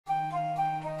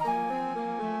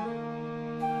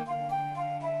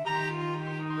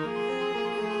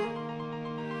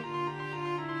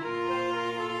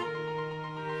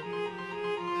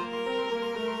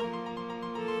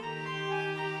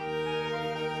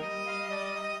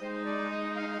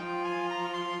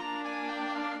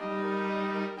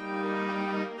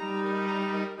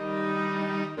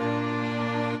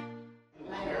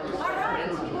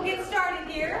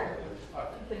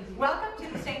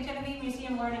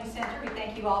Learning Center. We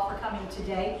thank you all for coming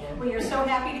today. We are so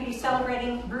happy to be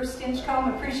celebrating Bruce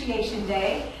Stinchcomb Appreciation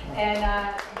Day. And we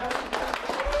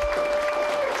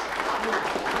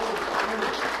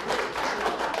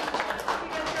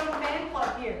got a little fan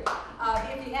club here.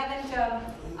 If you haven't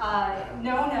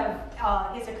known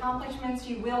of his accomplishments,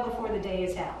 you will before the day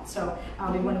is out. So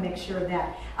we want to make sure of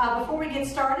that. Before we get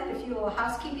started, a few little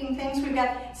housekeeping things. We've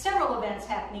got several events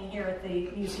happening here at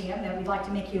the museum that we'd like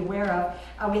to make you aware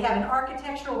of. We have an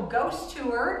architectural ghost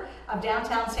tour of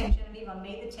downtown St. Genevieve on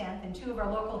May the 10th, and two of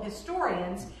our local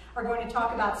historians are going to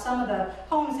talk about some of the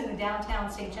homes in the downtown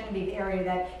St. Genevieve area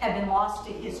that have been lost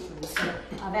to history. So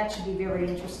that should be very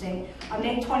interesting. On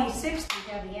May 26th,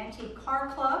 we have the Antique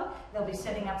Car Club. They'll be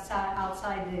setting up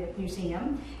outside the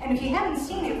museum. And if you haven't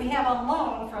seen it, we have on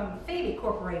loan from Fabi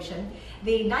Corporation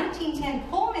the 1910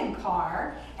 Pullman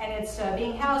car, and it's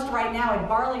being housed right now at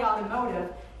Barley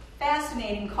Automotive.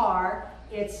 Fascinating car.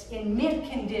 It's in mint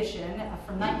condition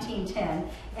from 1910,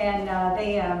 and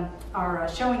they are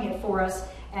showing it for us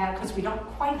because we don't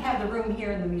quite have the room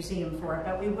here in the museum for it,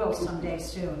 but we will someday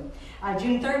soon.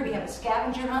 June 3rd, we have a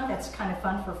scavenger hunt. That's kind of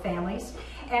fun for families.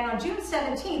 And on June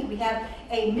 17th, we have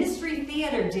a mystery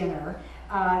theater dinner,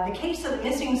 The Case of the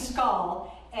Missing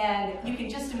Skull, and you can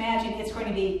just imagine it's going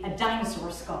to be a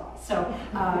dinosaur skull. So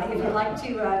if you'd like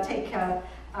to take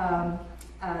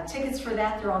tickets for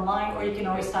that, they're online, or you can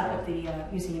always stop at the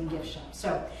museum gift shop.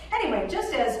 So anyway,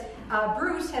 just as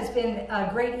Bruce has been a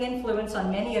great influence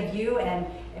on many of you, and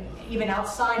even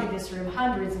outside of this room,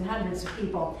 hundreds and hundreds of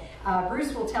people,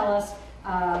 Bruce will tell us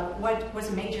what was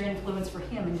a major influence for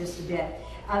him in just a bit.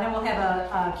 Then we'll have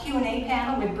a Q&A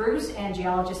panel with Bruce and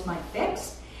geologist Mike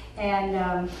Fix.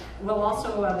 And we'll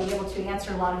also be able to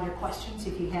answer a lot of your questions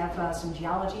if you have some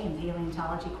geology and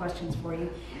paleontology questions for you.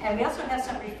 And we also have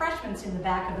some refreshments in the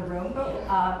back of the room.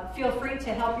 Feel free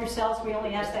to help yourselves. We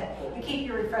only ask that you keep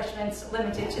your refreshments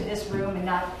limited to this room and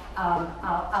not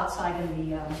outside in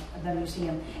the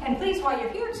museum. And please, while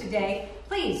you're here today,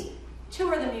 please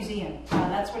tour the museum.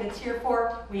 That's what it's here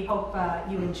for. We hope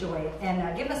you enjoy it.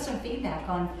 And give us some feedback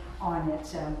on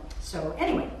it. So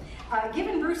anyway.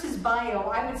 Given Bruce's bio,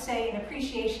 I would say an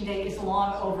Appreciation Day is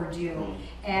long overdue.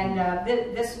 And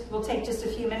this will take just a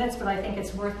few minutes, but I think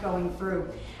it's worth going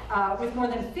through. With more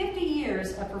than 50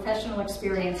 years of professional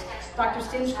experience, Dr.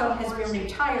 Stinchcomb has been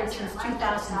retired since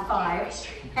 2005,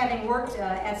 having worked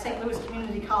at St. Louis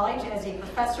Community College as a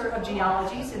professor of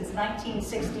geology since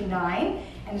 1969,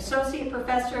 an associate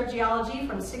professor of geology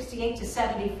from 68 to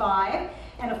 75,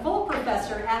 and a full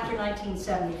professor after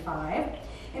 1975.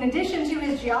 In addition to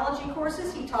his geology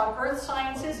courses, he taught earth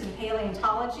sciences and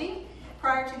paleontology.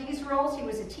 Prior to these roles, he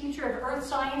was a teacher of earth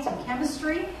science and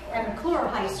chemistry at McClure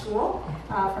High School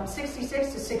from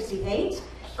 66 to 68.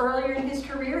 Earlier in his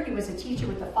career, he was a teacher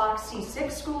with the Fox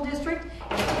C6 School District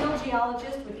and a field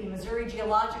geologist with the Missouri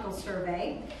Geological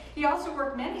Survey. He also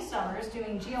worked many summers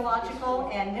doing geological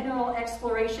and mineral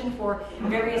exploration for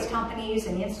various companies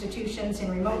and institutions in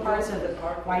remote parts of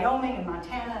Wyoming and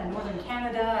Montana and northern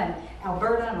Canada and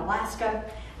Alberta and Alaska.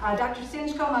 Dr.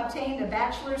 Stinchcomb obtained a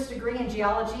bachelor's degree in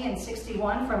geology in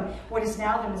 '61 from what is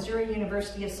now the Missouri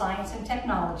University of Science and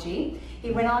Technology.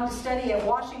 He went on to study at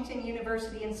Washington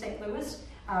University in St. Louis,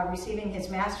 receiving his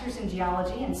master's in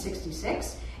geology in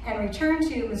 '66, and returned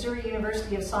to Missouri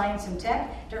University of Science and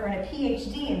Tech to earn a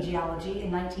PhD in geology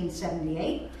in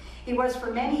 1978. He was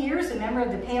for many years a member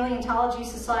of the Paleontology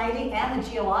Society and the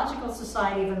Geological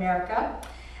Society of America.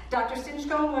 Dr.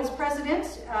 Stinchcomb was president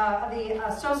of the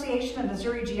Association of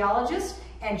Missouri Geologists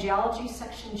and Geology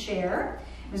Section Chair,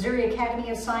 Missouri Academy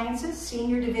of Sciences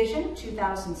Senior Division,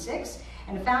 2006,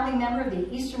 and a founding member of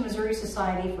the Eastern Missouri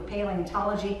Society for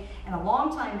Paleontology, and a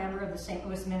longtime member of the St.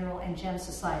 Louis Mineral and Gem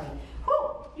Society.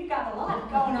 Whew, you got a lot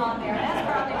going on there. That's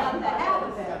probably not the half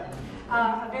of it.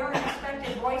 A very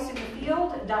respected voice in the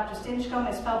field, Dr. Stinchcomb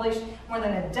has published more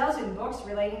than a dozen books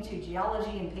relating to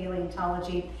geology and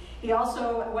paleontology. He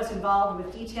also was involved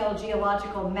with detailed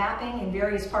geological mapping in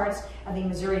various parts of the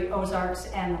Missouri Ozarks,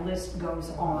 and the list goes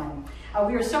on.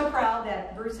 We are so proud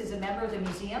that Bruce is a member of the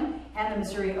museum and the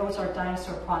Missouri Ozark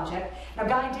Dinosaur Project. Now,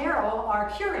 Guy Darrow,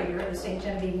 our curator at the St.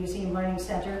 Genevieve Museum Learning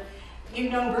Center,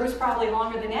 you've known Bruce probably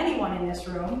longer than anyone in this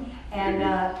room. And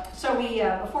so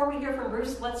before we hear from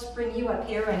Bruce, let's bring you up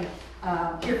here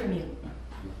and hear from you.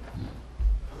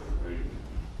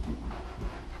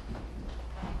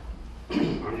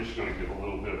 I'm just going to give a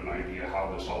little bit of an idea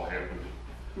how this all happened.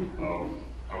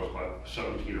 I was about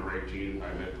 17 or 18.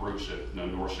 I met Bruce at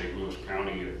North St. Louis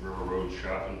County at River Road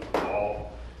Shopping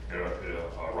Mall at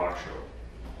a rock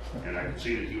show. And I could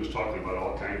see that he was talking about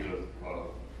all kinds of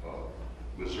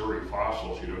Missouri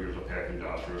fossils. You know, here's a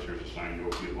Pachyndosauros, here's a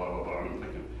Sinopia, blah, blah, blah. And I'm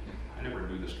thinking,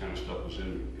 this kind of stuff was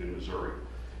in Missouri.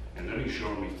 And then he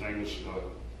showed me things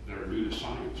that are new to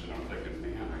science, and I'm thinking,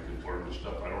 man, I can learn this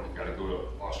stuff. I don't got to go to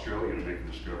Australia to make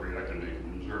a discovery. I can make it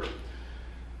in Missouri.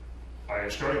 I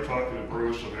started talking to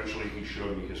Bruce. Eventually, he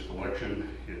showed me his collection.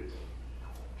 It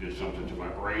did something to my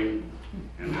brain,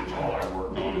 and that's all I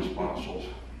worked on is fossils.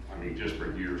 I mean, just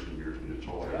for years and years, and it's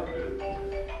all I ever did.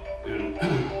 And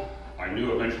I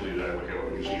knew eventually that I would have a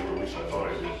museum, or at least I thought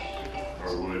I did,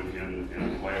 or would, and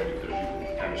I'm glad because you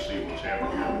can kind of see what's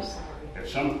happening here. At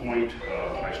some point,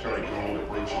 I started going with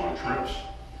Bruce on trips,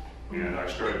 and I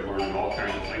started learning all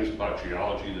kinds of things about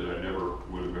geology that I never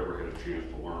would have ever had a chance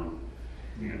to learn.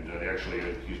 And actually,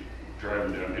 he's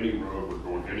driving down any road or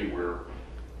going anywhere,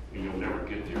 and you'll never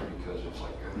get there because it's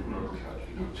like every road cut,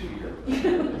 it's here.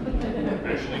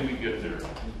 Eventually we get there.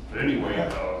 But anyway,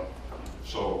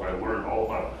 so I learned all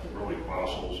about really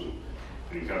fossils,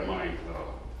 and got my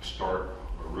start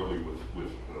really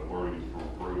with learning from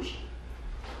Bruce.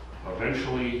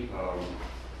 Eventually,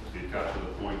 it got to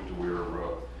the point to where,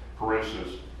 for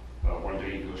instance, one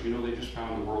day he goes, you know, they just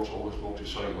found the world's oldest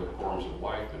multicellular forms of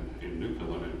life in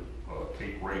Newfoundland, in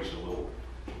Cape Race, a little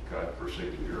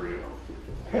God-forsaken area.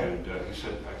 And he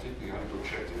said, I think we ought to go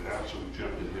check it out. So we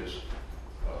jumped in his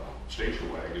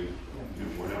station wagon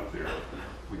and went up there.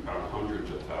 We found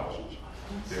hundreds of thousands.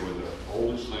 They were the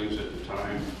oldest things at the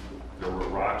time. There were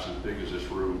rocks as big as this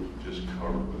room, just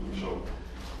covered with them. So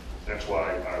that's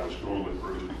why I was going with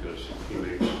Bruce, because he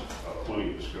makes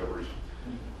plenty of discoveries.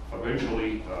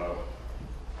 Eventually,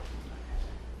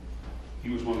 he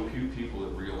was one of the few people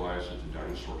that realized that the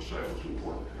dinosaur site was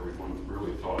important. Everyone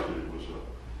really thought that it was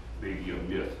maybe a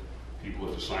myth. People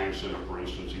at the Science Center, for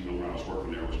instance, even when I was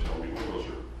working there, was telling me, well, those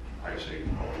are Ice Age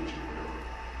bones or whatever.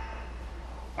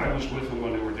 I was with them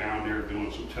when they were down there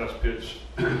doing some test pits,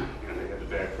 and they had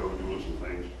the backhoe doing some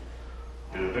things.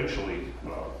 And eventually,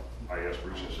 I asked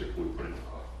Bruce, I said, can we put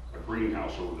a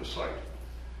greenhouse over the site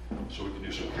so we can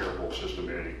do some careful,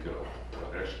 systematic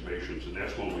excavations? And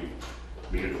that's when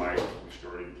me and Mike, we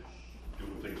started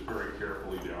doing things very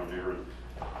carefully down there. And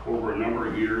over a number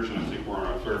of years, and I think we're on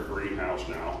our third greenhouse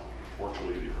now.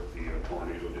 Fortunately, the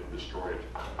tornado didn't destroy it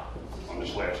on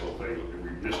this last little thing. We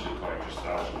missed it by just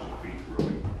thousands of feet,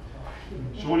 really.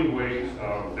 So anyway,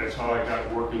 that's how I got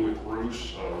working with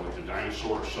Bruce with the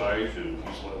dinosaur site, and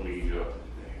he's let me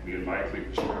and Mike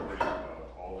make discovery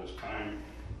all this time.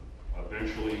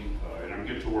 Eventually, and I'm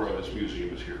getting to where this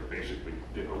museum is here, basically.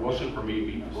 If it wasn't for me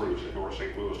meeting Bruce at North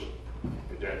St. Louis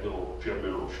at that little gem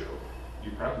mineral show,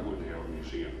 you probably wouldn't have a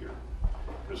museum here.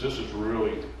 Because this is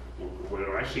really, when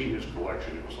I seen his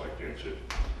collection, it was like, that's it.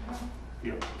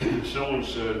 Yeah. Someone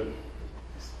said,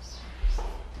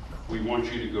 we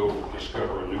want you to go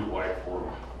discover a new life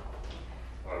form.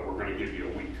 We're going to give you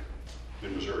a week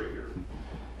in Missouri here.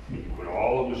 And you put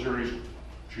all of Missouri's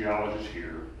geologists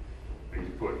here, and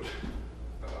you put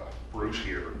Bruce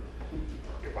here.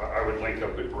 If I would link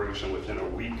up with Bruce, and within a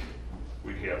week,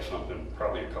 we'd have something,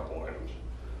 probably a couple items.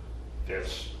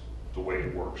 That's the way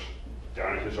it works.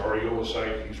 Down at his Ariola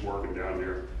site, he's working down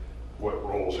there. What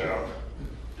rolls out?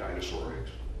 Dinosaur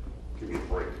eggs. Give me a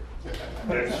break.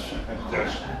 That's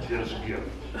his gift.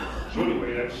 So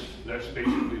anyway, that's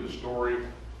basically the story.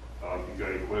 If you've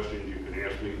got any questions, you can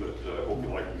ask me, but I hope you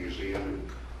like the museum.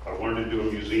 I wanted to do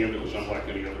a museum that was unlike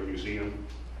any other museum.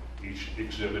 Each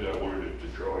exhibit I wanted to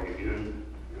draw you in,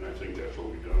 and I think that's what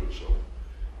we've done. So,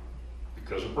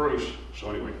 because of Bruce.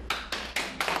 So anyway.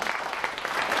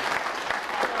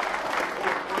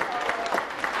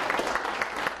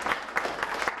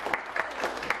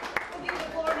 We'll give the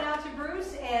floor now to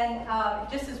Bruce,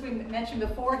 and just as we mentioned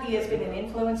before, he has been an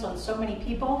influence on so many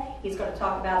people. He's going to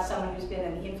talk about someone who's been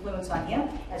an influence on him,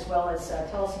 as well as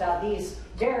tell us about these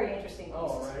very interesting pieces.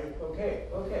 All right.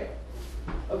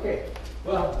 Okay.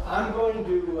 Well, I'm going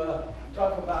to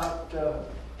talk about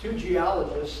two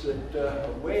geologists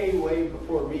that way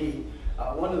before me.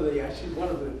 I see one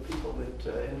of the people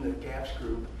that in the GAPS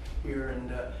group here,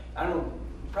 and I don't,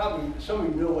 probably some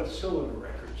of you know what cylinder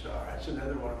records are. That's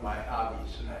another one of my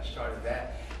hobbies, and I started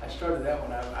that.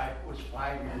 When I was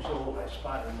 5 years old. I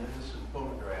spotted this and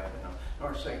photographed in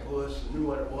North St. Louis and knew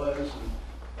what it was,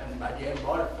 and my dad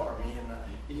bought it for me. And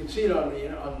you can see it on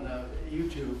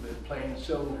YouTube, playing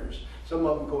cylinders. Some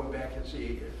of them going back as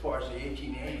far as the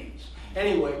 1880s.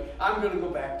 Anyway, I'm going to go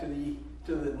back to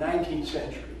the 19th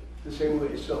century, the same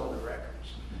way as cylinder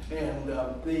records. And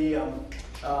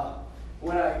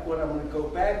what I'm going to go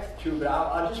back to, but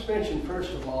I'll just mention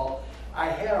first of all, I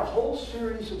had a whole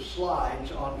series of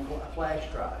slides on a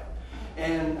flash drive,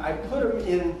 and I put them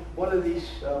in one of these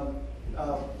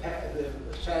the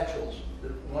satchels,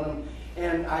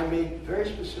 and I made very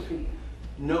specific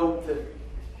note that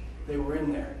they were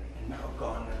in there and now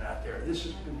gone and not there. This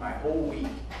has been my whole week.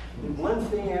 And one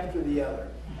thing after the other.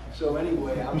 So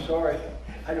anyway, I'm sorry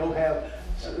I don't have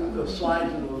the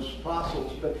slides of those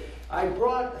fossils, but I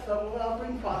thought, well, I'll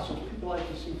bring fossils. People like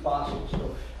to see fossils.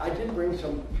 So I did bring a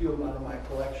few of them out of my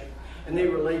collection. And they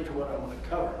relate to what I want to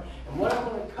cover. And what I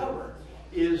want to cover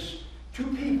is two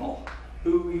people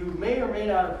who you may or may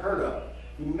not have heard of.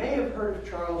 You may have heard of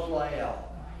Charles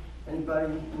Lyell.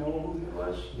 Anybody know who he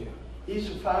was? Yeah.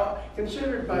 He's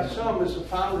considered by some as the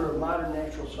founder of modern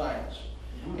natural science.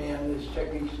 And his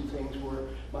techniques and things were,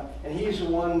 and he's the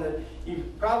one that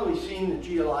you've probably seen the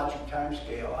geologic time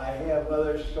scale. I have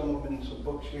others, some of them in some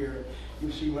books here.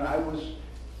 You see, when I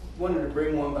wanted to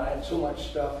bring one, but I had so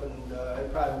much stuff, and I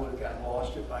probably would have gotten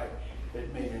lost if I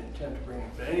had made an attempt to bring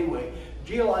it. But anyway,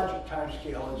 geologic time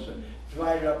scale is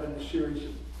divided up into a series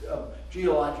of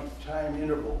geologic time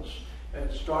intervals.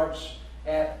 It starts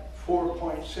at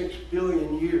 4.6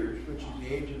 billion years, which is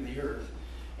the age of the Earth,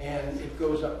 and it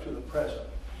goes up to the present.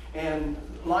 And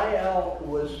Lyell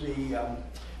was the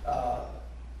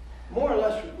more or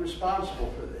less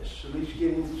responsible for this, at least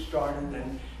getting started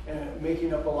and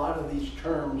making up a lot of these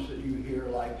terms that you hear,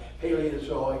 like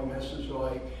Paleozoic,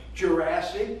 Mesozoic,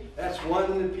 Jurassic. That's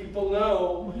one that people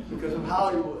know because of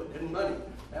Hollywood and money.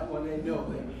 That one they know.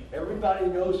 Everybody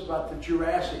knows about the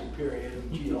Jurassic period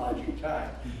of geologic time.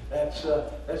 That's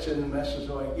in the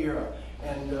Mesozoic era.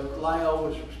 And Lyell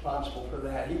was responsible for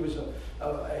that. He was a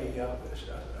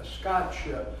Scotch,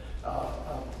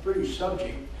 British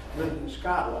subject, lived in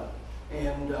Scotland.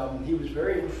 And he was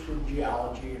very interested in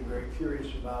geology and very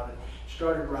curious about it.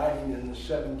 Started writing in the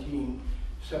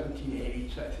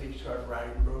 1780s, I think. Started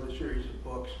writing, wrote a series of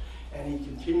books. And he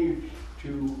continued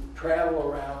to travel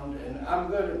around. And I'm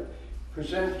going to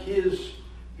present his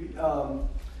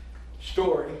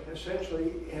story,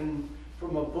 essentially,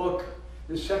 from a book,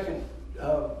 the second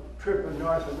trip in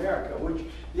North America, which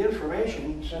the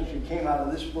information essentially came out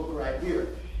of this book right here.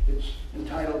 It's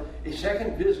entitled A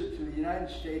Second Visit to the United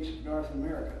States of North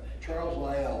America. Charles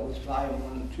Lyell, was volume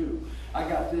 1 and 2. I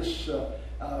got this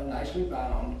nicely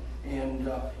bound, and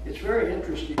it's very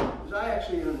interesting because I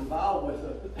actually am involved with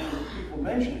the people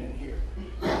mentioned in here.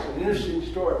 It's an interesting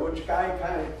story, which guy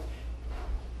kind of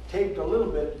taped a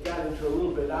little bit, got into a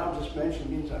little bit. I'll just mention,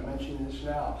 means I'm mentioning this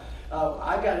now.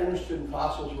 I got interested in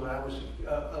fossils when I was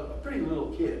a pretty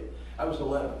little kid. I was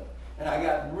 11, and I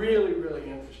got really, really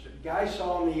interested. The guy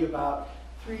saw me about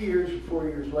 3 years or 4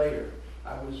 years later.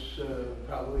 I was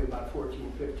probably about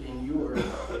 14, 15. You were,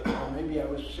 or maybe I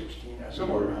was 16.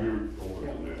 Somewhere around.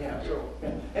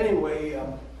 Anyway,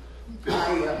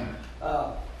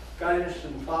 I got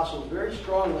interested in fossils very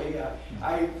strongly.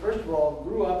 I, first of all,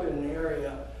 grew up in an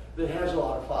area that has a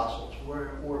lot of fossils,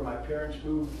 where my parents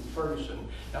moved in Ferguson.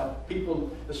 Now, people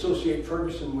associate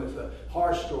Ferguson with the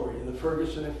horror story, the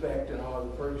Ferguson effect and all of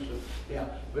the Ferguson,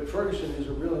 but Ferguson is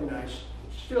a really nice,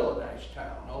 still a nice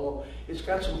town, although it's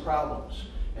got some problems.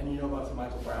 And you know about the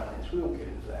Michael Brownings. We won't get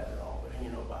into that at all, but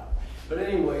you know about it. But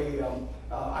anyway,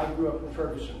 I grew up in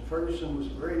Ferguson. Ferguson was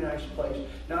a very nice place,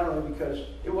 not only because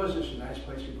it was just a nice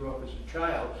place to grow up as a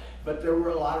child, but there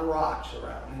were a lot of rocks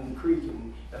around in the creek,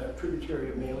 and tributary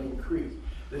of Maline Creek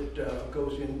that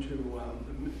goes into, the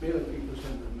Maline Creek goes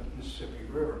into the Mississippi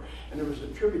River. And there was a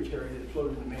tributary that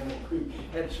flowed into Maline Creek,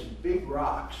 had some big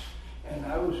rocks. And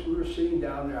we were sitting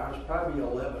down there, I was probably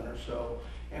 11 or so,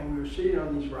 and we were sitting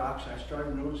on these rocks, and I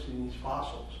started noticing these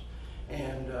fossils.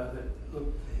 And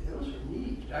look, those are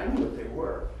neat. I knew what they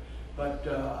were, but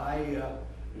I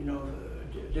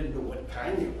didn't know what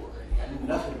kind they were. I knew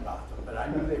nothing about them, but I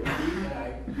knew they were neat,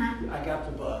 and I got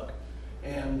the bug.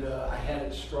 And I had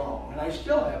it strong, and I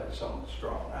still have it somewhat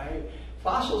strong.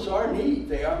 Fossils are neat.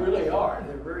 They really are.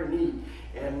 They're very neat.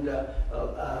 And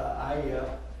I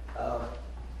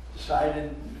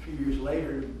decided a few years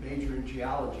later to major in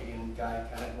geology, and the guy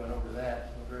kind of went over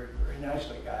that very, very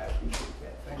nicely. Guy, I appreciate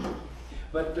that. Thank you.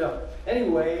 But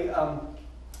anyway,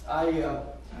 I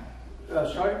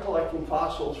started collecting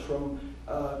fossils from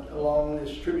along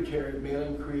this tributary of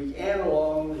Maline Creek and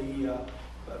along the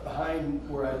behind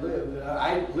where I live.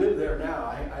 I live there now.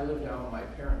 I live down in my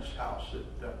parents' house.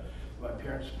 My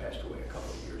parents passed away a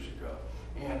couple of years ago,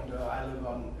 and I live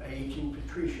on 18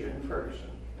 Patricia in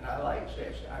Ferguson. And I like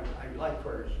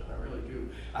Ferguson. I really do.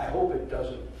 I hope it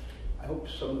doesn't. I hope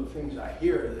some of the things I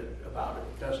hear about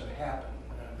it doesn't happen.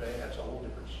 That's a whole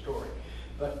different story.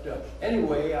 But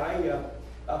anyway,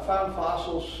 I found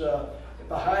fossils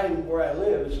behind where I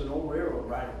live. Is an old railroad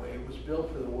right-of-way. It was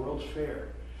built for the World's Fair.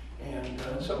 And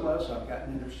something else I've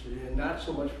gotten interested in, not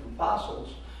so much from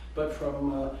fossils, but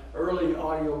from early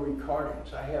audio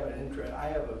recordings. I have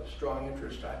a strong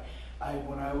interest.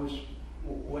 When I was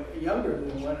younger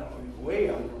than when I was way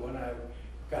younger when I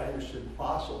got interested in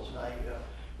fossils. And I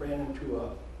ran into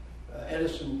a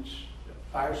Edison's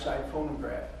fireside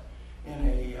phonograph in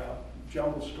a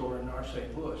jumble store in North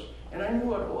St. Louis, and I knew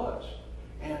what it was.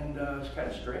 And it's kind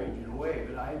of strange in a way,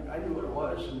 but I knew what it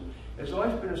was. And there's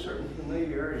always been a certain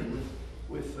familiarity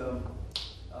with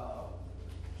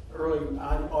early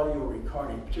audio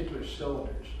recording, particular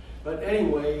cylinders. But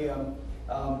anyway,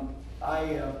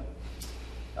 I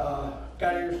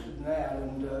got interested in that,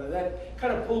 and that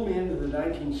kind of pulled me into the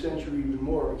 19th century even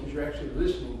more, because you're actually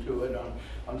listening to it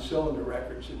on cylinder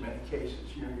records in many cases.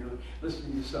 You know, you're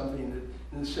listening to something that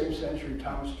in the same century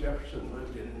Thomas Jefferson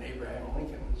lived in, and Abraham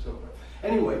Lincoln, and so forth.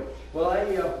 Anyway, well, I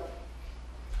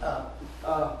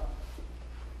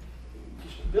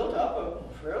just built up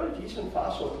a fairly decent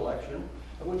fossil collection,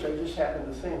 of which I just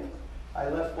happened to think I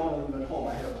left one of them at home.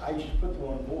 I just put them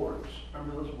on boards.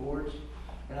 Remember those boards?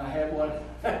 And I had one.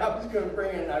 I was going to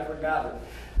bring it, and I forgot it.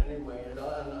 Anyway,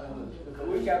 but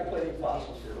we got plenty of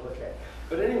fossils here to look at.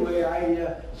 But anyway,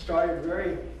 I started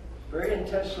very, very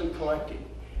intensely collecting,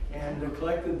 and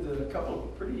collected a couple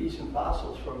of pretty decent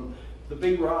fossils from the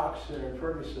big rocks in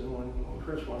Ferguson, one of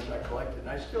the first ones I collected, and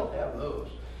I still have those.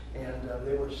 And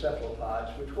they were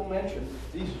cephalopods, which we'll mention.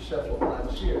 These are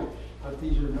cephalopods here, but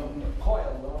these are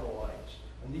coiled normalites,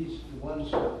 and these, the ones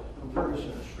from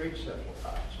Ferguson, are straight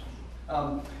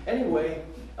cephalopods. Anyway,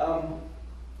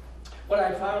 what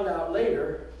I found out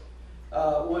later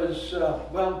was,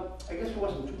 well, I guess it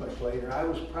wasn't too much later. I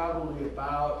was probably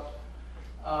about,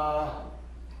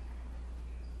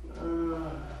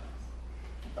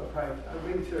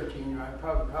 maybe 13, or I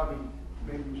probably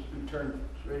maybe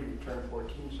ready to turn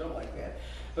 14, something like that.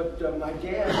 But my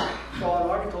dad saw an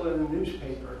article in the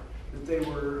newspaper that they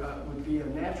would be a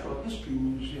natural history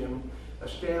museum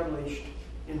established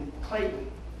in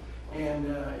Clayton,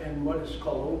 and what is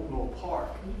called Oakville Park.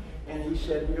 And he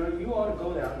said, you know, you ought to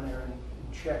go down there and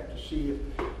check to see if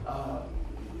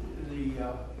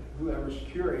whoever's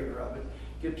curator of it,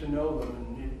 get to know them,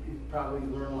 and you'd probably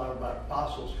learn a lot about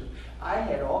fossils. Because I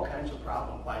had all kinds of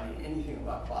problems finding anything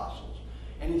about fossils,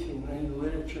 anything, any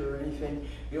literature, anything.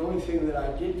 The only thing that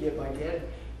I did get, my dad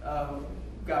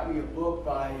got me a book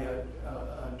by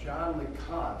John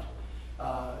LeConte.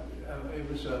 It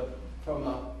was from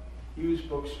a used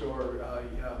bookstore,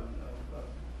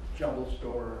 jumble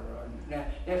store, or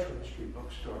natural history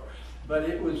bookstore, but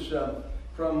it was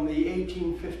from the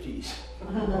 1850s.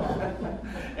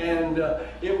 And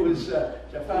it was,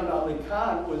 I found out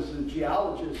LeConte was the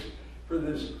geologist for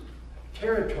this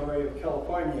territory of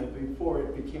California before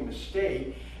it became a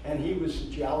state, and he was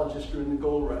the geologist during the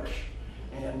gold rush.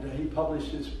 And he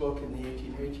published this book in the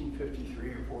 1853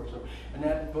 or 4, so, and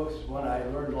that book is when I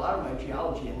learned a lot of my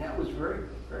geology, and that was very,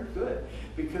 very good,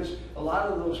 because a lot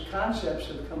of those concepts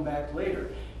have come back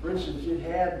later. For instance, it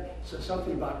had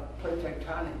something about plate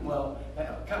tectonic, well,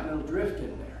 continental drift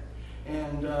in there.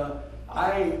 And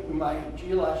in my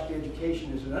geologic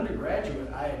education as an undergraduate,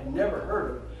 I had never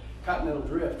heard of continental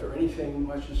drift or anything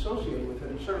much associated with it,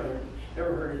 and certainly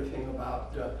never heard anything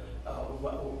about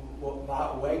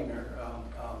Wagner,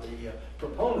 the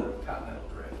proponent of continental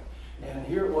drift. And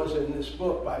here it was in this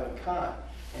book by LeConte.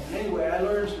 And anyway, I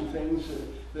learned some things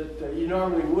that you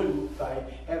normally wouldn't by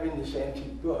having this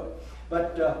antique book.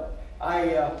 But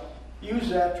I used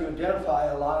that to identify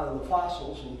a lot of the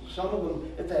fossils, and some of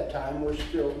them at that time were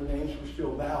still, the names were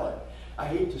still valid. I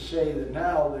hate to say that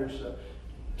now there's a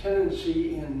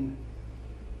tendency in,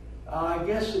 I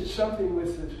guess it's something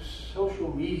with the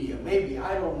social media, maybe,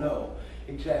 I don't know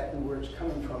exactly where it's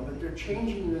coming from, but they're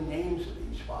changing the names of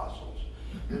these fossils.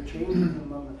 They're changing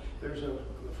them. There's a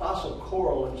fossil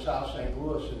coral in South St.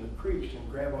 Louis in the creeks, in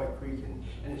Gravois Creek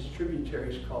and its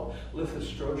tributaries, called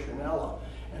Lithostrotionella,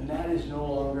 and that is no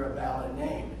longer a valid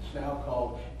name. It's now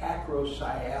called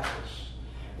Acrocyathus,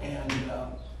 and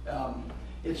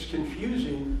it's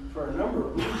confusing for a number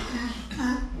of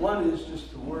reasons. One is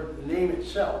just the name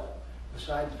itself,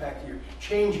 besides the fact that you're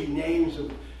changing names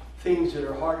of things that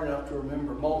are hard enough to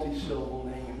remember, multi-syllable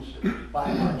names,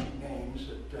 biologic names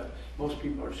that most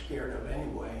people are scared of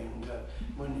anyway, and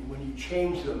when you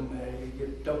change them, you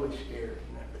get doubly scared.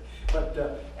 But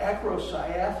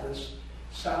Acrocyathus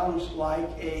sounds like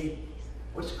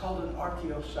what's called an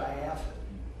archaeocyathid.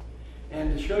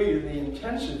 And to show you the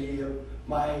intensity of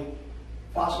my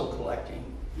fossil collecting,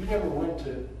 you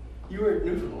were at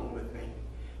Newfoundland with me,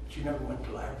 but you never went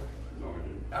to Labrador. No, I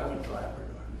didn't. I went to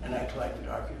Labrador, and I collected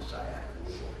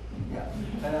archaeocyaths. Yeah,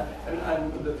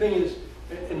 and the thing is,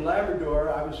 in Labrador,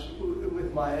 I was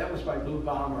with that was my blue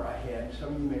bomber I had.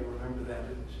 Some of you may remember that.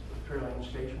 It was a Fairlane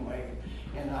station wagon.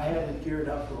 And I had it geared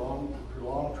up for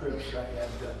long trips. I had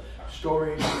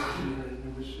storage,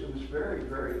 and it was very,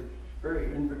 very, very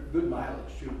good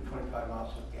mileage too, 25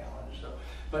 miles a gallon. So,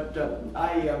 but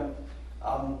I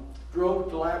drove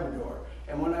to Labrador,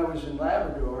 and when I was in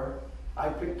Labrador, I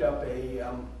picked up a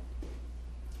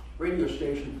radio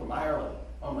station from Ireland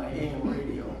on my AM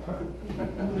radio.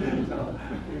 So,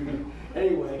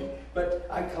 anyway, but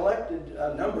I collected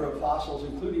a number of fossils,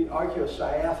 including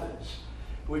archaeocyathids,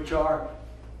 which are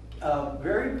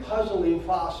very puzzling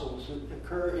fossils that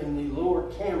occur in the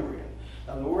lower Cambrian.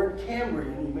 Now, the word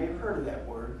Cambrian, you may have heard of that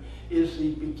word, is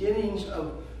the beginnings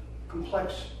of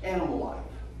complex animal life,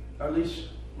 or at least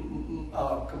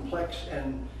complex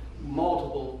and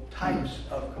multiple types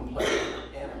of complex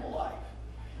animal life.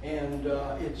 And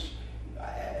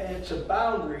it's a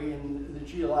boundary in the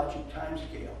geologic time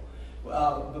scale.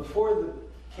 Before the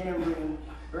Cambrian,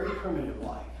 very primitive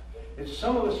life.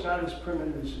 Some of it's not as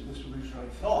primitive as it was originally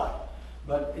thought,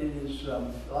 but it is a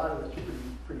lot of it's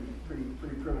pretty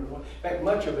primitive. In fact,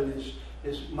 much of it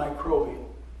is microbial.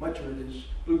 Much of it is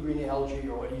blue-green algae,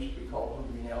 or what used to be called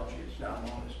blue-green algae. It's now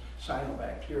known as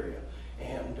cyanobacteria,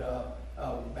 and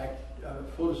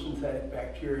photosynthetic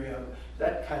bacteria,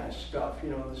 that kind of stuff.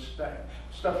 You know, the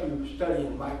stuff you study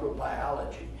in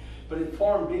microbiology. But it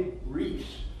formed big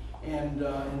reefs and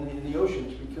in the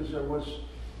oceans because there was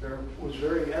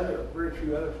very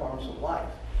few other forms of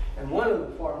life. And one of the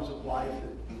forms of life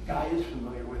that Guy is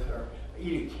familiar with are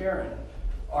Ediacaran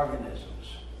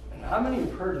organisms. And how many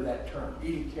have heard of that term,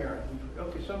 Ediacaran?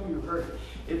 Okay, some of you have heard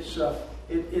it.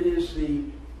 It is the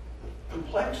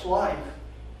complex life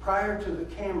prior to the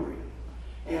Cambrian.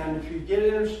 And if you get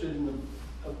interested in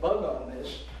a bug on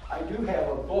this, I do have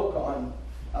a book on,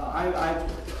 my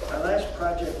last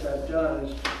project I've done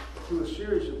is through a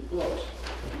series of books.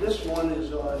 This one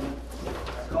is on,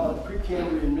 I call it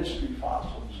Precambrian mystery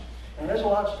fossils. And there's a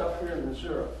lot of stuff here in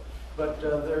Missouri, but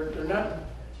they're not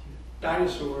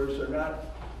dinosaurs, they're not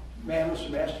mammoths,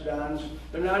 mastodons,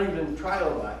 they're not even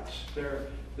trilobites. They're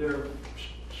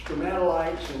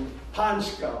stromatolites and pond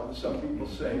scum, some people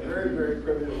say. Very, very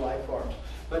primitive life forms.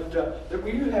 But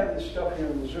we do have this stuff here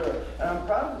in Missouri. And I'm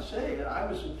proud to say that I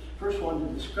was the first one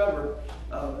to discover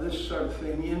this sort of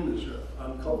thing in Missouri,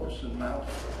 on Culbertson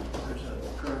Mountain. There's an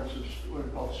occurrence of what are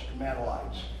called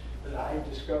stromatolites that I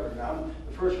discovered. And I'm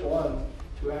the first one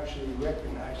to actually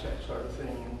recognize that sort of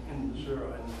thing in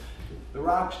Missouri. And the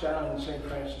rocks down in the St.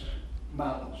 Francis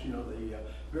Mountains, you know, the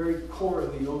very core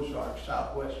of the Ozarks,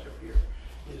 southwest of here,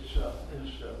 is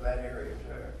that area,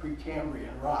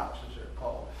 Precambrian rocks, as they're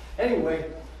called. Anyway,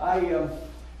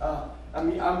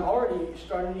 I'm already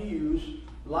starting to use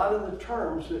a lot of the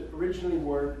terms that originally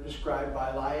were described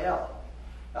by Lyell.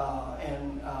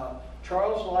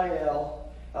 Charles Lyell,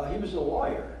 he was a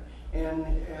lawyer, and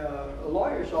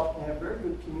lawyers often have very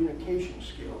good communication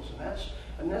skills, and that's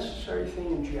a necessary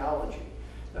thing in geology.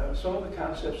 Some of the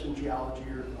concepts in geology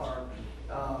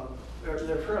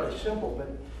they're fairly simple, but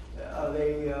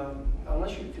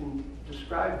unless you can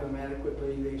describe them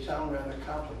adequately, they sound rather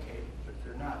complicated, but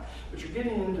they're not. But you're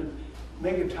getting into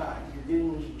megatime, you're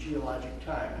getting into geologic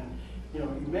time, and you know,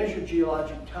 you measure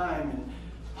geologic time in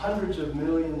hundreds of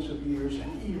millions of years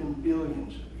and even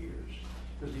billions of years,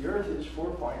 because the Earth is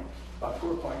about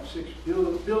 4.6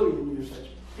 billion years. That's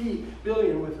B,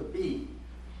 billion with a B,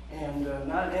 and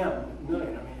not M,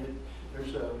 million. I mean,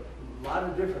 there's a lot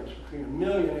of difference between a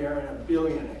millionaire and a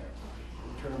billionaire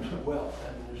in terms of wealth,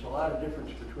 and there's a lot of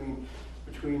difference between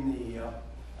the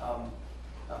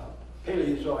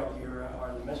Paleozoic era or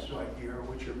the Mesozoic era,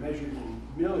 which are measured in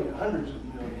hundreds of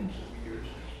millions of years,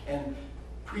 and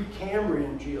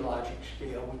Precambrian geologic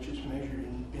scale, which is measured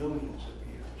in billions of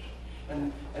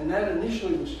years. And that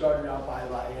initially was started out by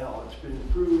Lyell. It's been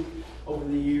improved over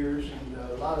the years, and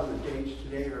a lot of the dates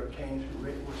today are obtained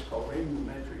through what's called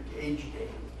radiometric age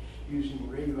dating, using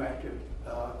radioactive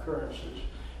occurrences.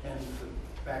 And the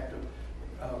fact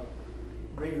of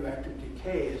radioactive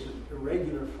decay is a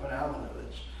regular phenomenon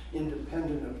that's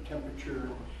independent of temperature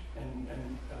and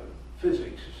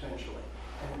physics, essentially.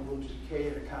 And it will decay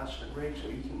at a constant rate, so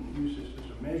you can use this as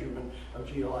a measurement of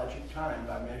geologic time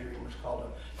by measuring what's called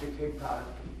a decay product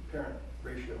to parent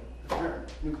ratio, the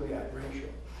parent nuclide ratio.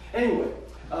 Anyway,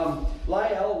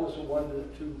 Lyell was the one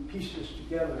to piece this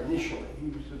together initially. He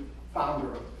was the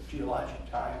founder of geologic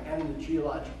time and the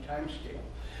geologic time scale.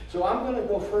 So I'm going to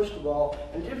go first of all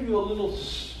and give you a little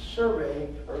survey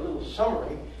or a little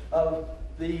summary of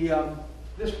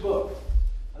this book,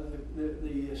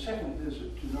 the second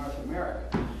visit to North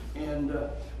America. And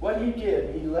what he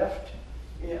did, he left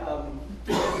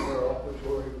Edinburgh,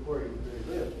 where he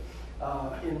lived,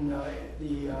 in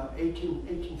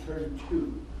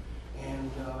 1832.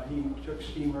 and he took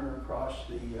steamer across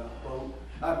the boat.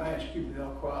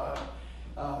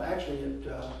 Actually, it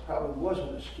probably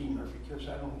wasn't a steamer, because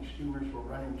I don't think steamers were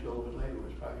running till a little later. It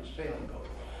was probably a sailing boat.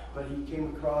 But he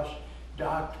came across,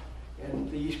 docked in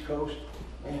the East Coast,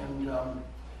 and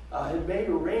had made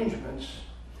arrangements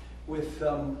with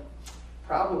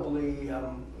probably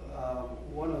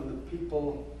one of the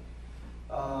people,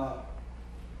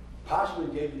 possibly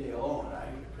David Dale Owen,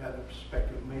 I have a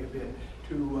suspect it may have been,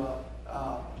 to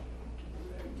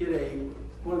get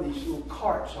one of these little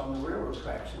carts on the railroad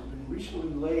tracks that had been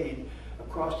recently laid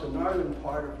across the northern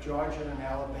part of Georgia and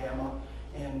Alabama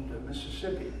and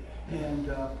Mississippi, and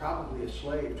probably a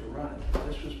slave to run it.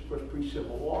 This was, of course,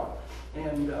 pre-Civil War.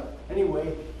 And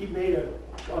anyway, he made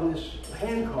on this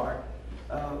hand cart,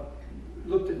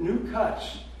 looked at new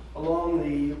cuts along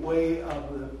the way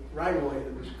of the right-of-way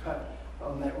that was cut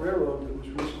on that railroad that was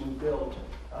recently built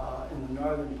in the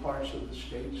northern parts of the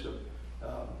states of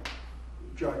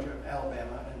Georgia,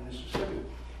 Alabama, and Mississippi.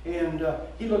 And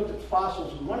he looked at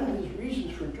fossils, and one of his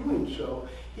reasons for doing so,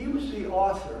 he was the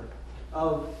author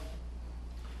of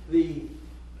the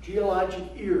geologic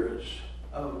eras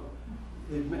of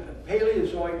the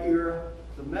Paleozoic era,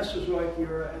 the Mesozoic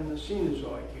era, and the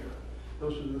Cenozoic era.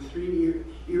 Those are the three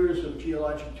eras of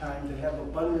geologic time that have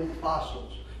abundant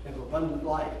fossils, have abundant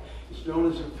life. It's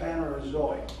known as the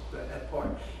Phanerozoic, that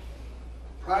part.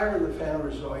 Prior to the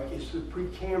Phanerozoic is the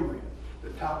Precambrian,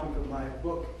 the topic of my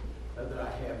book that I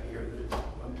have here, the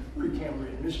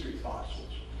Precambrian mystery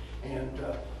fossils. And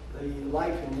the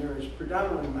life in there is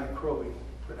predominantly microbial,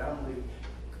 predominantly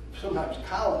sometimes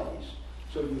colonies,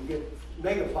 so you get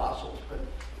megafossils,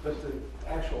 but the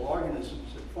actual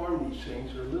organisms that form these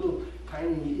things are little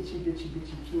tiny, itsy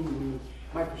bitsy teeny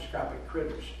microscopic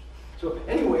critters. So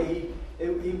anyway,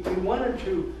 he wanted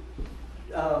to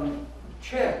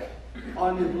check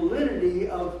on the validity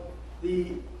of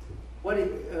the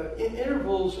in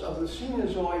intervals of the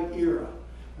Cenozoic era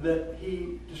that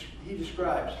he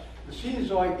describes. The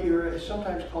Cenozoic era is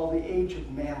sometimes called the age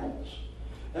of mammals.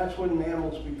 That's when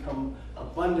mammals become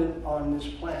abundant on this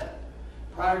planet.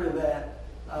 Prior to that,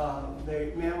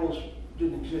 mammals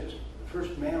didn't exist. The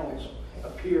first mammals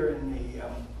appear in the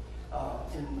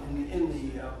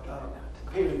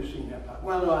Paleocene epoch.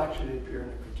 Well, no, actually they appear in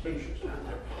the Cretaceous.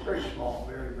 They're very small,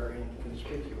 very, very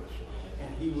inconspicuous.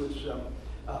 And he was,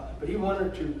 but he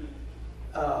wanted to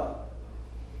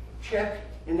check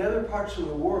in other parts of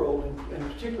the world,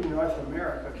 and particularly North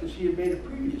America, because he had made a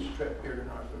previous trip here to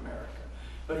North America.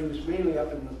 But he was mainly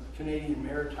up in the Canadian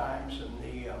Maritimes and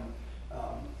the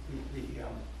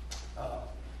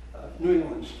New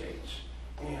England states.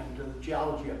 And the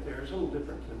geology up there is a little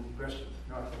different than the rest of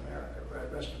North America,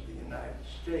 the rest of the United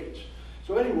States.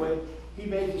 So anyway, he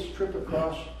made this trip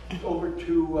across over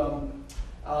to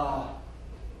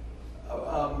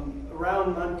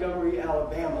around Montgomery,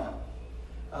 Alabama,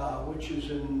 which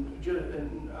is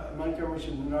Montgomery's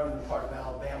in the northern part of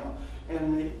Alabama.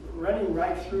 And running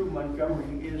right through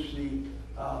Montgomery is the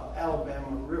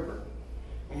Alabama River.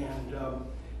 And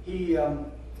he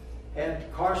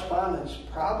had correspondence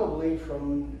probably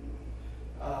from,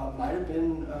 might have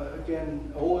been,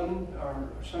 again, Owen or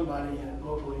somebody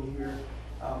locally here.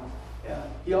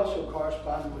 He also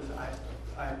corresponded with,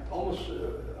 I almost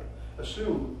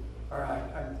assume, or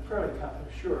I'm fairly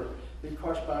sure, that he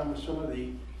corresponded with some of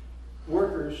the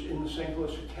workers in the St.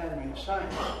 Louis Academy of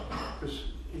Science. Because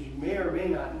as you may or may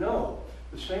not know,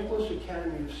 the St. Louis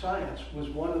Academy of Science was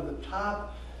one of the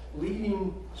top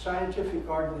leading scientific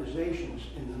organizations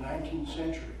in the 19th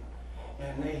century.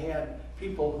 And they had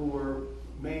people who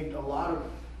made a lot of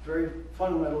very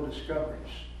fundamental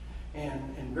discoveries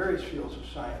in various fields of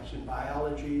science, in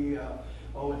biology, and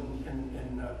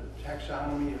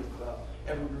taxonomy of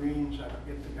evergreens. I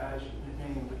forget the guy's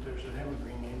name, but there's an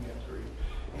evergreen name you have to read.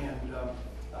 And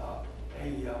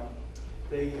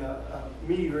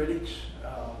meteoritics,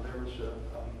 there was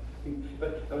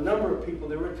but a number of people,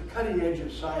 they were at the cutting edge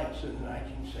of science in the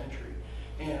 19th century.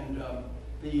 And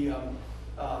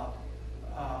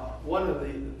one of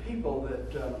the people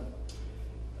that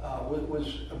was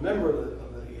a member of the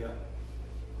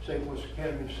St. Louis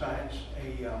Academy of Science,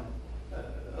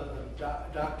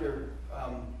 Dr.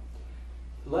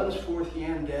 Lunsforth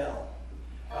Yandell.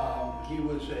 He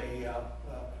was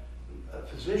a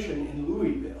physician in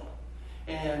Louisville.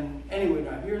 And anyway,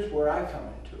 now here's where I come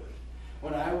into it.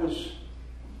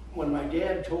 When my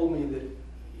dad told me that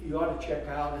you ought to check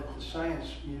out at the Science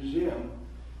Museum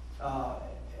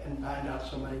and find out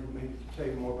somebody who maybe could tell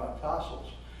you more about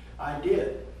fossils, I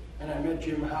did. And I met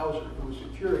Jim Hauser, who was the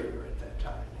curator at that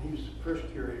time. He was the first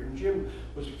curator, and Jim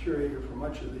was a curator for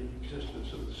much of the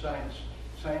existence of the Science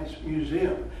Science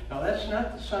Museum. Now that's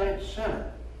not the Science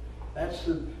Center. That's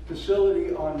the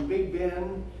facility on Big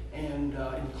Bend and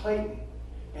in Clayton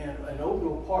and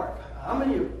Oakville Park. How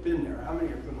many have been there? How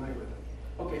many are familiar with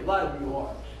it? Okay, a lot of you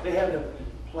are. They had a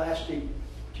plastic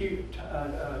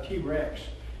T-Rex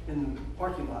in the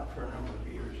parking lot for a number of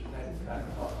years, and that kind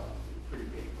of caught on pretty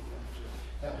big.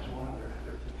 That was one of their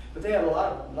things. But they had a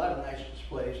lot of nice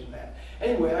displays in that.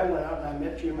 Anyway, I went out and I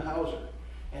met Jim Hauser,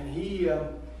 and he,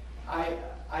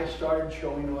 I started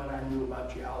showing what I knew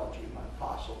about geology, about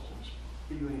fossils, and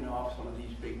spewing off some of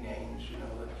these big names, you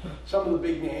know, some of the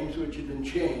big names which had been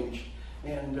changed.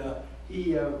 And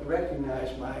he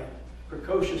recognized my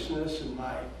precociousness and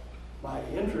my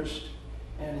interest,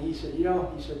 and he said, you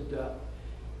know,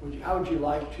 how would you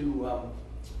like to,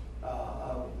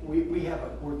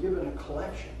 we're given a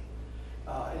collection,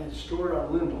 and it's stored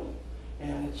on Lindell,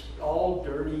 and it's all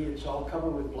dirty, it's all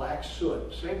covered with black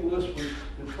soot. St. Louis was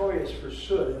notorious for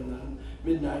soot in the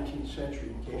mid-19th century,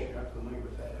 in case you're not familiar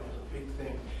with that. It was a big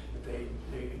thing that they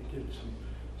did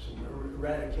some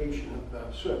eradication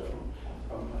of soot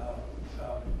from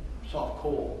soft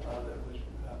coal that was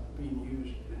being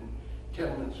used in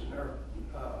tenements and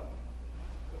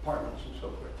apartments and so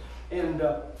forth. And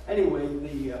anyway,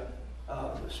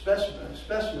 the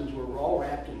specimens were all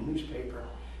wrapped in newspaper,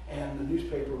 and the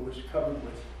newspaper was covered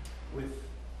with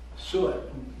soot,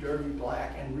 and dirty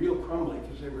black, and real crumbly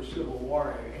because they were Civil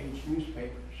War age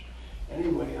newspapers.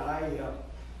 Anyway,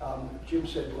 Jim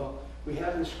said, well, we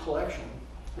have this collection.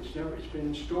 It's been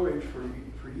in storage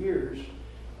for years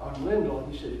on Lindell.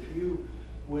 And he said, if you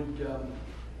would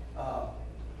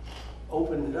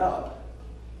open it up,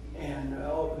 and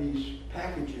all these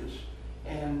packages,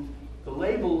 and the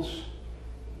labels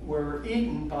were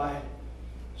eaten by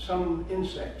some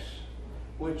insects,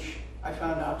 which I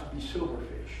found out to be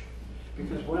silverfish.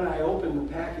 Because when I opened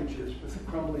the packages with the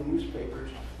crumbly newspapers,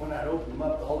 when I'd open them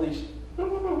up, all these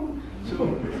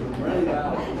silverfish were running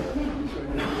out. So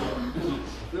it was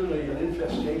literally an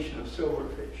infestation of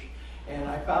silverfish. And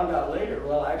I found out later,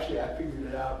 well, actually I figured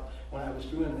it out when I was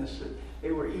doing this, that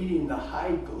they were eating the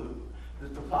hide glue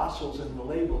that the fossils and the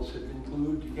labels had been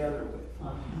glued together with.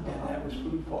 And that was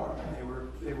food for them. And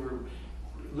they were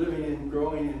living and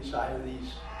growing inside of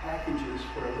these packages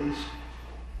for at least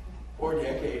 4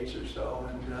 decades or so,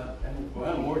 and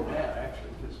well, more than that actually,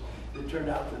 because it turned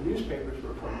out the newspapers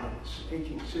were from the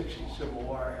 1860s Civil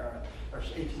War era, or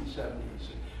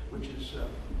 1870s, which is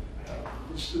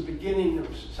it's the beginning of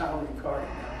sound recording.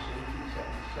 That was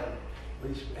 1877. At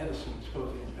least Edison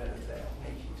supposedly invented that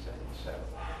in 1877.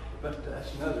 But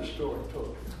that's another story,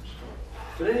 totally different story.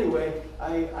 But anyway,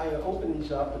 I opened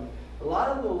these up, and a lot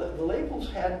of the labels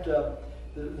had the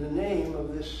name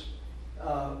of this.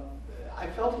 I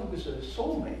felt he was a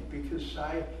soulmate because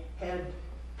I had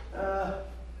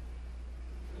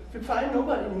could find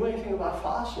nobody who knew anything about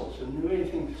fossils and knew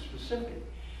anything specific.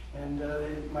 And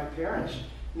my parents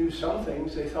knew some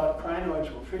things. They thought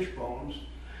crinoids were fish bones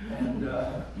and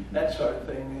that sort of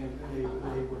thing. They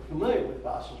were familiar with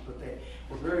fossils, but they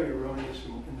were very erroneous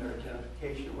in their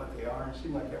identification of what they are, and it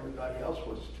seemed like everybody else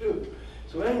was too.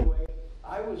 So anyway,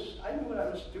 I knew what I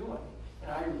was doing,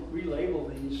 and I relabeled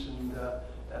these and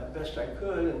best I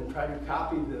could, and tried to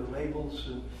copy the labels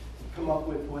and come up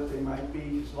with what they might be.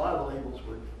 Because a lot of the labels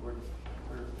were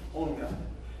only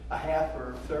a half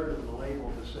or a third of the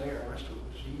label was there. The rest of it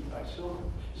was eaten by silver.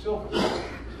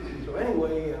 So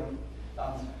anyway,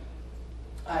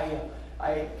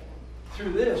 I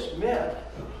through this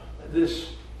met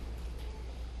this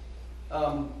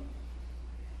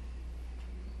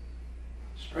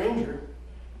stranger,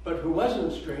 but who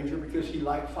wasn't a stranger because he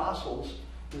liked fossils,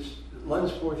 this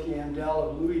Lunsforth Yandell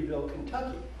of Louisville,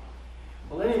 Kentucky.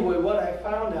 Well, anyway, what I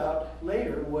found out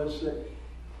later was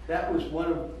that was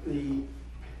one of the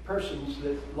persons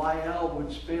that Lyell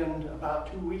would spend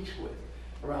about 2 weeks with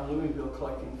around Louisville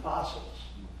collecting fossils.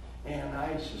 And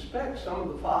I suspect some of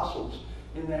the fossils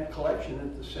in that collection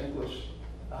at the St. Louis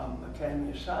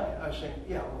Academy of Science,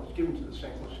 it was given to the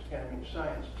St. Louis Academy of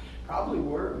Science,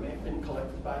 may have been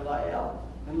collected by Lyell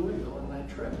in Louisville in that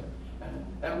trip. And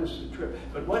that was the trip.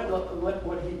 But what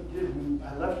he did, when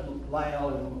I left Lyell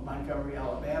in Montgomery,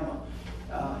 Alabama,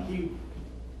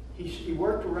 he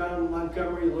worked around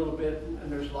Montgomery a little bit,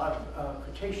 and there's a lot of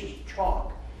Cretaceous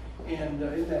chalk. And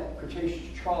in that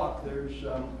Cretaceous chalk, there's,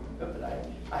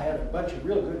 I had a bunch of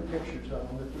real good pictures of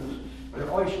them. They're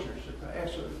oysters,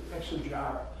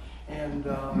 exogyra. And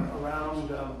around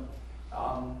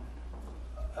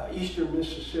eastern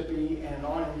Mississippi and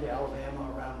on into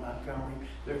Alabama around Montgomery,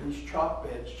 there are these chalk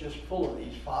beds just full of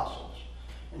these fossils.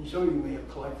 And some of you may have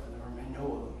collected them or may know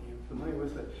of them. You're familiar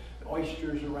with the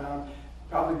oysters around.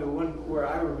 probably the one where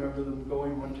I remember them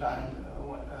going one time,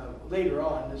 later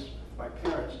on, this my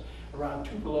parents, around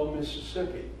Tupelo,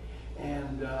 Mississippi.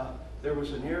 And there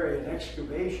was an area, an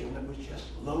excavation that was just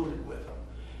loaded with them.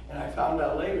 And I found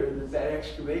out later that that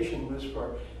excavation was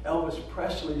for Elvis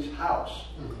Presley's house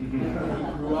that he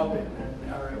grew up in.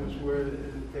 And it was where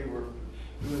they were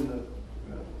doing the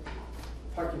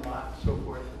parking lot and so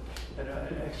forth, and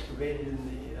excavated in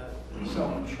the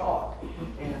Selma chalk,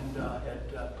 and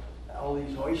had all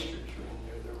these oysters were in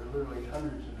there. There were literally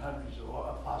hundreds and hundreds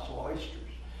of fossil oysters.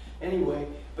 Anyway,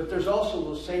 but there's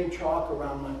also the same chalk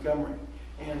around Montgomery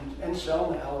and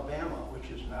Selma, Alabama,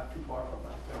 which is not too far from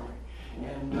Montgomery.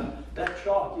 And that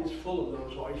chalk is full of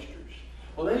those oysters.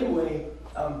 Well, anyway,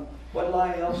 what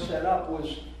Lyell set up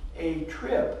was a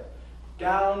trip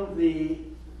down the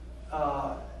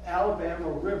Alabama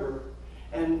River,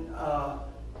 and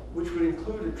which would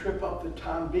include a trip up the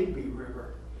Tombigbee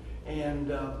River, and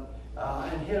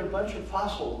hit a bunch of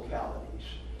fossil localities.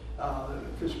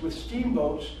 Because with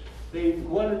steamboats, they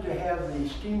wanted to have the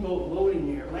steamboat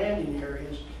landing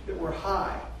areas that were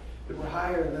higher than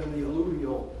the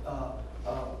alluvial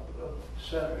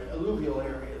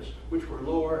areas, which were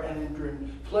lower, and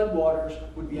during floodwaters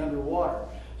would be underwater.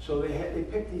 So they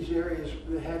picked these areas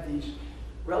that had these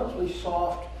relatively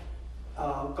soft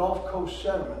Gulf Coast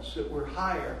sediments that were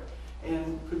higher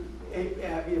and could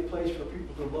be a place for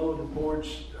people to load and board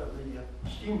the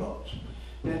steamboats.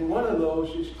 And one of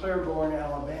those is Claiborne,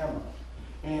 Alabama.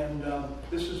 And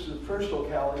this is the first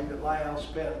locality that Lyell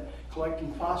spent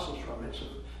collecting fossils from. It's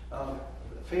a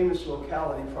famous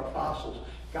locality for fossils.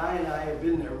 Guy and I have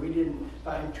been there. We didn't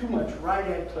find too much right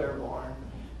at Claiborne.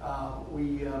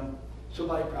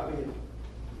 Somebody probably had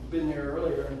been there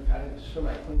earlier and kind of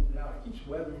somebody cleaned it out. It keeps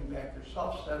weathering back. There's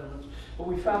soft sediments. But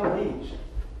we found these.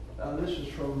 This is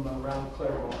from around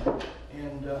Claiborne.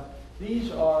 And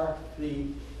these are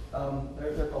the,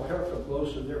 they're called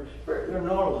Herphoglossia. They're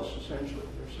nautilus, essentially.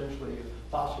 They're essentially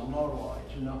fossil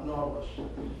nautiloids, nautilus.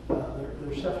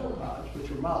 They're cephalopods,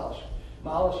 which are mollusks.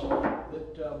 Mollusks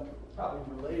that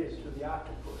probably related to the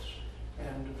octopus.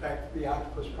 And in fact, the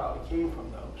octopus probably came from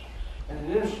those. And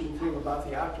an interesting thing about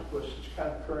the octopus that's kind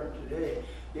of current today,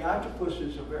 the octopus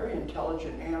is a very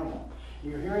intelligent animal.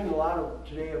 You're hearing a lot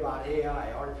today about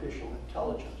AI, artificial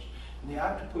intelligence. And the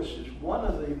octopus is one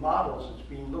of the models that's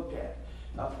being looked at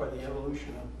for the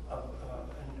evolution of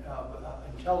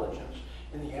intelligence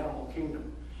in the animal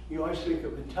kingdom. You always think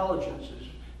of intelligence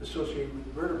as associated with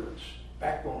vertebrates,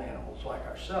 backbone animals like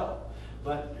ourselves.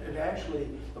 But it actually,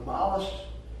 the mollusks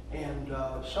and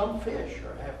some fish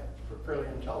are fairly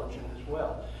intelligent as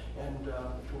well. And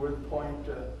toward the point,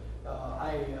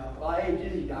 I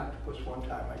did eat octopus one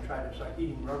time. I tried it. It's like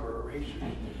eating rubber erasers.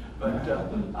 But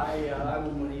I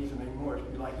wouldn't want to eat them anymore.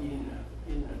 It'd be like eating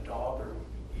a dog or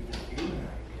even a human,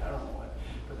 maybe. I don't know what.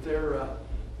 But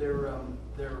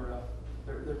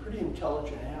they're pretty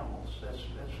intelligent animals.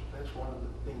 That's one of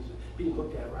the things that's being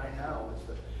looked at right now with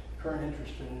the current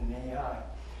interest in AI.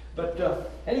 But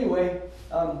anyway,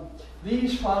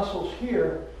 these fossils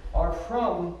here are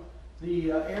from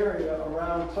the area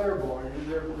around Claiborne.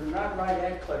 And they're not right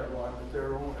at Claiborne, but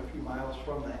they're only a few miles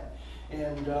from that.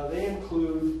 And they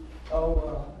include,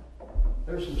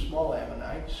 there's some small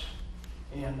ammonites,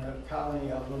 and a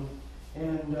colony of them.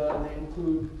 And they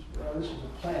include, this is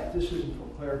a plant. This isn't from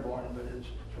Claiborne, but it's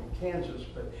from Kansas,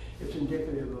 but it's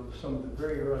indicative of some of the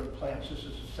very early plants. This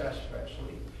is a sassafras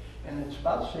leaf. And it's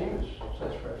about the same as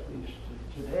sassafras leaves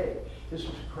today. This is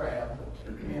a crab,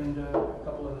 and a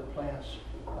couple other plants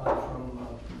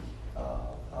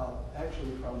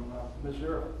actually from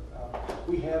Missouri.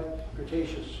 We have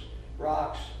Cretaceous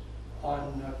rocks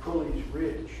on Crowley's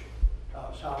Ridge,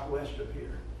 southwest of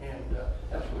here, and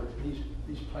that's where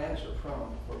these plants are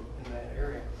from in that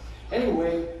area.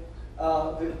 Anyway,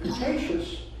 the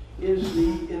Cretaceous is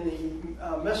in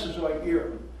the Mesozoic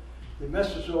era. The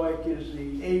Mesozoic is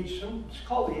the age, it's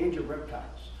called the age of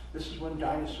reptiles. This is when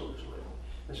dinosaurs lived.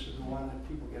 This is the one that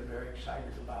people get very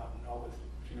excited about, and all with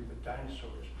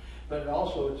dinosaurs. But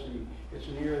also it's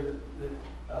an era that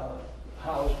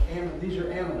housed, these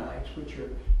are ammonites, which are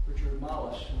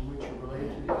mollusks, and which are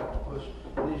related to the octopus.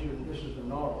 And this is the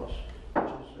nautilus, which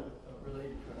is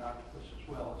related to an octopus as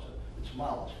well. It's a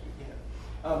mollusk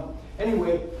again.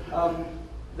 Anyway,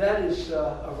 that is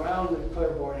around the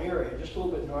Claiborne area, just a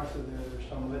little bit north of there, there's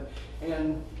some of it.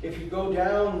 And if you go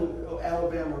down the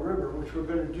Alabama River, which we're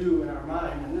going to do in our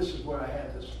mind, and this is where I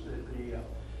had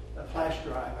the flash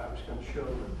drive, I was going to show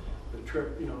the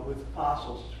trip, with the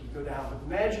fossils as we go down. But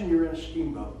imagine you're in a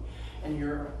steamboat, and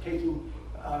you're taking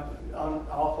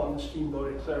off on the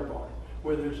steamboat at Claiborne,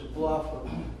 where there's a bluff of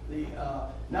the,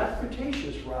 not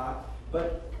Cretaceous rock,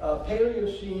 but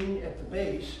Paleocene at the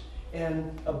base,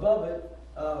 and above it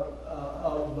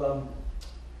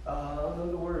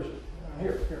where is it?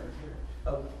 Here.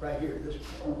 Right here, this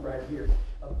group right here,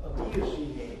 of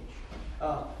Eocene age.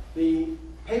 The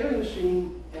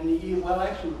Paleocene and the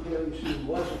actually the Paleocene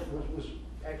was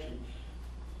actually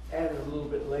added a little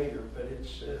bit later, but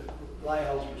it's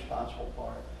Lyell's responsible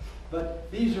for it. But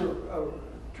these are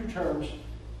two terms,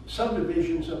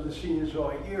 subdivisions of the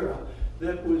Cenozoic era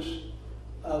that was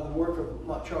the work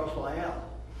of Charles Lyell.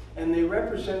 And they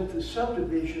represent the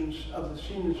subdivisions of the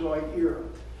Cenozoic era.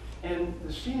 And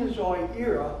the Cenozoic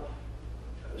era,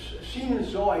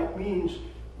 Cenozoic means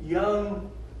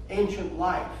young, ancient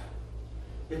life.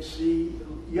 It's the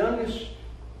youngest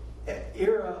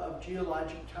era of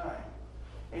geologic time.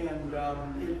 And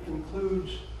it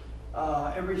includes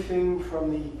everything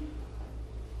from the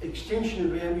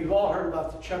extinction event. You've all heard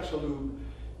about the Chicxulub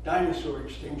dinosaur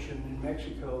extinction in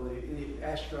Mexico, the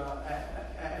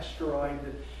asteroid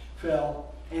that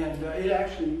fell. And it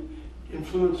actually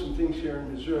influenced some things here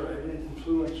in Missouri. It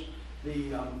influenced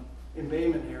the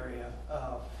embayment area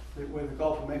where the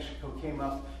Gulf of Mexico came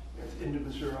up into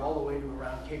Missouri all the way to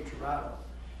around Cape Girardeau.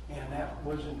 And that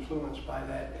was influenced by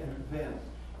that event.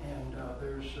 And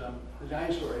there's the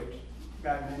dinosaur age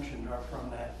guy mentioned are from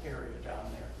that area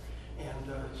down there.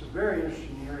 And it's a very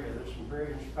interesting area.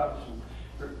 There's probably some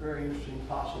very interesting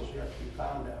fossils yet to be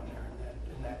found down there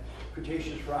in that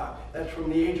Cretaceous rock. That's from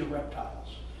the age of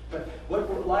reptiles. But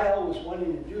what Lyell was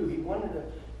wanting to do, he wanted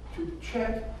to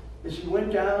check as he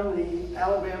went down the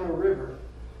Alabama River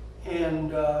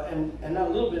and a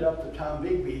little bit up the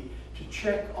Tombigbee to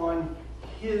check on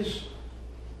his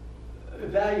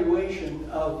evaluation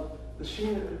of the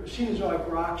Cenozoic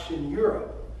rocks in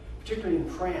Europe, particularly in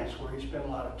France, where he spent a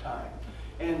lot of time.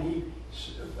 And he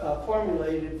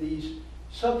formulated these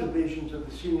subdivisions of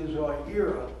the Cenozoic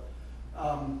era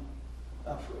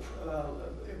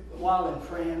while in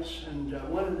France, and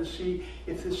wanted to see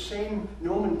if the same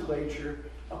nomenclature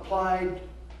applied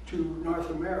to North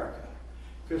America.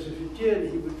 Because if it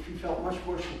did, he felt much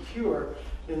more secure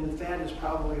in that is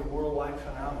probably a worldwide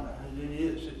phenomenon. And it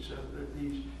is. It's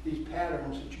these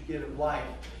patterns that you get of life,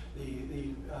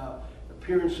 the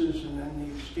appearances and then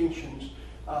the extinctions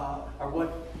are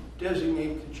what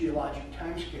designate the geologic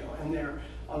time scale. And they're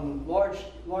on large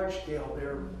scale,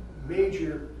 they're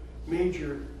major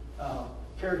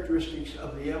characteristics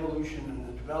of the evolution and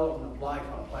the development of life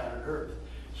on planet Earth.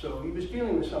 So he was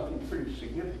dealing with something pretty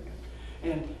significant.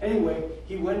 And anyway,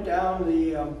 he went down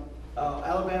the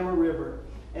Alabama River,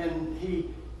 and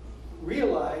he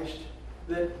realized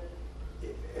that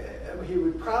he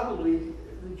would probably,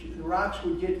 the rocks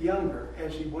would get younger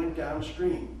as he went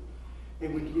downstream.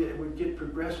 It would get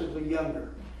progressively younger.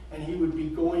 And he would be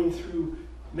going through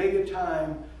mega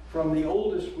time from the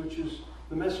oldest, which is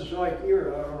the Mesozoic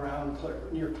era around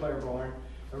near Claiborne,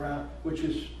 which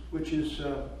is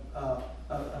a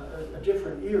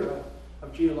different era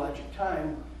of geologic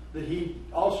time that he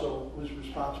also was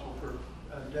responsible for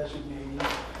designating.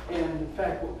 And in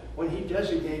fact, when he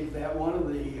designated that, one of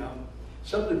the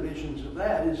subdivisions of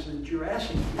that is the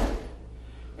Jurassic period.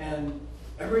 And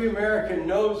every American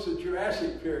knows the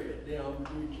Jurassic period,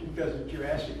 because of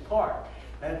Jurassic Park.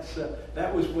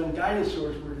 That was when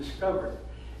dinosaurs were discovered.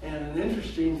 And an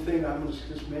interesting thing, I'm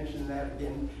just mentioning that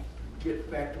again, get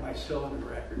back to my cylinder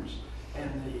records and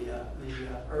the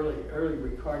early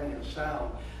recording of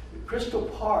sound. The Crystal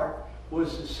Park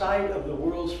was the site of the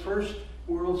world's first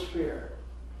World's Fair.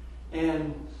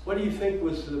 And what do you think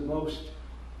was the most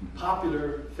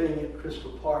popular thing at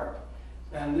Crystal Park?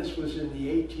 And this was in the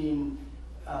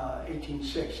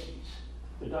 1860s.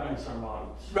 The dinosaur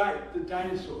models. Right, the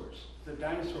dinosaurs, the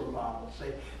dinosaur models.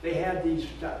 They had these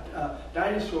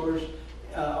dinosaurs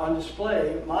on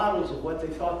display, models of what they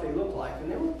thought they looked like, and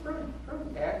they were pretty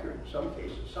accurate in some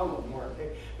cases. Some of them weren't,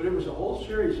 but it was a whole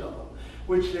series of them,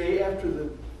 which they, after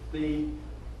the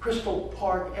Crystal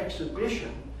Park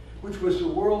exhibition, which was the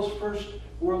world's first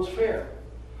World's Fair,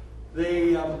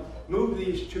 they moved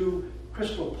these to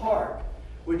Crystal Park,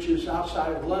 which is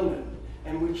outside of London,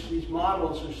 and which these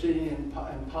models are sitting in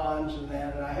ponds and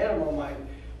that. And I had them on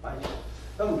my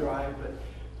thumb drive, but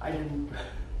I didn't.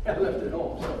 I left it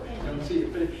home, so I don't see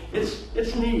it. But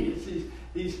it's neat. It's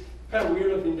these kind of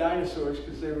weird-looking dinosaurs,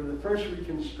 because they were the first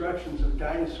reconstructions of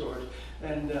dinosaurs,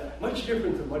 and much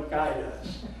different than what Guy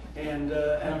does. And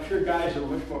I'm sure Guy's are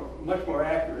much more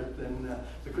accurate than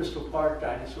the Crystal Park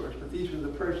dinosaurs. But these were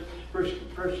the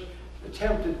first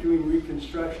attempt at doing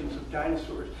reconstructions of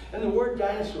dinosaurs. And the word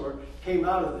dinosaur came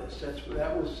out of this.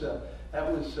 That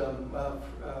was an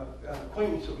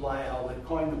acquaintance of Lyell that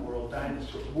coined the word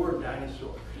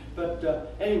dinosaur.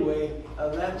 But anyway,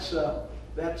 that's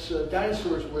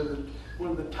dinosaurs were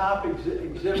one of the top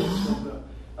exhibits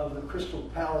of the Crystal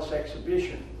Palace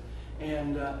exhibition.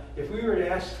 And if we were to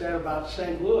ask that about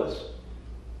St. Louis,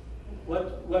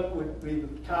 what would be the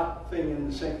top thing in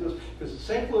the St. Louis? Because the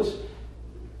St. Louis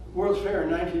World's Fair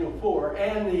in 1904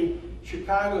 and the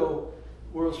Chicago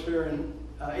World's Fair in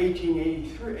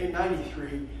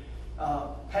 1893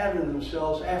 patterned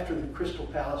themselves after the Crystal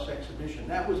Palace exhibition.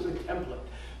 That was the template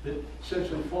that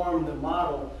essentially formed the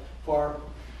model for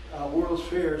World's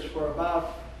Fairs for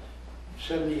about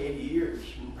 70, 80 years,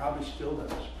 and probably still does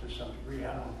to some degree.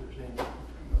 I don't know if there's any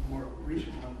more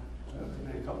recent one,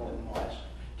 maybe a couple in the last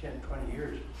 10, 20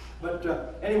 years. But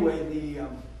anyway,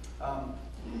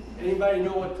 anybody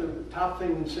know what the top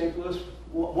thing in St. Louis,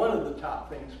 one of the top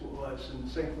things was in the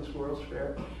St. Louis World's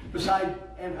Fair, besides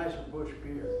Anheuser-Busch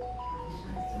beer?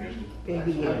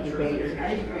 Baby incubator.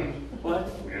 What?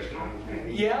 Mastodon.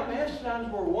 Yeah,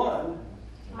 mastodons were one.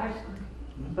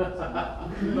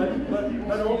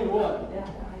 but only one.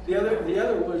 The other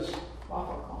was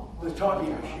the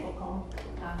talking machine,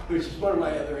 which is one of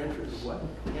my other interests.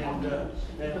 And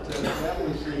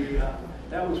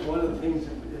that was one of the things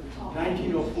that in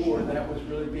 1904 that was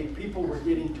really big. People were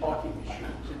getting talking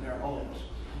machines in their homes,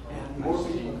 and more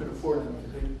people could afford them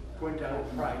because they went down in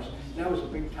price. And that was a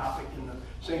big topic in the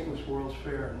St. Louis World's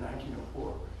Fair in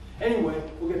 1904. Anyway,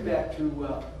 we'll get back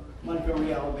to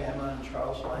Montgomery, Alabama, and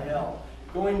Charles Lyell.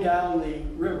 Going down the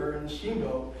river in the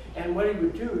steamboat, and what he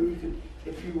would do, you could,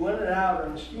 if you went out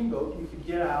on a steamboat, you could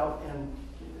get out and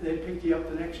they'd pick you up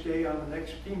the next day on the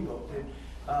next steamboat. They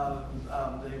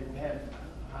had,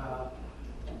 of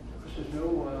course, there's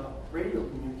no radio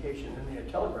communication, and they had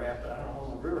telegraph, but I don't know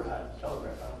if the river had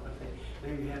telegraph. I don't know if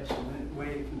they had some way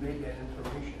to convey that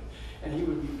information. And he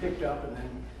would be picked up and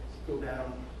then go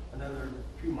down another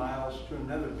few miles to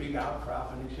another big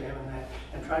outcrop and examine that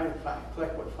and try to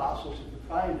collect what fossils he could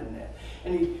find in that.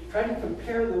 And he tried to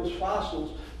compare those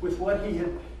fossils with what he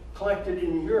had collected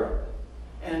in Europe.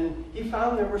 And he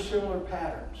found there were similar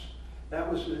patterns. That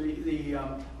was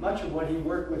much of what he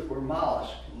worked with were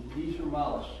mollusks. And these are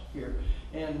mollusks here.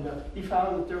 And he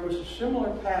found that there was a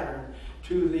similar pattern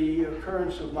to the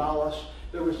occurrence of mollusks.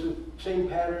 There was the same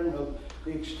pattern of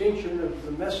the extinction of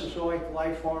the Mesozoic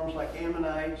life forms like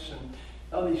ammonites and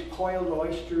all these coiled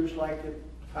oysters like it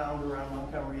found around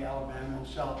Montgomery, Alabama, and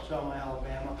Selma,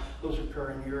 Alabama. Those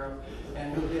occur in Europe,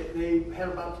 and they had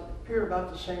appear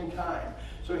about the same time.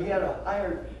 So he had a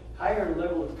higher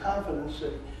level of confidence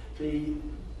that the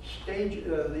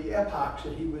epochs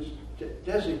that he was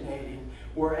designating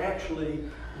were actually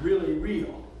really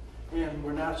real and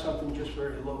were not something just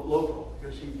very local,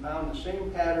 because he found the same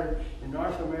pattern in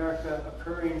North America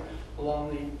occurring along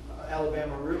the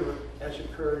Alabama River as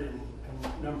occurred in a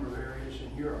number of areas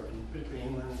in Europe, particularly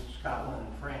England, Scotland,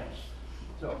 and France.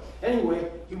 So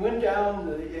anyway, he went down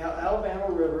the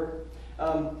Alabama River,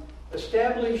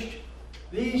 established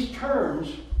these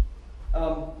terms.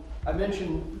 I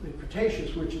mentioned the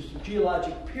Cretaceous, which is the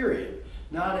geologic period,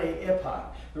 not an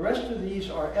epoch. The rest of these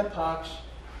are epochs,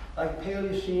 like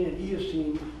Paleocene and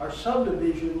Eocene, are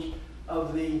subdivisions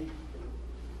of the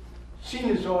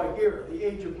Cenozoic era, the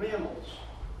age of mammals,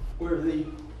 where the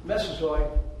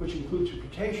Mesozoic, which includes the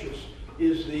Cretaceous,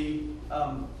 is the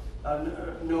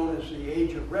known as the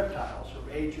age of reptiles, or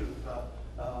age of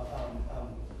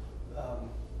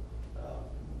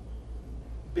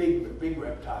big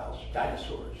reptiles,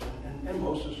 dinosaurs, and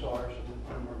mosasaurs, and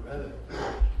a number of other.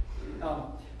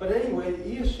 But anyway, the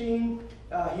Eocene,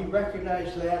 he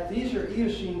recognized that. These are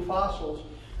Eocene fossils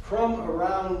from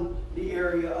around the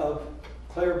area of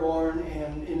Claiborne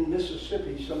and in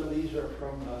Mississippi. Some of these are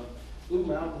from Blue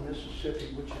Mountain,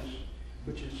 Mississippi,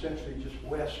 which is essentially just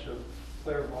west of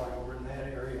Claiborne, over in that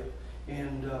area.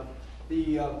 And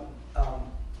the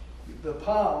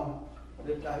palm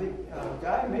that I think a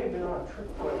guy may have been on a trip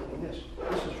collecting this.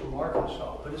 This is from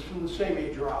Arkansas, but it's from the same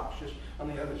age rocks, just on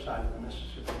the other side of the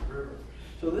Mississippi River.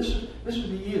 So this is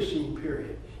the Eocene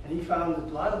period, and he found that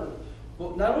a lot of the,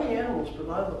 well, not only animals, but a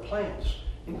lot of the plants,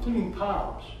 including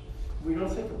palms. We don't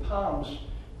think of palms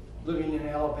living in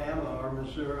Alabama or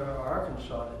Missouri or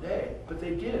Arkansas today, but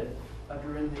they did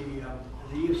during the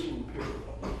Eocene period.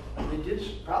 And they did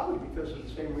probably because of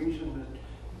the same reason that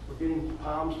we're getting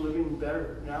palms living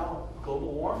better now,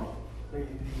 global warming. The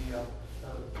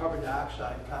carbon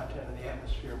dioxide content in the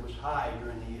atmosphere was high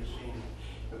during the Eocene.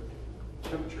 The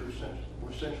temperatures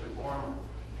were essentially warmer,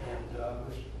 and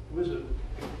it was an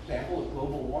example of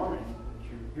global warming that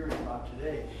you're hearing about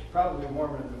today. Probably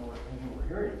warmer than what we're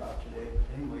hearing about today, but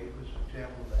anyway, it was an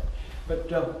example of that.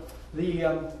 But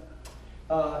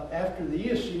after the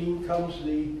Eocene comes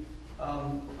the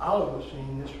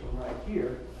Oligocene, this one right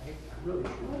here, I really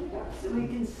should. So we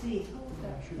can see.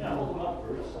 Yeah, hold them up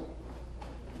first.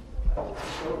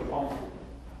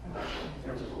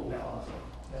 There's a cool fossil.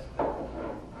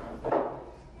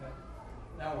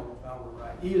 Now we're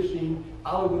right. Eocene,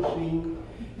 Oligocene,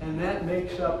 and that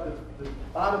makes up the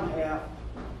bottom half,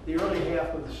 the early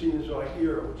half of the Cenozoic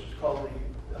era, which is called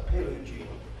the Paleogene.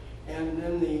 And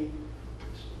then the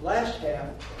last half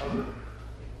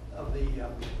of the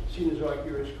Cenozoic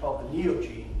era is called the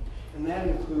Neogene. And that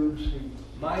includes the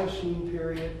Miocene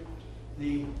period,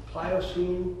 the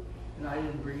Pliocene, and I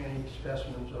didn't bring any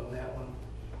specimens on that one,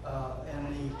 and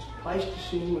the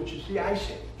Pleistocene, which is the Ice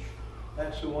Age.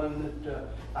 That's the one that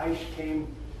ice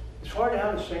came as far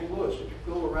down as St. Louis. If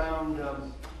you go around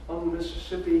on the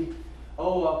Mississippi,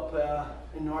 up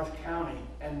in North County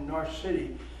and North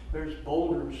City, there's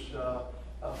boulders,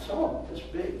 some of them this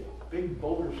big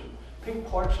boulders of pink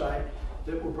quartzite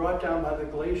that were brought down by the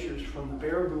glaciers from the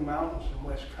Baraboo Mountains in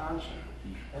Wisconsin.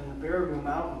 And the Baraboo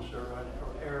Mountains are an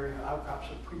area, outcrops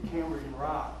of Precambrian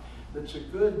rock that's a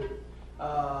good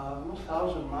almost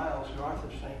 1,000 miles north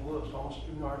of St. Louis, almost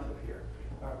due north of here,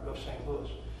 of St. Louis.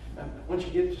 And once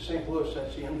you get to St. Louis,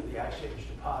 that's the end of the Ice Age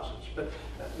deposits. But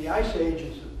the Ice Age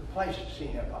is the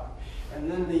Pleistocene epoch. And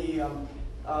then the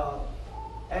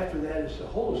after that is the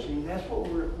Holocene. That's what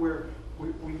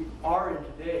we are in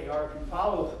today. Or if you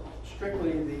follow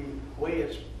strictly the way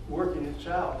it's working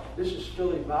itself, this is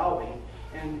still evolving.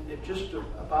 And it just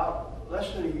about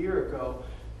less than a year ago,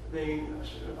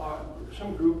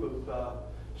 some group of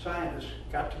scientists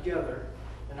got together,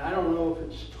 and I don't know if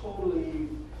it's totally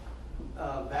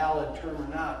valid term or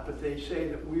not, but they say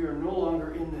that we are no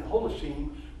longer in the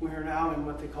Holocene, we are now in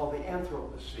what they call the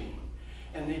Anthropocene.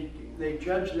 And they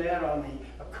judge that on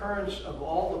the occurrence of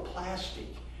all the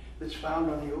plastic that's found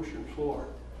on the ocean floor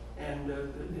and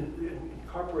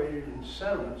incorporated in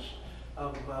sediments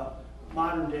of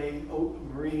modern day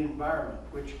marine environment,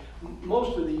 which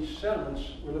most of these sediments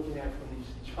we're looking at from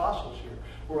these fossils here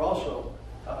were also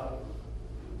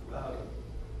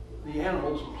the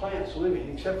animals and plants living,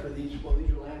 except for these are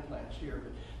land plants here,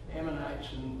 but ammonites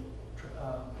and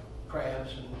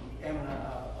crabs and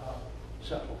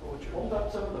Hold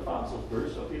up some of the fossils,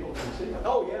 Bruce, so people can see them.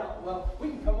 Oh yeah, well, we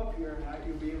can come up here and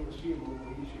you'll be able to see them a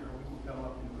little easier. We can come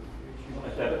up and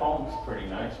Like that palm's pretty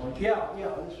nice, wasn't it? yeah,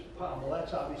 this palm, well,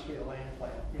 that's obviously a land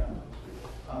plant, yeah.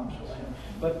 Palm's a land.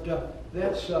 But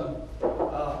that's, a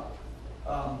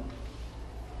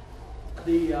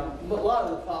lot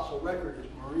of the fossil record is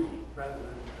marine rather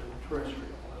than terrestrial,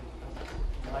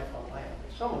 life on land.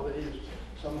 Some of it is,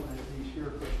 some of these here,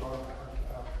 of course,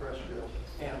 are terrestrial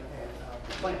and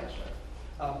plants.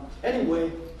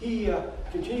 Anyway, he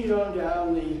continued on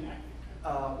down the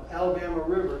Alabama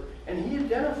River, and he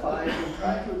identified and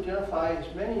tried to identify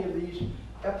as many of these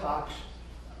epochs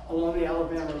along the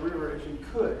Alabama River as he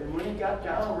could. And when he got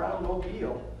down around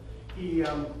Mobile, he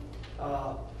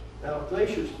now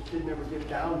glaciers did never get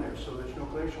down there, so there's no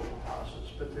glacial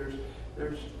deposits, but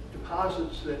there's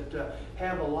deposits that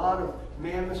have a lot of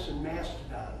mammoths and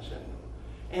mastodons in them,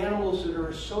 animals that are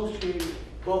associated,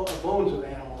 bones of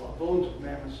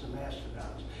mammoths and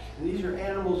mastodons. And these are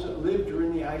animals that lived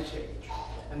during the Ice Age,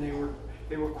 and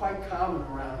they were quite common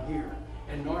around here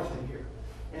and north of here,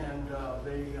 and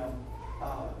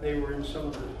they were in some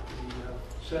of the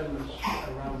sediments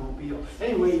around Mobile.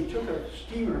 Anyway, he took a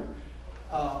steamer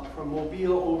from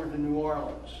Mobile over to New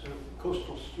Orleans, a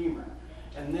coastal steamer,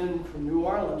 and then from New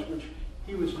Orleans, which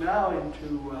he was now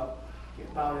into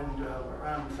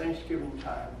around Thanksgiving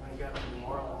time when he got to New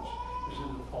Orleans. It was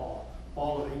in the fall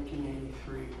of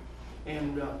 1883,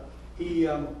 and he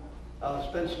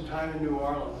spent some time in New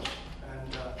Orleans, and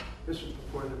this was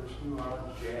before there was New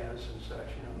Orleans jazz and such,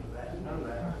 none of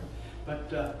that.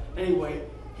 But anyway,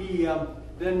 he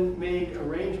then made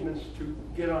arrangements to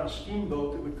get on a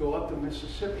steamboat that would go up the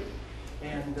Mississippi,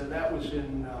 and that was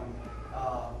in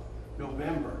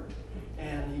November.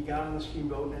 And he got on the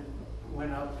steamboat and it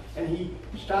went up, and he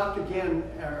stopped again,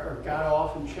 or got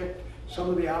off and checked some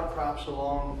of the outcrops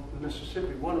along the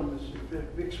Mississippi. One of them is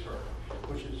Vicksburg,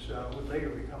 which would later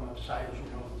become a site, as you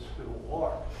know, of the Civil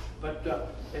War. But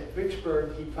at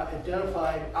Vicksburg, he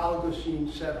identified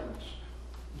Oligocene sediments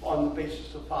on the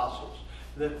basis of fossils,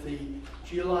 that the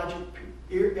geologic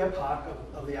epoch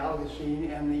of the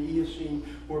Oligocene and the Eocene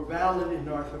were valid in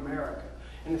North America.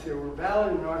 And if they were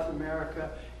valid in North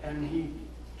America, and he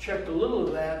checked a little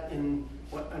of that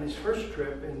on his first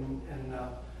trip in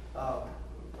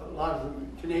a lot of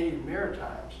the Canadian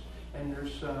Maritimes, and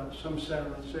there's some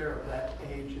sediments there of that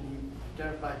age, and he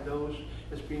identified those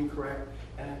as being correct,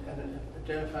 and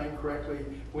identifying correctly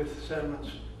with sediments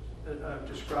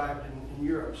described in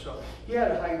Europe. So he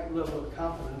had a high level of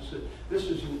confidence that this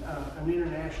is an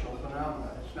international phenomenon.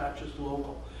 It's not just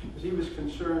local. Because he was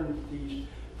concerned that these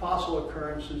fossil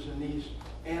occurrences and these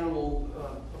animal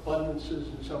abundances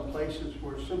in some places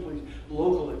were simply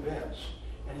local events.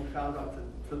 And he found out that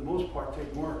for the most part they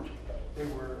weren't. They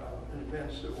were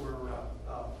events that were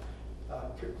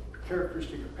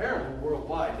characteristic apparently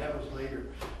worldwide. That was later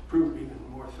proved even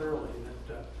more thoroughly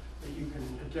that you can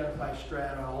identify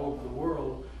strata all over the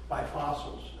world by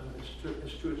fossils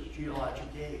as to its geologic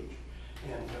age.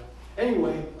 And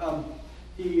anyway,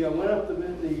 he went up the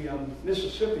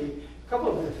Mississippi. A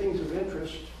couple of the things of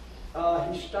interest.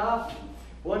 He stopped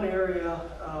one area,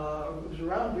 it was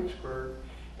around Vicksburg,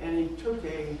 and he took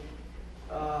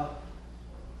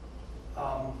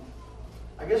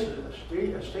I guess a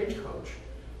stagecoach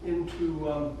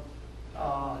into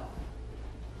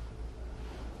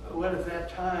what at that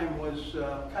time was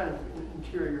kind of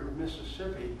interior of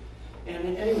Mississippi.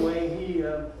 And anyway, he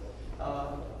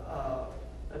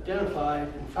identified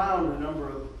and found a number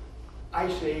of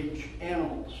Ice Age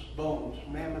animals, bones,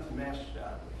 mammoth and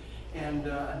mastodon. And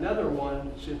another one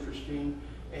that's interesting,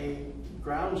 a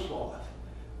ground sloth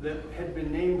that had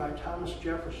been named by Thomas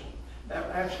Jefferson. That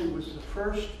actually was the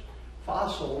first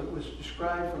fossil that was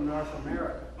described from North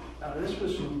America. Now this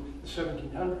was in the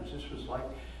 1700s. This was like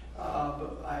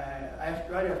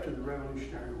right after the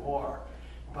Revolutionary War,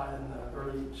 about in the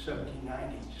early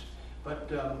 1790s. But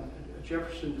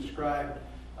Jefferson described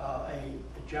a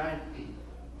giant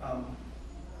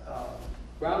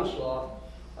ground sloth,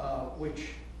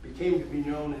 which became to be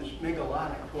known as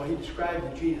Megalonyx. Well, he described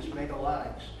the genus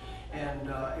Megalonyx, and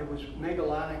it was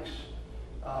Megalonyx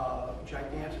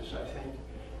gigantus, I think,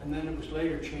 and then it was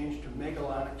later changed to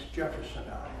Megalonyx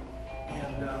jeffersoni.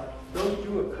 And those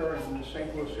do occur in the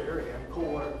St. Louis area, in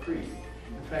Coldwater Creek.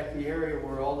 In fact, the area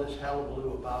where all this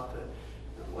hullabaloo about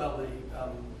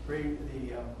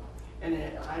and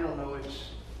I don't know, it's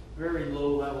very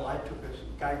low level. I took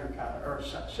a Geiger counter, or a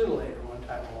scintillator one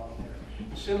time along there.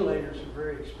 The scintillators are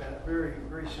very expensive, very,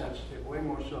 very sensitive, way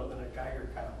more so than a Geiger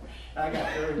counter. And I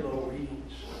got very low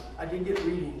readings. I did get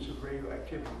readings of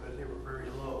radioactivity, but they were very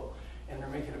low. And they're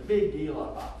making a big deal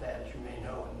about that, as you may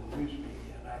know, in the news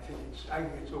media. And I think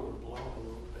it's overblown a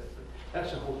little bit, but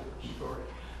that's a whole different story.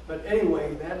 But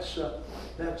anyway, that's the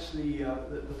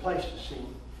place to see.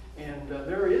 And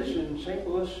there is in St.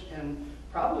 Louis and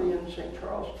probably in St.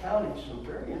 Charles County some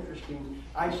very interesting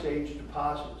Ice Age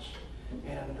deposits.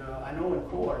 And I know in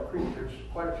Coldwater Creek there's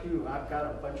quite a few. I've got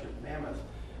a bunch of mammoth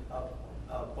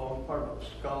bone, part of a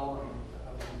skull, and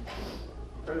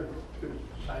very good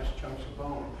sized chunks of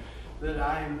bone that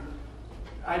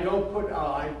I don't put.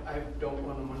 I don't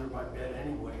want them under my bed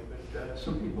anyway. But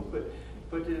some people put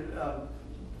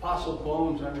fossil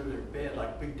bones under their bed,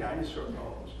 like big dinosaur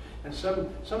bones. And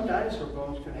some dinosaur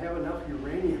bones can have enough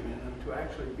uranium in them to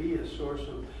actually be a source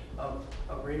of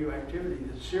radioactivity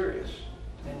that's serious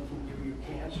and can give you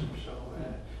cancer. So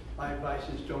my advice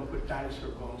is don't put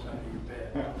dinosaur bones under your bed.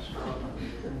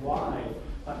 Why?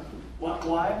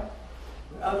 Why?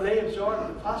 They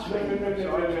absorb the phosphate.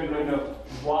 No.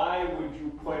 Why would you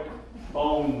put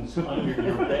bones under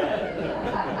your bed?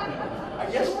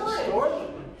 I guess to store them.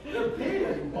 They're big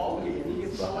and bulky, and you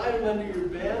can slide them under your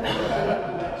bed and put them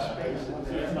in that space in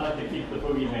there. It's not to keep the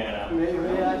boogeyman out. Maybe,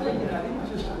 I think it's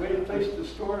just a place to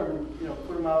store them and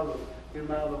put them get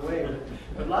them out of the way.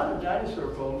 But a lot of dinosaur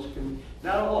bones can,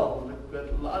 not all of them, but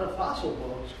a lot of fossil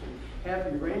bones can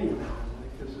have uranium in them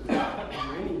because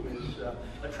uranium is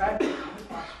attracted to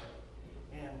phosphate,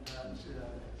 and it's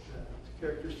a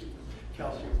characteristic of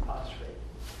calcium phosphate.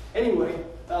 Anyway,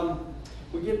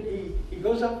 he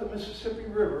goes up the Mississippi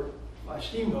River by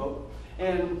steamboat,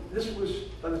 and this was,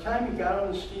 by the time he got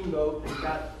on the steamboat and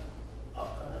got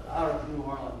out of New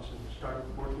Orleans and started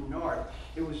working north,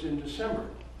 it was in December.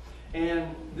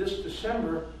 And this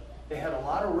December, they had a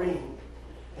lot of rain.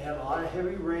 They had a lot of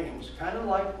heavy rains, kind of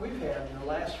like we've had in the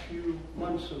last few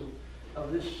months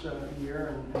of this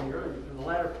year and in the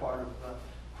latter part of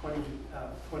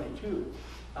 2022.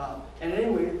 And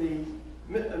anyway,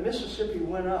 the Mississippi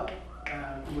went up.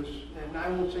 And I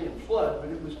won't say in flood, but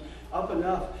it was up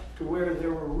enough to where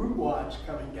there were root wads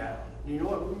coming down. Do you know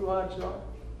what root wads are?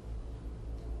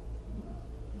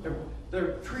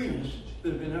 They're trees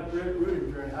that have been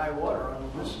uprooted during high water on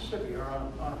the Mississippi, or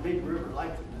on a big river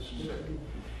like the Mississippi.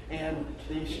 And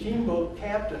the steamboat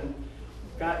captain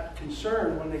got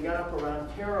concerned when they got up around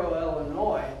Cairo,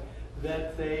 Illinois,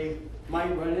 that they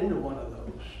might run into one of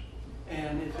those.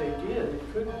 And if they did, it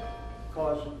could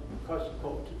cause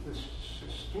the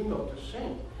steamboat to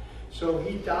sink. So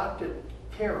he docked at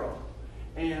Cairo,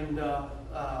 and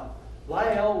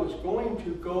Lyle was going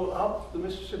to go up the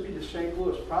Mississippi to St.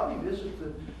 Louis, probably visit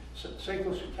the St.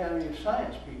 Louis Academy of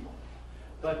Science people.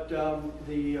 But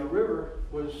the river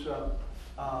was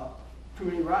too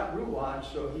many route wads,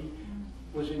 so he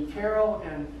was in Carroll,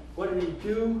 and what did he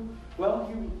do? Well,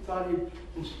 he thought he'd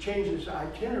change his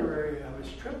itinerary of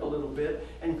his trip a little bit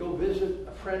and go visit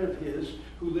a friend of his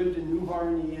who lived in New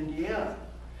Harmony, Indiana.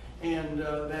 And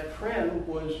that friend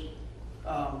was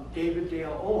David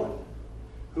Dale Owen,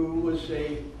 who was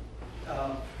a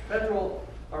federal,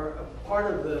 or a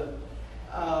part of the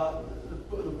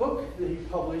book that he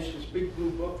published, this big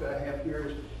blue book that I have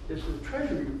here is the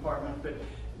Treasury Department, but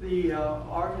the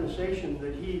organization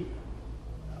that he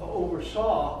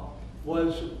oversaw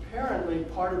was apparently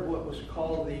part of what was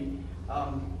called the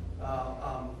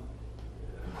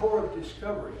Corps of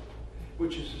Discovery,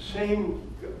 which is the same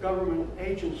government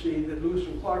agency that Lewis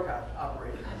and Clark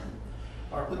operated,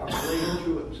 are related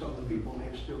to it, and some of the people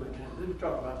next to it. And we're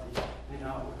talking about the, we're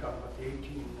talking about the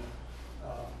 18,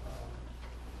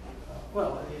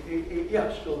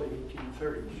 yeah, still the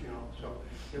 1830s, so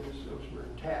those were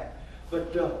intact.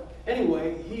 But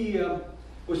anyway, he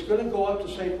was going to go up to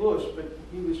St. Louis, but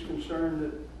he was concerned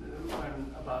that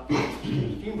about the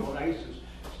steamboat. I guess his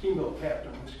steamboat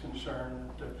captain was concerned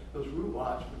that those route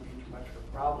lots would be too much of a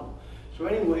problem. So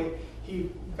anyway, he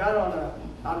got on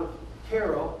out of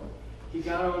Carroll, he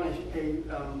got on a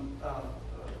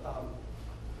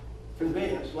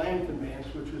conveyance, land conveyance,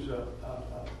 which was a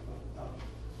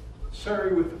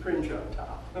surrey with the fringe on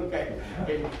top, okay,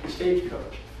 a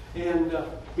stagecoach. And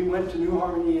he went to New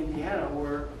Harmony, Indiana,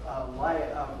 where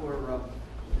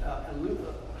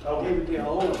David Dale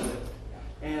Owen lived,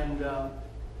 and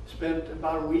spent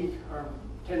about a week or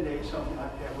 10 days, something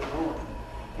like that, with Owen.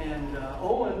 And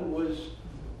Owen was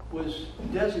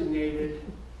designated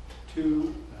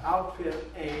to outfit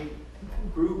a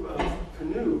group of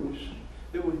canoes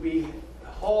that would be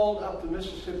hauled up the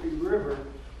Mississippi River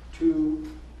to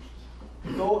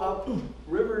go up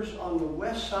rivers on the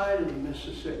west side of the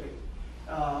Mississippi,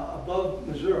 above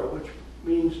Missouri, which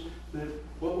means that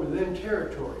what were then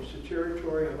territories, the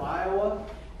territory of Iowa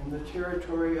and the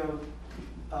territory of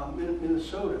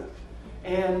Minnesota,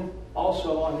 and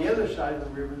also on the other side of the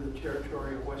river, the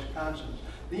territory of Wisconsin.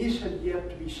 These had yet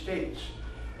to be states,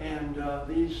 and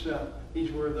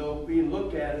these were, though, being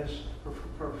looked at as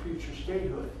for future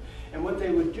statehood. And what they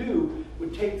would do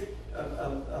would take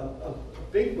a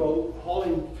big boat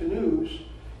hauling canoes,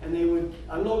 and they would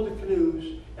unload the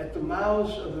canoes at the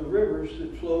mouths of the rivers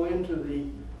that flow into the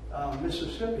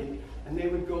Mississippi, and they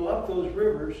would go up those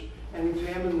rivers and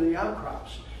examine the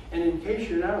outcrops. And in case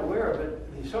you're not aware of it,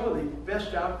 some of the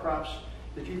best outcrops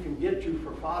that you can get to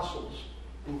for fossils,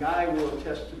 and Guy will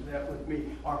attest to that with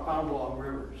me, are found along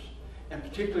rivers, and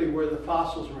particularly where the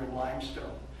fossils are in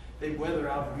limestone. They weather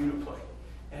out beautifully,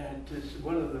 and it's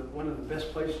one of the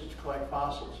best places to collect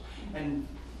fossils. And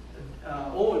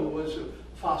Owen was a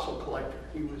fossil collector.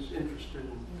 He was interested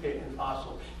in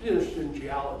fossils. He was interested in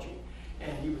geology,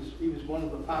 and he was one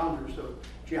of the founders of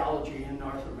geology in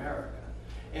North America.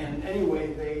 And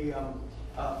anyway, they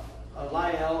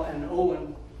Lyle and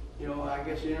Owen, I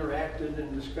guess interacted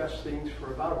and discussed things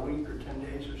for about a week or 10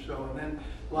 days or so, and then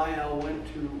Lyle went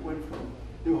from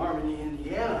New Harmony,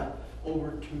 Indiana,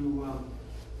 over to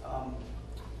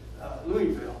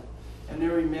Louisville, and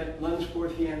there he met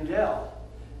Lunsforth Yandell.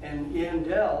 And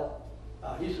Yandell,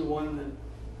 he's the one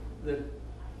that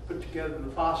put together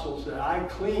the fossils that I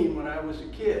cleaned when I was a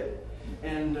kid.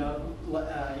 And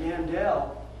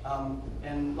Yandell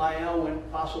and Lyle went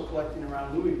fossil collecting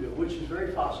around Louisville, which is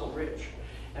very fossil rich.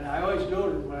 And I always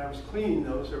noted when I was cleaning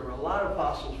those, there were a lot of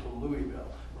fossils from Louisville.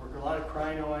 There were a lot of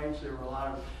crinoids, there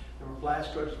were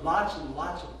blastoids, lots and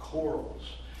lots of corals.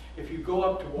 If you go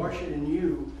up to Washington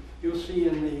U, you'll see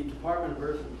in the Department of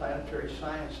Earth and Planetary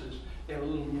Sciences, they have a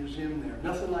little museum there.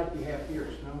 Nothing like we have here.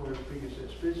 It's nowhere as big as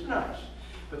this, but it's nice.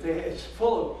 But it's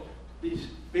full of these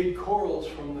big corals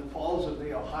from the Falls of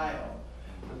the Ohio.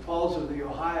 The Falls of the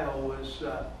Ohio was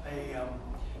a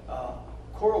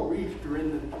coral reef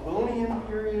during the Devonian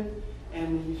period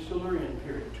and the Silurian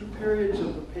period, two periods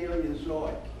of the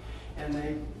Paleozoic. And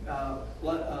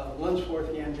Lunsforth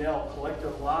Yandell collected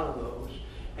a lot of those.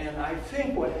 And I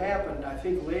think what happened,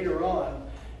 later on,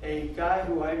 a guy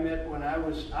who I met when I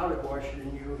was out at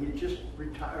Washington U, he just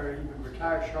retired, he would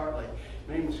retire shortly.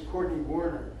 His name was Courtney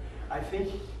Warner. I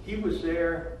think he was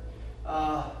there,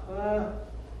 well,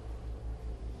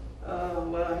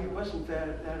 he wasn't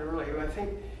that early. I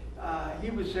think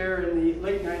he was there in the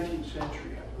late 19th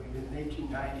century, I believe, in the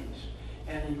 1890s.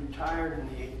 And he retired in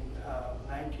the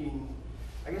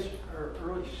I guess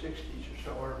early 60s or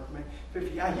so, or maybe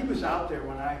 50. Yeah, he was out there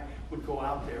when I would go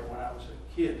out there when I was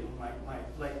a kid, in my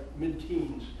late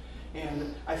mid-teens.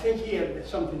 And I think he had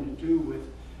something to do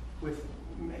with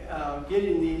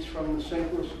getting these from the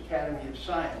St. Louis Academy of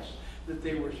Science that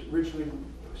they were originally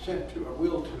sent to, or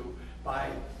willed to, by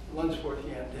Lunsford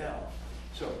Yandell.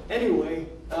 So anyway,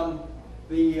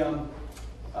 these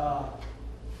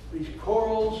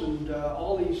corals and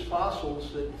all these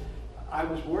fossils that I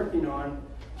was working on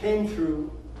came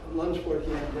through Lunsford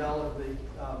Yandell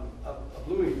of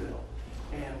Louisville.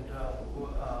 And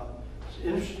it's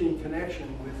an interesting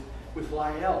connection with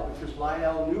Lyell, because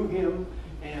Lyell knew him,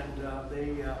 and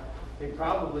they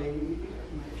probably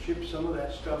shipped some of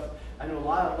that stuff. I know a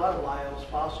lot of Lyell's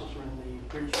fossils are in the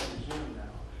British Museum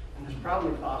now, and there's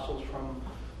probably fossils from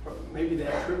maybe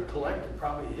that trip collected,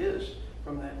 probably is,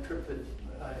 from that trip that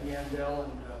Yandell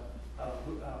and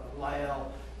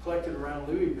Lyell collected around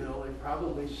Louisville. They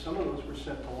probably, some of those were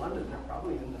sent to London. They're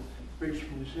probably in the British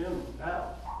Museum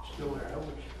now, still there.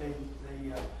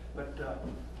 But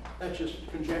that's just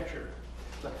conjecture.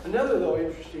 Another, though,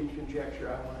 interesting conjecture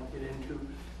I want to get into,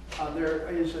 there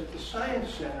is at the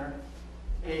Science Center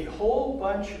a whole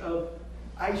bunch of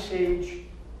Ice Age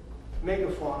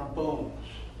megafauna bones.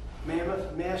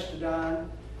 Mammoth, mastodon,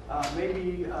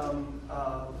 maybe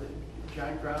the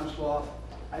giant ground sloth.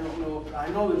 I don't know. I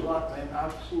know there's a lot of mammoth.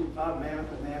 I've seen a lot of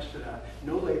mammoth and mastodon.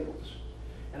 No labels.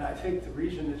 And I think the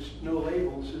reason it's no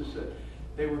labels is that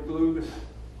they were glued with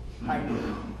hydro.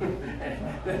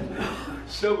 And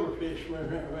silverfish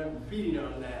were feeding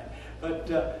on that. But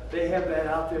they have that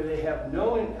out there. They have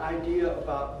no idea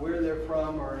about where they're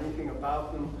from or anything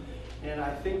about them. And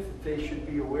I think that they should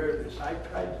be aware of this.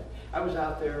 I was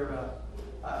out there,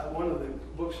 one of the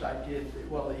books I did,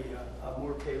 well, the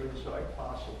more Paleozoic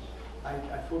fossils.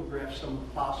 I photographed some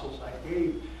fossils I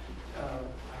gave,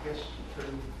 I guess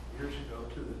 30 years ago,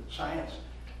 to the Science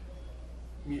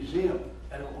Museum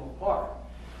at Oak Park.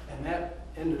 And that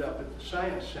ended up at the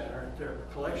Science Center at their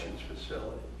collections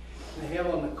facility. And they have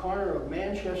on the corner of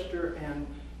Manchester and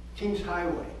Kings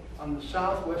Highway, on the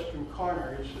southwestern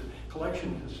corner, is the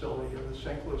collection facility of the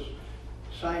St. Louis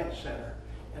Science Center.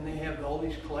 And they have all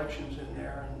these collections in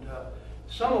there, and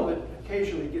some of it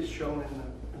occasionally gets shown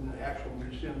in the actual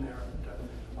museum there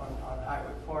on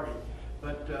Highway 40,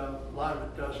 but a lot of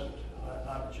it doesn't. A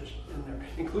lot of it just in there,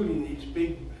 including these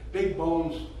big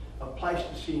bones of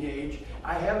Pleistocene age.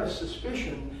 I have a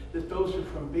suspicion that those are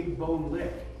from Big Bone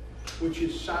Lick, which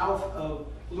is south of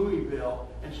Louisville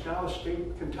and now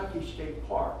Kentucky State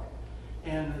Park,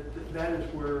 and that is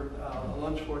where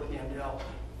Lunsford Yandell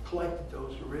collected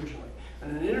those originally.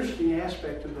 And an interesting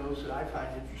aspect of those that I find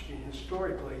interesting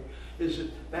historically is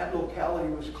that that locality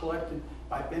was collected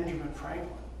by Benjamin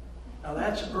Franklin. Now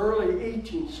that's early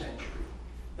 18th century.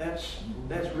 That's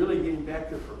really getting back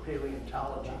there for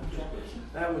paleontology.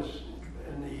 That was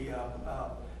in the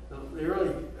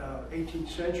early 18th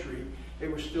century. They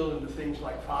were still into things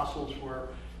like fossils were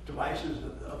devices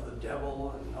of the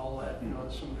devil and all that. You know,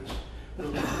 some of this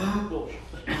bullshit.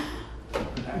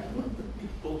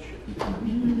 Bullshit.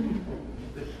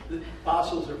 The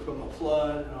fossils are from the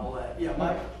flood and all that. Yeah,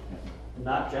 Mike?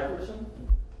 Not Jefferson?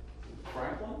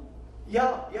 Franklin?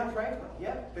 Yeah, Franklin.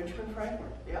 Yeah, Benjamin Franklin.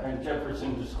 Yeah. And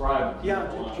Jefferson described. Yeah,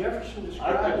 Jefferson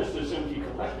described. I just assumed he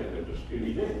collected it.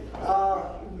 He did.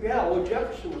 Yeah, well,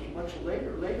 Jefferson was much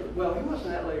later. Well, he wasn't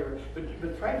that later,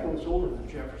 but Franklin was older than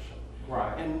Jefferson.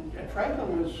 Right. And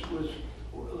Franklin was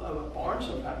born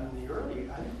sometime in the early.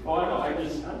 Oh, I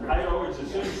know. I always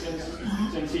assumed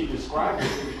since he described it,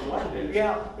 he collected it.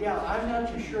 Yeah. I'm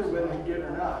not too sure whether he did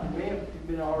or not. It may have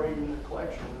been already in the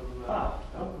collection of.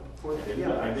 I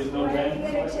didn't know When are that. you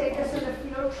going to take us on a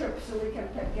field trip so we can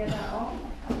get our own?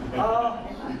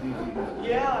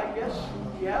 Yeah, I guess.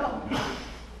 Yeah.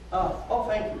 Oh,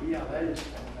 thank you. Yeah, that is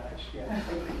kind of nice. Yeah,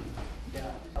 thank you.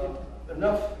 Yeah.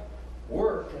 Enough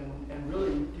work and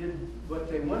really did what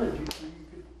they wanted you to, you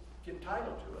could get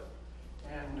title to it.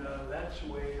 And that's the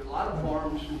way a lot of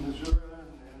farms in Missouri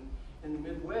and in the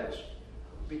Midwest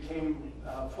became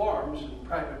farms and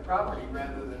private property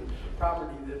rather than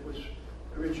property that was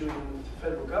originally in the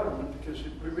federal government, because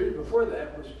before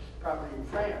that was property in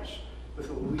France with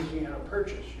the Louisiana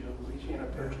Purchase, the Louisiana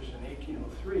Purchase in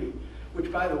 1803, which,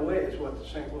 by the way, is what the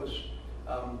St. Louis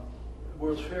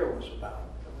World's Fair was about.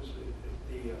 It was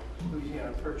the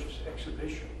Louisiana Purchase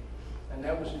exhibition, and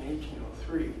that was in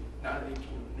 1803, not in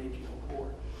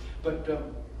 1804. But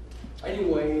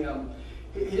anyway,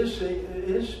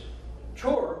 his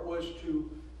chore was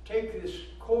to take this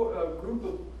group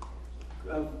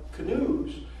of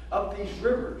canoes up these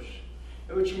rivers,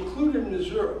 which included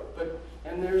Missouri.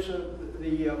 And there's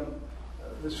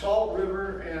the Salt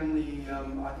River and the,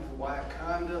 I think the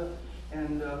Wyaconda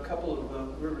and a couple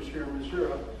of rivers here in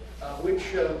Missouri, which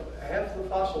have the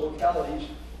fossil localities.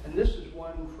 And this is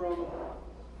one from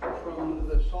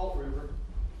the Salt River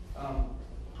around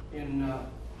in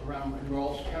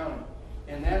Rawls County.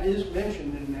 And that is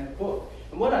mentioned in that book.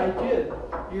 And what I did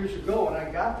years ago when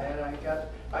I got that,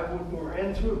 I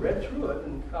read through it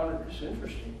and found it just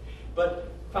interesting.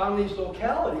 But found these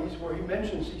localities where he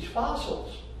mentions these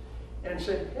fossils and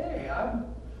said, hey,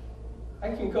 I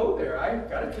can go there. I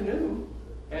got a canoe.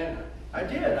 And I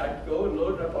did. I'd go and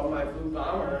load it up on my Blue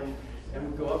Bomber and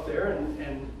we'd go up there and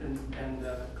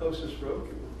closest road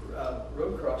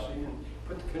crossing and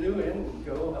put the canoe in and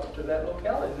go up to that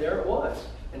locality. There it was.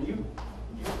 And you've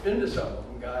been to some of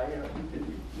them, Guy. You know, you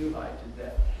knew I did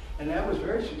that. And that was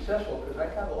very successful because I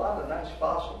got a lot of nice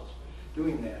fossils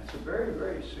doing that. It's a very,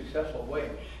 very successful way.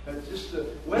 It's just the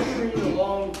weathering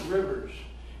along rivers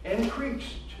and creeks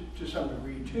to some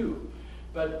degree too.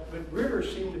 But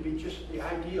rivers seem to be just the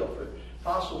ideal for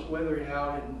fossils weathering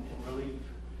out in relief.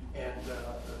 And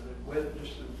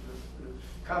just the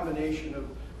combination of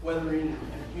weathering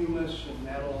and humus and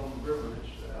that along the river is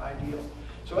ideal.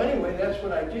 So anyway, that's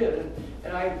what I did.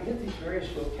 And I hit these various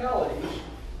localities.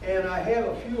 And I have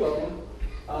a few of them.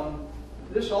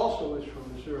 This also is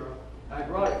from Missouri. I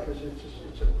brought it because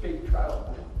it's a big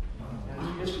trout.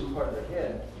 And it's missing part of the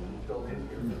head filled in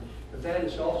here. But that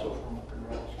is also from up in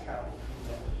Rawls County.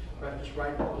 Just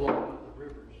right below the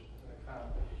rivers.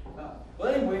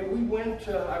 Well, anyway, I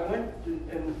went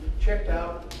and checked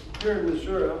out here in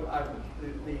Missouri,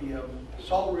 the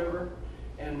Salt River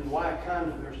and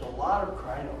Wyaconda. There's a lot of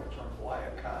crinoids on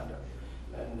Wyaconda,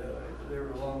 and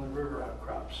they're along the river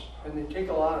outcrops, and they take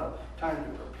a lot of time to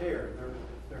prepare.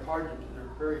 They're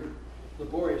very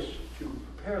laborious to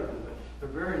prepare them, but they're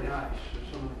very nice.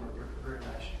 Some of them are very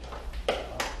nice.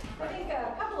 I think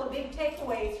a couple of big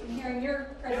takeaways from hearing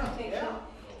your presentation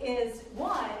is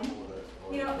one,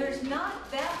 there's not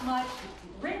that much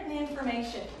written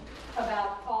information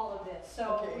about all of this.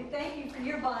 So we thank you for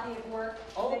your body of work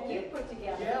that you put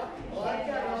together. Yeah, well, I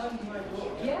got it on my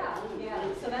book. Yeah,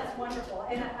 so that's wonderful.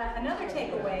 And another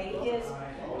takeaway is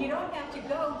you don't have to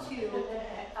go to,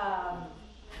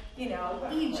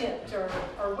 Egypt or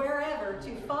wherever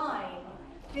to find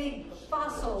big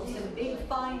fossils and big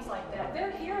finds like that.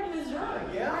 They're here in Missouri.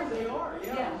 Yeah, they are.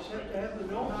 Yeah. You just have to have the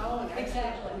know-how and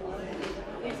exactly.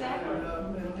 And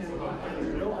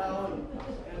the know-how and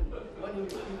when you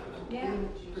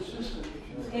keep persistent,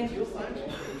 you'll find some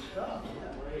great stuff.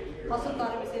 Also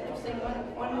thought it was interesting.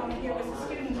 One woman here was a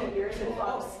student of yours in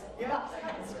Fox. Yeah.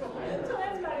 So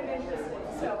that's kind of interesting.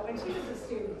 So when she was a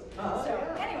student. So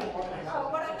anyway,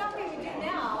 what I thought we would do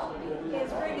now is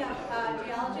bring up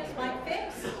geologist Mike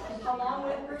Fix along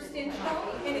with Bruce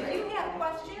Stinchcomb. And if you have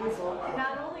questions,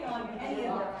 not only on any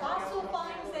of the fossil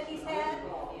finds that he's had,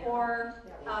 or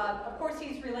of course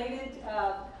he's related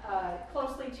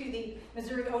closely to the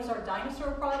Missouri Ozark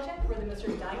Dinosaur Project, where the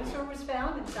Missouri dinosaur was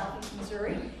found in southeast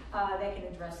Missouri. They can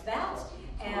address that,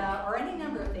 or any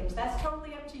number of things. That's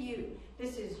totally up to you.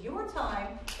 This is your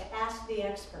time to ask the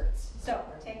experts. So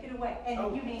take it away.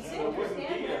 And you may sit or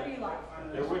stand wherever you like.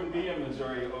 There wouldn't be a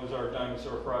Missouri Ozark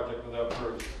Dinosaur Project without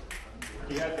Bruce.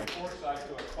 He had the foresight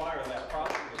to acquire that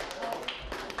property.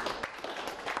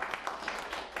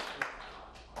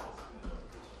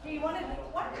 Why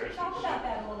don't you talk about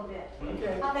that a little bit?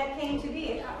 Okay. How that came to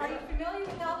be. Are you familiar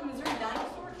with how the Missouri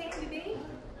dinosaur came to be?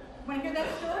 Want to hear that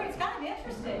story? It's kind of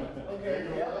interesting.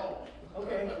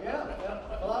 Okay, yeah.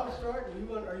 Well, I'll start.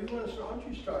 Are you going to start? Why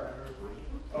don't you start?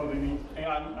 Oh, they mean, hey,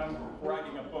 I'm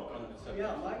writing a book on this subject.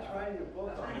 Yeah, Mike's writing a book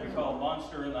on It's going to it. be called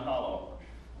Monster in the Hollow.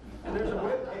 And there's a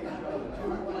webpage on it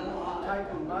too.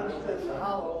 Type in Monster in the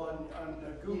Hollow on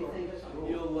Google.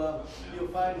 You'll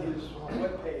find his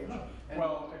webpage.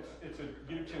 Well, it's a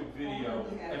YouTube video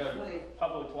at a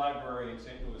public library in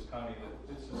St. Louis County.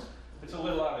 It's a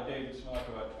little out of date. It's from like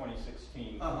about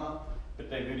 2016. But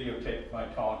they videotaped my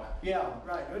talk. Yeah,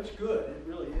 right. It's good. It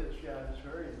really is. Yeah, it's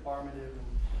very informative,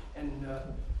 and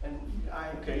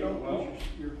I don't use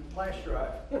your flash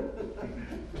drive.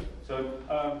 So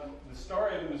the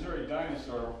story of the Missouri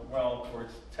dinosaur, well, of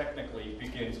course, technically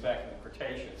begins back in the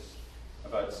Cretaceous,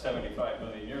 about 75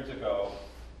 million years ago.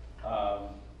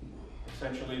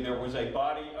 Essentially, there was a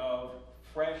body of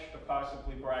fresh to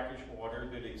possibly brackish water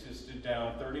that existed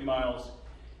down 30 miles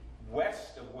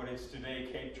west of what is today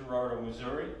Cape Girardeau,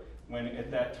 Missouri, when at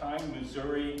that time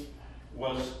Missouri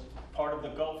was part of the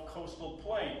Gulf Coastal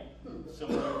Plain,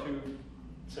 similar to,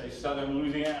 say, southern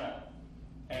Louisiana.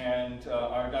 And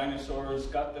our dinosaurs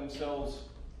got themselves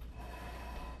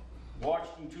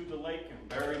washed into the lake and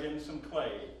buried in some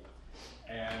clay.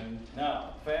 And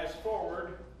now, fast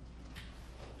forward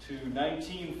to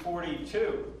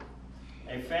 1942.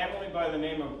 A family by the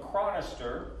name of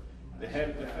Chronister, the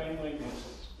head of the family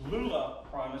is Lula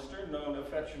Chronister, known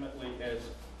affectionately as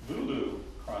Lulu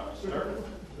Chronister.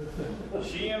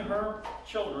 She and her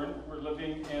children were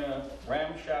living in a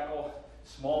ramshackle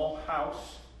small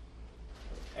house,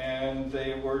 and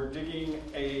they were digging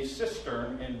a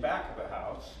cistern in back of the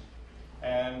house.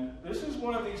 And this is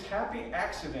one of these happy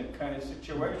accident kind of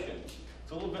situations.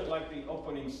 It's a little bit like the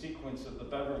opening sequence of the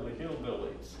Beverly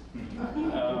Hillbillies.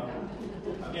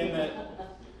 In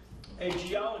that a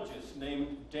geologist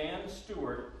named Dan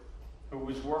Stewart, who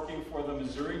was working for the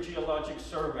Missouri Geologic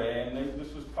Survey, and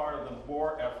this was part of the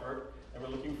bore effort. They were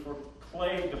looking for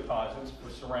clay deposits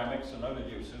for ceramics and other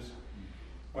uses.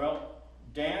 Well,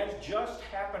 Dan just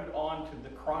happened onto the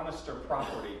Chronister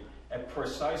property at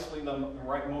precisely the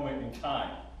right moment in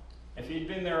time. If he'd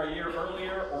been there a year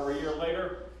earlier or a year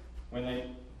later, when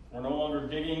they were no longer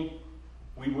digging,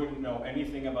 we wouldn't know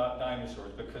anything about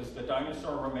dinosaurs, because the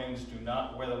dinosaur remains do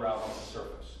not weather out on the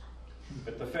surface.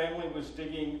 But the family was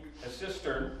digging a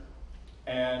cistern,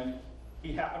 and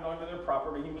he happened onto their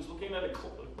property. He was looking at a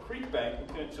creek bank,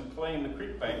 looking at some clay in the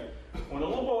creek bank, when a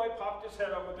little boy popped his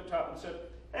head over the top and said,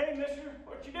 "Hey, mister,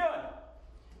 what you doing?"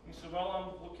 He said, "Well,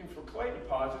 I'm looking for clay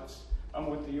deposits. I'm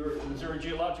with the Missouri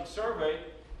Geologic Survey,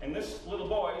 and this little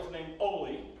boy is named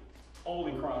Ole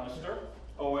Chronister,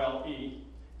 O-L-E.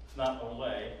 It's not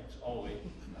Ole, it's Ole."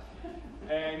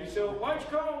 And he said, "Well, why don't you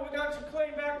come on? We got some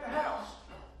clay back to the house."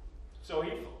 So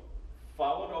he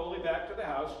followed Ole back to the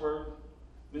house, where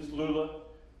Ms. Lula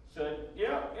said,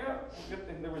 yeah.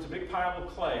 And there was a big pile of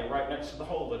clay right next to the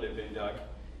hole that had been dug.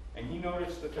 And he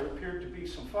noticed that there appeared to be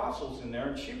some fossils in there,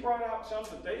 and she brought out some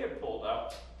that they had pulled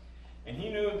up. And he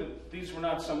knew that these were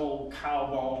not some old cow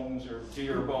bones or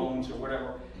deer bones or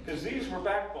whatever, because these were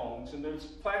backbones, and there's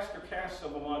plaster casts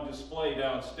of them on display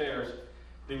downstairs.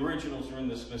 The originals are in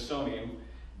the Smithsonian,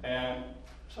 and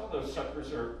some of those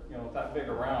suckers are, that big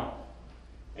around.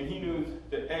 And he knew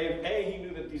that, he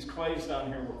knew that these clays down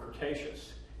here were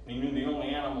Cretaceous. And he knew the only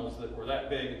animals that were that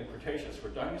big in the Cretaceous were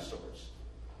dinosaurs.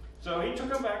 So he took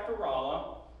them back to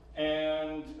Rolla,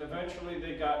 and eventually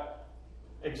they got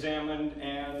examined,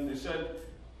 and they said,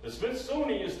 the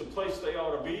Smithsonian is the place they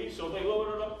ought to be, so they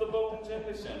loaded up the bones and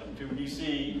they sent them to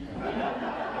D.C.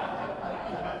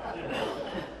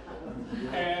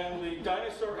 And the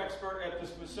dinosaur expert at the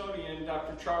Smithsonian,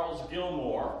 Dr. Charles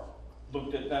Gilmore,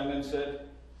 looked at them and said,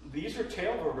 these are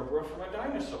tail vertebrae from a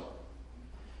dinosaur.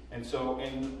 And so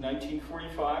in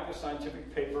 1945, a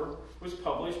scientific paper was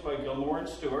published by Gilmore and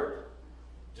Stewart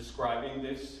describing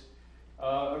this,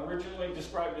 originally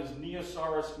described as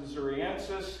Neosaurus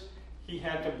missouriensis. He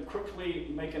had to quickly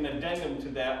make an addendum to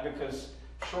that, because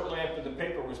shortly after the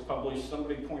paper was published,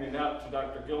 somebody pointed out to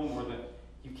Dr. Gilmore that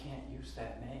you can't use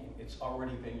that name. It's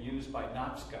already been used by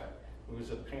Notska, who was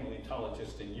a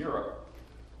paleontologist in Europe.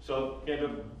 So he had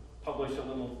to publish a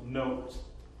little note,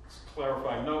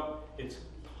 clarifying note. It's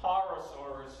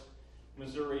Parasaurus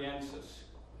missouriensis,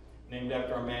 named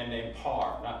after a man named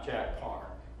Parr, not Jack Parr,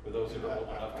 for those that are old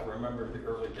enough to remember the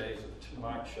early days of the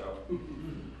Tonight Show.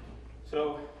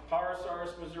 So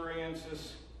Parasaurus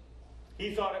missouriensis,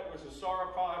 he thought it was a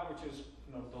sauropod, which is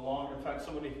the long, in fact,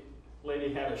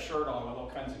 lady had a shirt on with all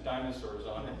kinds of dinosaurs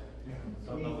on it.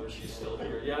 Don't know whether she's still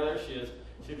here. Yeah, there she is.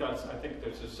 She thought, I think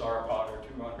there's a sauropod or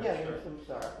two on her shirt. There's some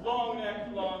sauropods. Long neck,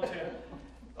 long tail.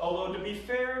 Although, to be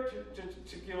fair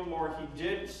to Gilmore, he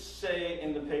did say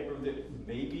in the paper that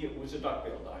maybe it was a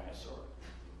duckbill dinosaur.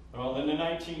 Well, in the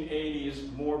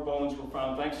 1980s, more bones were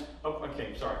found. I'm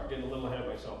getting a little ahead of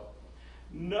myself.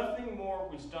 Nothing more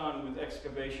was done with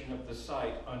excavation of the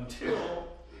site until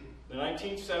the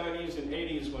 1970s and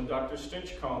 80s, when Dr.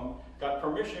 Stinchcomb got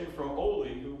permission from Ole,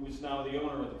 who was now the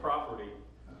owner of the property.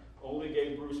 Ole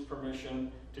gave Bruce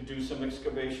permission to do some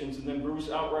excavations, and then Bruce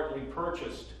outrightly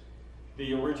purchased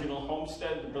the original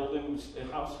homestead. The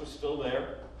house was still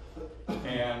there,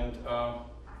 and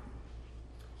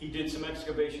he did some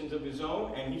excavations of his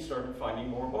own, and he started finding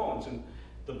more bones. And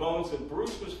the bones that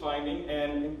Bruce was finding,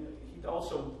 and he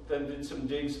also then did some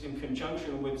digs in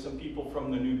conjunction with some people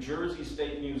from the New Jersey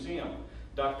State Museum,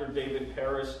 Dr. David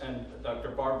Paris and Dr.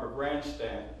 Barbara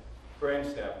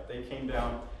Grandstaff. They came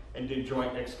down and did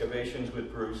joint excavations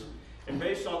with Bruce. And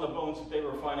based on the bones that they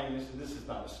were finding, they said, this is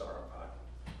not a sauropod.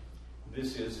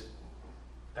 This is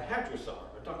a hadrosaur,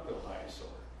 a duckbill dinosaur.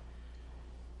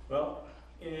 Well,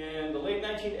 in the late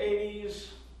 1980s,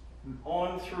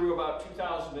 on through about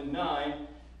 2009,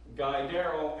 Guy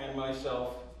Darrow and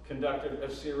myself conducted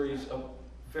a series of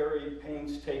very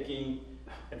painstaking,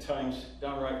 at times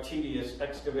downright tedious,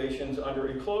 excavations under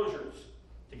enclosures.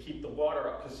 to keep the water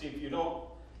up. Because see, if you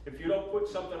don't put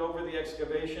something over the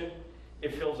excavation,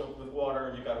 it fills up with water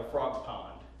and you got a frog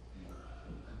pond.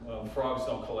 Well, frogs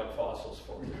don't collect fossils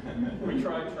for you. We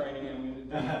tried training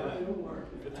and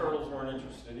the turtles weren't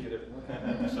interested either.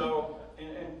 So,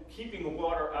 and keeping the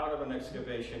water out of an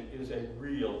excavation is a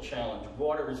real challenge.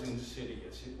 Water is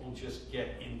insidious. It will just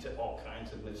get into all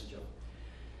kinds of mischief.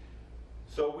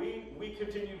 So we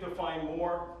continue to find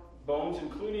more bones,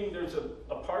 including there's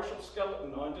a partial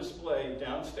skeleton on display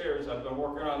downstairs. I've been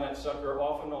working on that sucker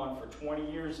off and on for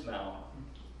 20 years now.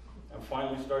 I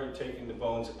finally started taking the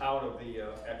bones out of the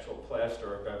actual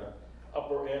plaster. I've got an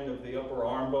upper end of the upper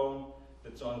arm bone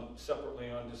that's separately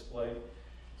on display.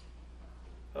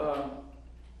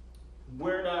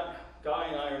 Guy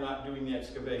and I are not doing the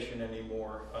excavation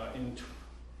anymore. In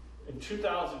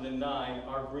 2009,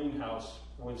 our greenhouse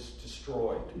was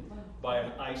destroyed by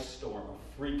an ice storm,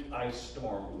 a freak ice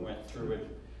storm went through it,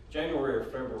 January or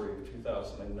February of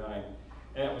 2009,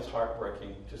 and it was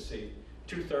heartbreaking to see.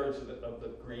 2/3 of the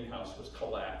greenhouse was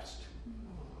collapsed.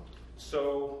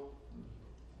 So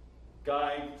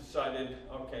Guy decided,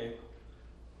 okay,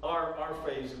 our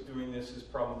phase of doing this is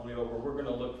probably over. We're going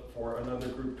to look for another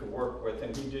group to work with,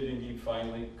 and he did indeed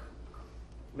finally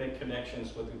make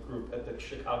connections with a group at the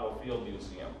Chicago Field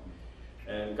Museum.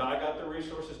 And Guy got the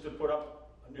resources to put up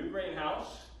a new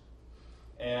greenhouse,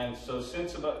 and so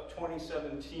since about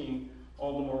 2017,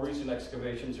 all the more recent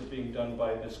excavations are being done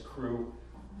by this crew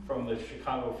from the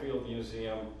Chicago Field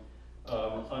Museum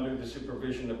under the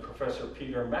supervision of Professor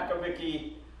Peter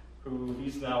Makovicki, who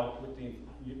he's now with the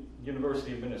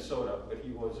University of Minnesota, but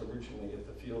he was originally at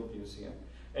the Field Museum.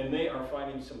 And they are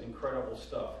finding some incredible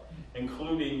stuff,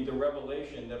 including the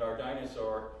revelation that our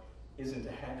dinosaur isn't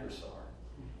a hadrosaur.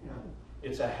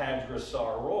 It's a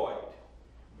hadrosauroid,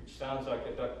 which sounds like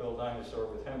a duck-billed dinosaur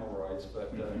with hemorrhoids,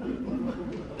 but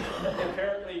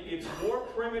apparently it's more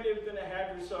primitive than a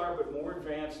hadrosaur, but more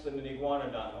advanced than an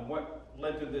iguanodon. And what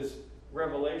led to this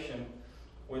revelation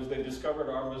was they discovered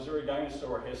our Missouri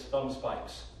dinosaur has thumb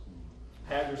spikes.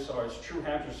 Hadrosaurs, true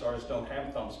hadrosaurs, don't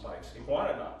have thumb spikes.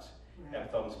 Iguanodons have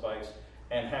thumb spikes,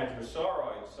 and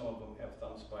hadrosauroids, some of them have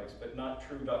thumb spikes, but not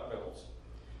true duckbills.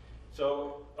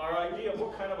 So our idea of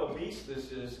what kind of a beast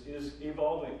this is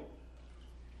evolving.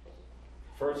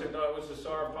 First they thought it was a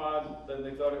sauropod, then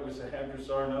they thought it was a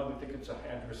hadrosaur, now they think it's a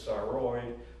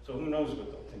hadrosauroid. So who knows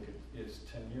what they'll think it is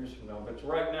 10 years from now. But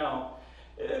right now,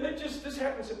 and this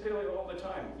happens in paleo all the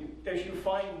time. As you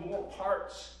find more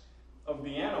parts of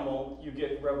the animal, you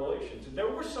get revelations. There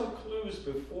were some clues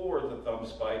before the thumb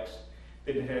spikes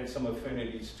that it had some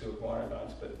affinities to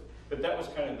iguanodons, but that was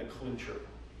kind of the clincher.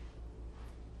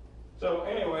 So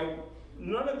anyway,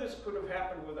 none of this could have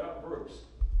happened without Bruce,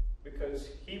 because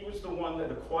he was the one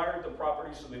that acquired the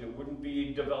property so that it wouldn't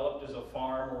be developed as a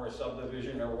farm or a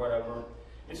subdivision or whatever.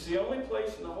 It's the only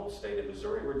place in the whole state of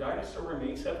Missouri where dinosaur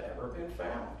remains have ever been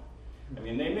found. I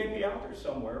mean, they may be out there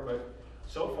somewhere, but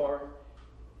so far,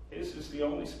 his is the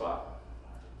only spot.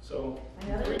 So,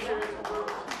 3 cheers for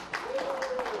Bruce.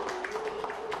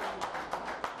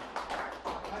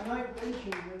 I might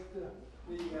mention that the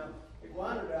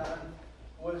iguanodon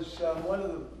was one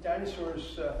of the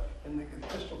dinosaurs in the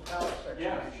Crystal Palace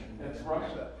excavation. Yeah, that's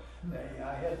right.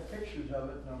 I had pictures of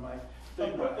it on my. They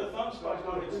put the thumb spike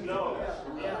on its nose.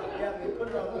 Yeah, they put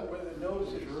it on where the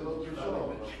nose is.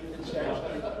 It's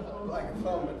actually like a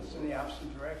thumb, but it's in the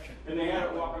opposite direction. And they had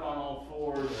it walking on all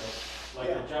fours like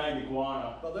a giant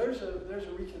iguana. Well, there's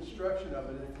a reconstruction of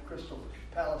it at the Crystal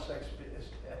Palace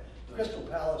Crystal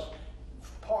Palace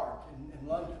Park in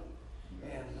London,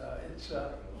 and it's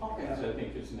Hawkins, I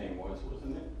think his name was,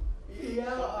 wasn't it?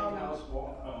 Yeah,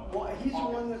 well, he's the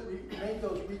one that made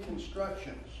those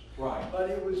reconstructions. Right. But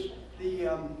it was the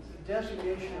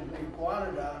designation of the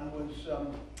iguanodon was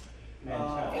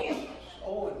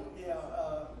Owen.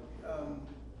 Yeah.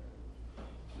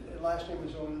 Last name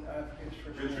was Owen. I forget his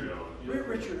first name. Richard Owen.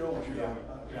 Richard Owen. Yeah.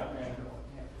 Yeah. Richard Owen.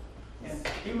 Yeah. And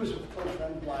he was of course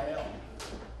friend of Lyell.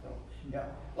 So, yeah.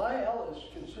 Lyell is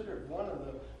considered one of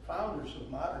the founders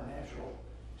of modern natural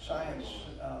science.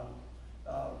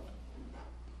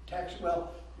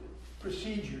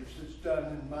 Procedures that's done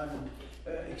in modern,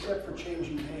 except for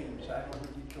changing names. I don't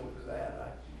think he told us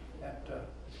that. That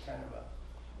is kind of a.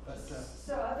 But,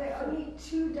 so are there only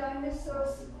 2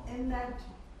 dinosaurs in that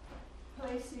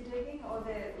place you're digging, or are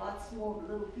there lots more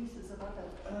little pieces of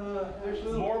other? There's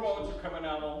little More bones are coming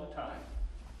out all the time.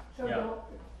 So Yeah.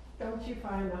 don't you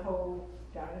find the whole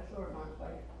dinosaur in one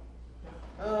place?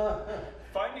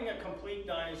 Finding a complete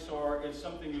dinosaur is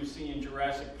something you see in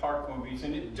Jurassic Park movies,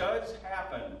 and it does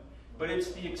happen, but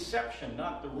it's the exception,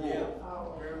 not the rule. Yeah,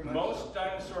 Oh. very much Most so.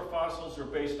 dinosaur fossils are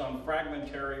based on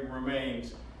fragmentary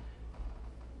remains.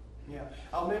 Yeah,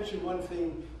 I'll mention one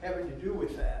thing having to do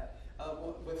with that,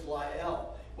 with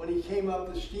Lyell. When he came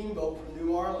up the steamboat from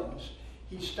New Orleans,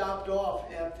 he stopped off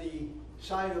at the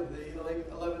site of the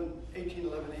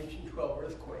 1812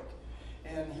 earthquake.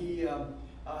 And he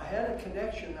had a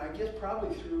connection, I guess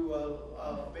probably through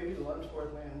maybe the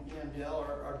Lunsford Mandel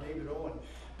or David Owen,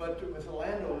 but with a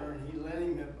landowner, and he lent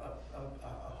him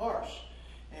a horse.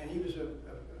 And he was,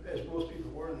 as most people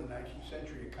were in the 19th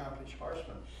century, accomplished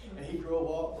horseman. And he rode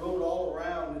all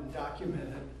around and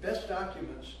documented. The best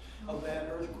documents of that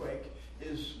earthquake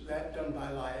is that done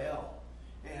by Lyell,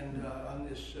 and on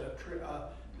this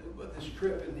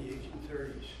trip in the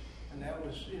 1830s. And that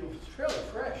was, fairly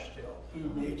fresh still.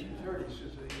 In the 1830s,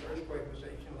 as the earthquake was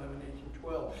 1811,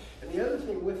 1812. And the other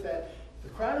thing with that, the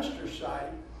Chronister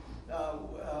site,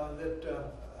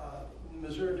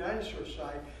 Missouri dinosaur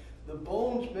site, the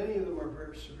bones, many of them are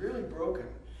very severely broken,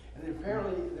 and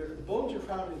apparently the bones are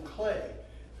found in clay,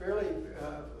 fairly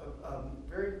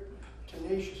very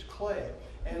tenacious clay,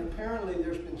 and apparently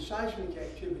there's been seismic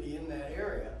activity in that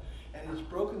area, and it's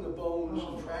broken the bones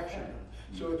and fractured them.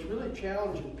 So it's really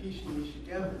challenging piecing these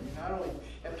together. You not only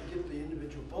have to get the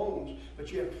individual bones, but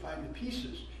you have to find the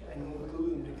pieces and glue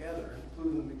them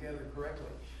together correctly.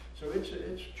 So it's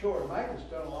a chore. Mike has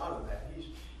done a lot of that.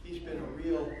 He's been a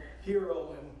real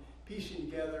hero in piecing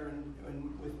together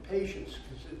and with patience,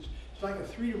 because it's like a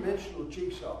three-dimensional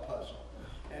jigsaw puzzle,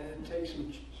 and it takes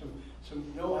some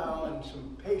know-how and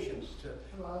some patience to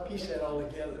piece that all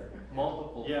together.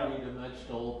 Multiple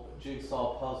three-dimensional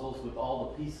jigsaw puzzles with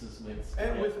all the pieces mixed.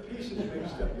 And with the pieces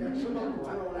mixed up, yeah. Some of them were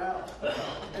thrown out,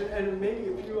 and maybe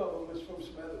a few of them was from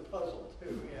some other puzzle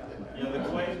too. Yeah. The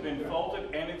clay's been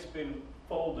folded and it's been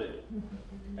folded.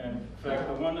 And in fact,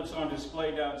 the one that's on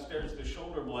display downstairs, the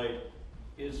shoulder blade,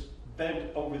 is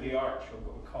bent over the arch, or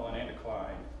what we call an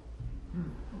anticline.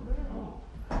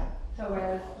 So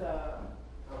as the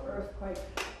earthquake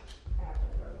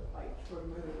happened, or the lights were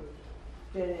moved,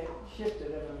 then it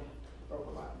shifted and broke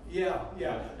them up. Yeah.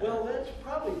 Well, that's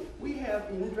probably, we have,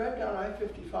 you drive down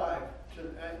I-55,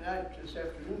 not this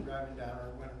afternoon driving down,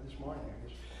 or this morning, I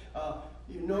guess.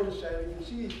 You notice that, you can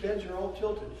see these beds are all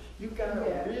tilted. You've got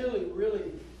a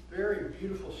really very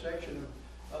beautiful section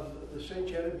of the St.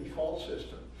 Genevieve fault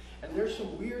system. And there's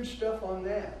some weird stuff on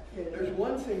that. There's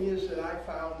one thing is that I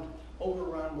found over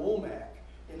around Womack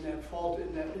in that fault,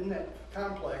 in that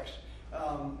complex.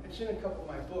 It's in a couple of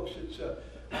my books. It's a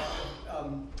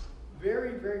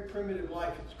very primitive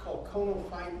life. It's called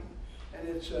conophyton, and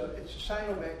it's a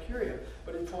cyanobacteria,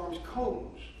 but it forms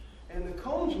cones. And the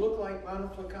cones look like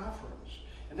monoplacophorans.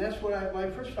 And that's what when I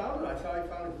first found it, I thought I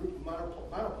found a group of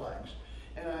monoplaques.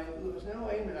 And I was, no,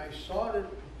 wait a minute, I sawed it,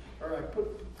 or I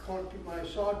when I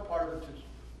sawed part of it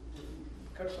to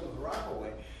cut some of the rock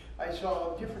away, I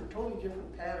saw a totally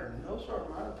different pattern. And those sort of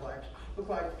monoplaques look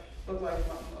like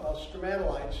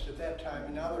stromatolites at that time,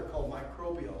 and now they're called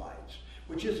microbialites,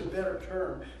 which is a better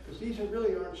term, because these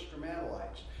really aren't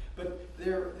stromatolites. But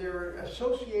they're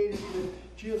associated with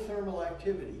geothermal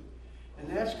activity. And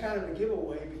that's kind of a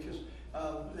giveaway, because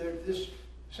this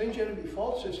St. Genevieve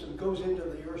fault system goes into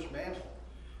the Earth's mantle.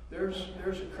 There's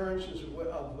occurrences of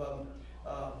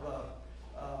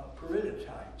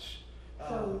peridotite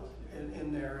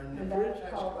in there, and the peridotite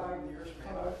come in the Earth's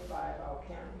mantle. By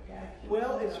volcanic action.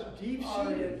 Well, it's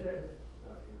deep-seated.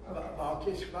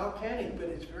 It's volcanic, but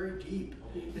it's very deep.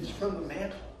 It's from the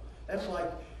mantle. That's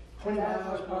like 20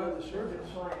 miles below the surface.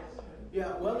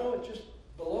 Yeah, well, no, it's just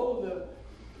below the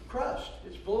crust.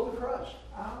 It's below the crust.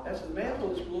 Oh. That's the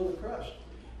mantle is below the crust.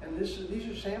 And these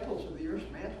are samples of the Earth's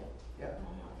mantle. Yeah.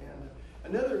 And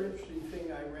another interesting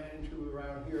thing I ran into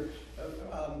around here,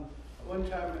 one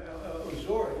time,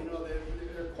 Ozora,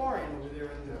 they're quarrying over there,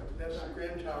 that's the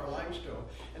Grand Tower limestone.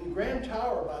 And the Grand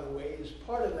Tower, by the way, is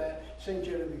part of that St.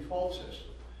 Genevieve fault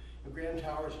system. The Grand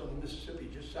Tower is on the Mississippi,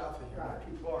 just south of here, not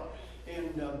too far.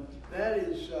 And that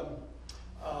is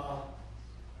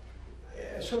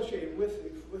associated with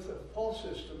the fault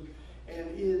system, and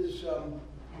is, what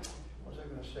was I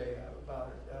going to say about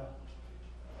it?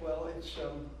 Well, it's,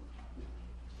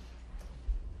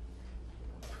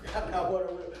 forgot now what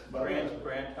it was.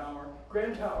 Grand Tower?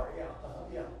 Grand Tower, yeah.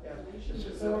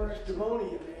 It's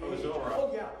Devonian. Ozora.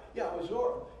 Oh, yeah,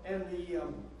 Ozora. And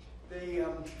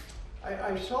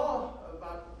I saw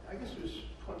about, I guess it was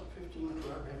 20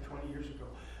 years ago,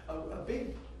 a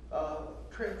big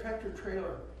tractor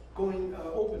trailer going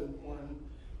open one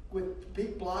with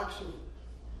big blocks of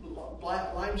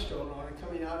black limestone on it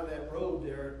coming out of that road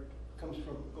there. Goes to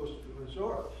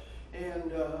Ozora.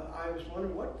 And I was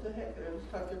wondering what the heck, it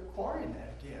looks like they're quarrying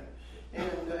that again.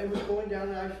 And it was going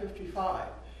down I-55.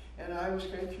 And I was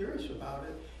kind of curious about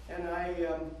it. And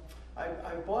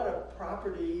I bought a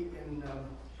property in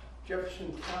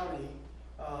Jefferson County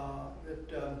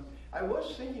that I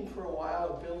was thinking for a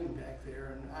while of building back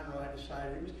there, and I don't know, I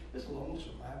decided it was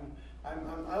lonesome.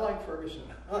 I like Ferguson.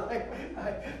 But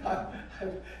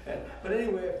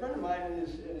anyway, a friend of mine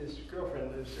and his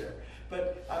girlfriend lives there.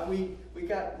 But we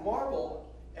got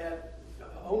marble at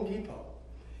Home Depot.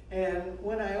 And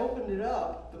when I opened it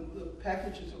up, the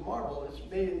packages of marble, it's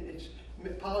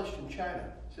polished in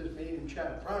China. It says made in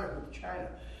China, product of China.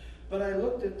 But I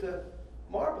looked at the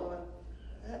marble,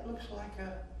 and that looks like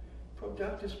a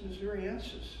Productus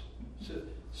missouriensis. It's a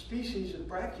species of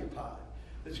brachiopod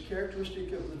that's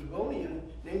characteristic of the Devonian,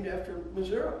 named after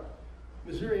Missouri.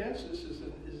 Missouriensis is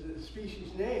a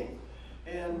species name.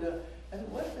 And I said,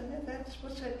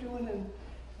 what's that doing in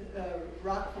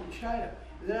rock from China?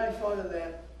 And then I thought of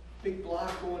that big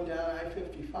block going down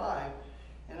I-55,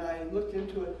 and I looked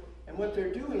into it, and what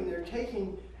they're doing, they're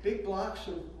taking big blocks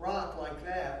of rock like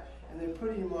that, and they're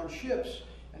putting them on ships,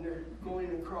 and they're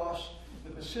going across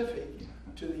the Pacific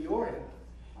to the Orient,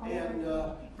 and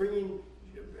bringing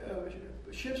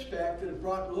ships back that have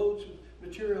brought loads of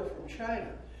material from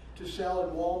China to sell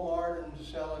in Walmart and to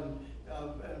sell in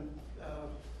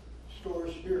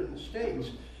stores here in the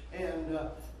States. And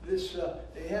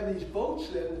they have these boats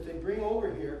then that they bring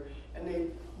over here, and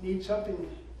they need something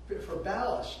for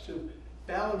ballast to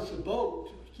balance the boat,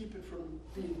 to keep it from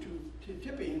being too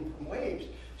tippy and from waves.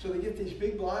 So they get these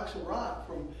big blocks of rock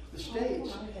from the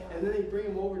States, and then they bring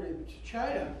them over to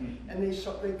China, and they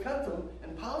cut them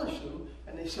and polish them,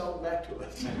 and they sell them back to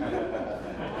us. I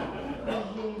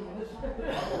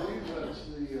believe that's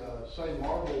the same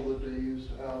marble that they used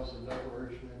to house the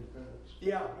Declaration of Independence.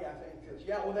 Yeah, I think that's,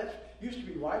 well, that used to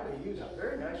be widely used. It's a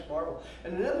very nice marble.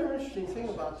 And another interesting thing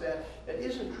about that, it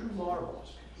isn't true marble.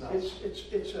 No.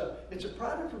 It's a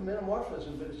product of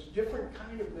metamorphism, but it's a different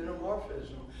kind of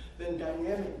metamorphism than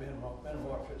dynamic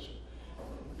metamorphism.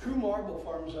 True marble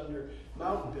forms under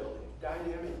mountain building,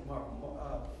 dynamic mountain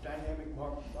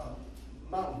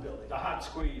building. The hot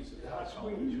squeeze. The hot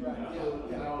squeeze, right.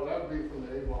 Yeah. Now that would be from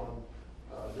the Avon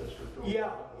district.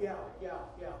 Yeah.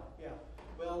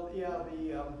 Well, yeah,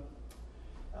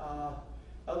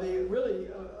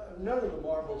 none of the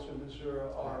marbles in Missouri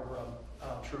are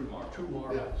True marble. True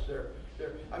marbles. Yeah.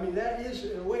 They're. I mean, that is,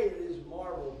 in a way, it is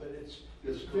marble, but it's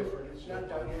different. It's not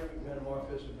dynamic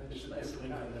metamorphism. It's a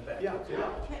different kind. Yeah.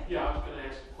 Yeah, I was going to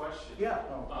ask a question. Yeah.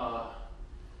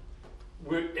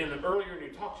 Earlier in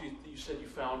your talk, you said you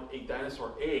found a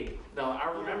dinosaur egg. Now,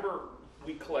 I remember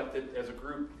we collected as a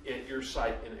group at your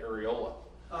site in Areola.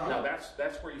 Now,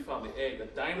 that's where you found the egg, a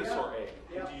dinosaur egg.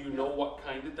 Yeah. Do you know what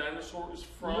kind of dinosaur it was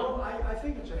from? No, I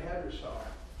think it's a hadrosaur.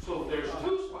 So there's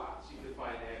two spots you can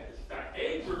find eggs. Now,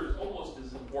 eggs are almost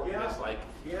as important as like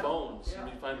bones. Yeah.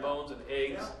 You find bones and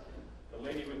eggs. Yeah. The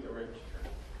lady with the red shirt.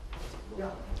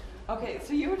 Yeah. Okay,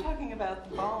 so you were talking about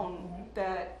the bone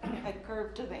that had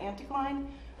curved to the anticline.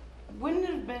 Wouldn't it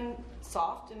have been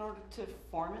soft in order to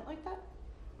form it like that?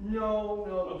 No,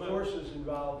 the forces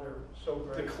involved are so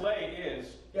great. The clay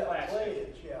is Yeah, plastic. clay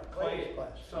is, clay is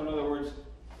plastic. So in other words,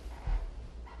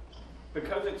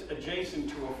 because it's adjacent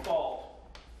to a fault,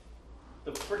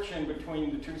 the friction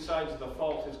between the two sides of the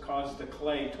fault has caused the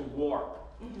clay to warp.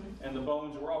 Mm-hmm. And the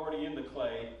bones were already in the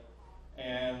clay,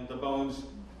 and the bones,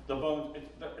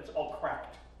 it's all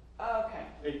cracked. Okay.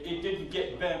 It didn't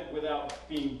get bent without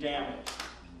being damaged.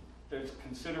 There's a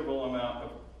considerable amount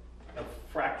of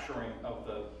fracturing of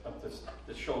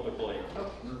the shoulder blade,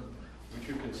 which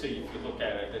you can see if you look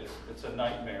at it. It's a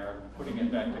nightmare. Putting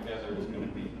it back together is going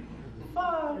to be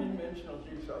Three-dimensional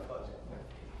jigsaw puzzle.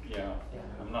 Yeah,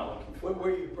 I'm not looking for.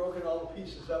 Where you've broken all the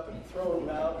pieces up and thrown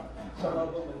them out, some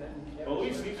of them, and then. Well, at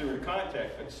least these are in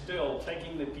contact, but still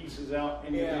taking the pieces out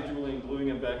individually and gluing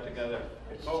them back together.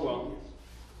 Oh well.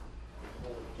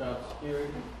 Job scary.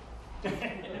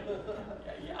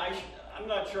 I'm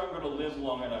not sure I'm going to live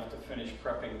long enough to finish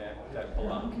prepping that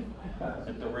block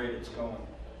at the rate it's going.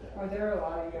 Are there a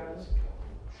lot of young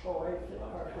boys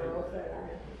or girls that are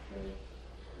interested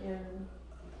in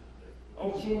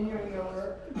continuing your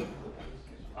work?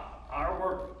 Our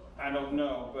work, I don't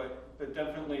know, but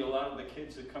definitely a lot of the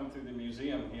kids that come through the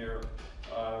museum here,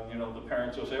 the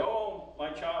parents will say, "Oh, my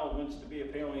child wants to be a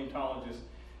paleontologist,"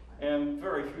 and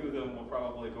very few of them will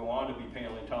probably go on to be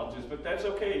paleontologists. But that's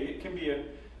okay. It can be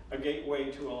a gateway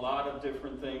to a lot of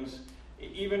different things.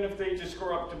 Even if they just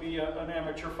grow up to be an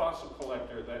amateur fossil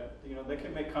collector, that they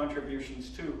can make contributions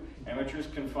too. Amateurs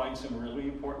can find some really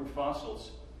important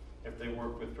fossils if they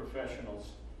work with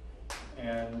professionals.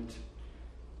 And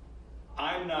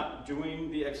I'm not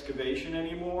doing the excavation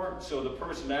anymore, so the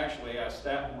person actually asked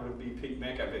that would be Pete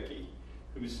Makavicki,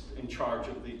 who's in charge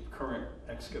of the current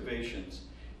excavations.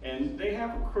 And they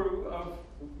have a crew of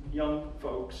young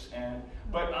folks,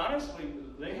 but honestly,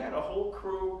 they had a whole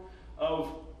crew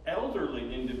of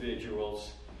elderly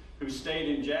individuals who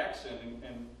stayed in Jackson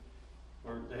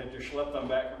or they had to schlep them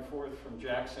back and forth from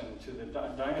Jackson to the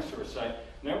dinosaur site.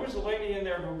 And there was a lady in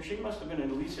there who, she must have been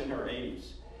at least in her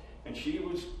 80s. And she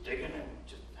was digging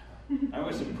and I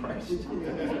was impressed.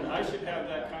 I should have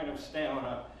that kind of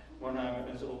stamina when I'm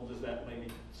as old as that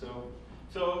lady. So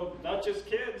not just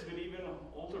kids, but even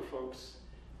older folks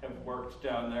have worked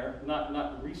down there.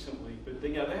 Not recently, but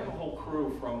they have a whole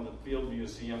crew from the Field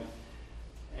Museum.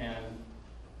 And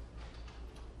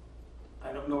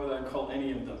I don't know whether I call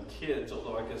any of them kids,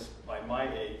 although I guess by my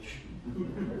age.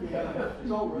 Yeah,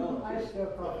 it's all relative. I still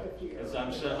call 50 years.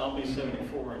 Because I'll be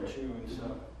 74 in June,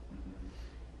 so.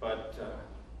 But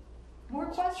More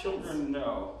questions? children,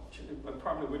 no. It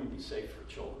probably wouldn't be safe for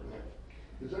children.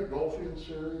 Is that Gulfian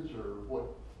series, or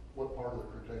what part of the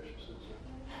Cretaceous is it?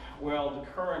 Well, the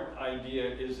current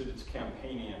idea is that it's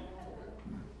Campanian,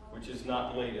 which is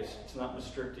not latest. It's not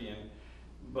Maastrichtian.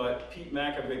 But Pete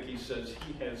Makavicki says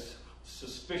he has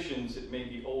suspicions it may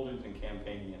be older than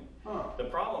Campanian. Huh. The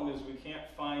problem is we can't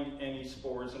find any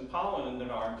spores and pollen in the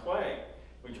darn clay,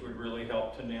 which would really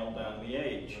help to nail down the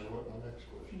age. What my next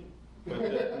question?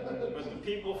 But the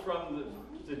people from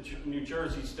the New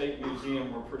Jersey State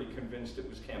Museum were pretty convinced it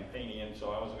was Campanian,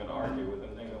 so I wasn't going to argue with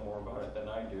them. They know more about it than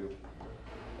I do.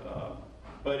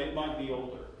 But it might be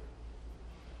older.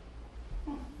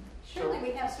 Surely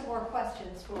we have some more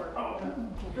questions for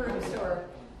Bruce or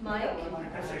Mike.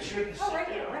 Oh, right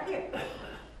here.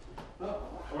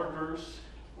 Or Bruce.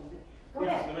 Go He's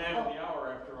ahead. the man of the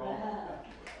hour, after all.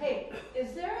 Hey,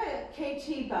 is there a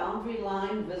KT boundary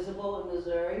line visible in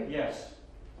Missouri? Yes.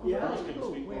 Yeah. Bruce can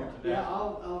speak more to that.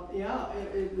 Yeah,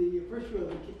 the first of all,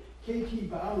 the KT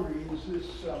boundary is this,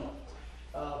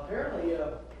 apparently,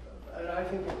 and I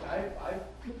think, I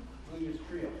believe it's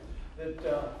real, that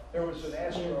there was an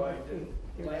asteroid that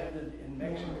landed in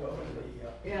Mexico,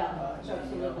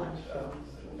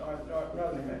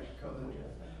 northern Mexico.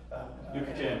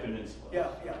 Yucatan Peninsula. Yeah,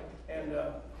 and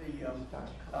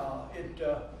it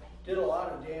did a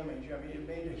lot of damage. I mean, it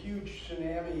made a huge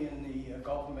tsunami in the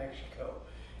Gulf of Mexico,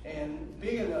 and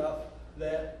big enough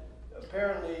that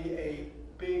apparently a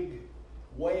big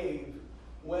wave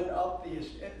went up the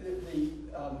extension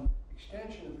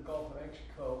of the Gulf of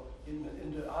Mexico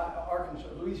into Arkansas,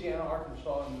 Louisiana,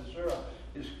 Arkansas, and Missouri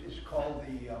is called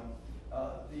the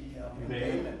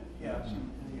embayment. Yeah, it's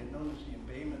known as the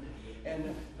embayment.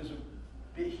 And there's a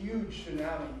big, huge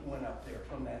tsunami went up there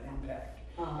from that impact.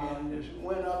 And as it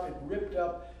went up, it ripped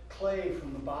up clay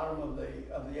from the bottom of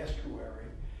the estuary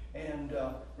and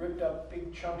ripped up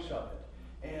big chunks of it,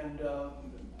 and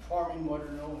forming what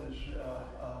are known as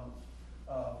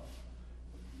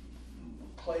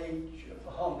clay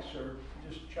hunks, or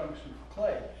just chunks of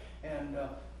clay. And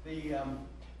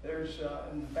there's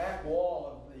in the back wall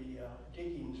of the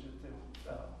diggings at the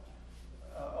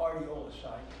Ardiola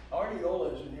site.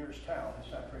 Ardiola is the nearest town.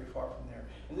 It's not very far from there.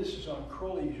 And this is on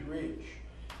Crowley's Ridge,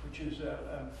 which is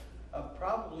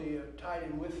probably tied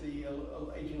in with the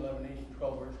 1811,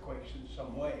 1812 earthquakes in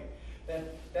some way.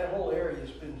 That whole area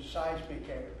has been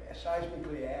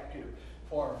seismically active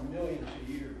for millions of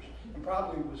years, and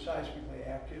probably was seismically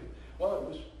active. Well, it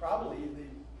was probably the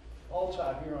faults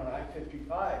out here on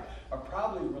I-55 are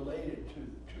probably related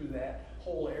to that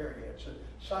whole area. It's a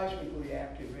seismically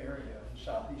active area in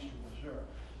southeastern Missouri.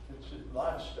 It's a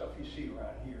lot of stuff you see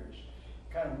around here is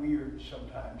kind of weird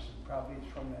sometimes, and probably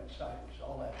it's from that site. It's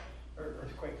all that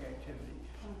earthquake activity.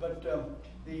 But let's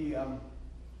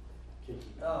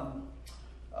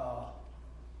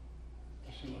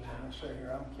see what I'm going to say here.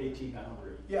 KT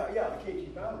boundary. Yeah, the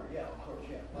KT boundary. Yeah, of course.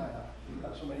 Yeah, why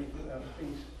not? So many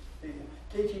things. The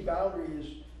KT boundary is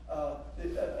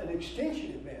an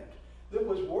extinction event that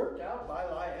was worked out by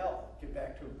Lyell. Get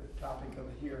back to the topic of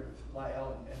it here with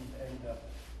Lyell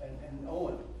and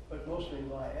Owen, but mostly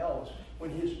Lyell's.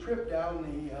 When his trip down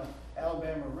the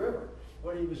Alabama River,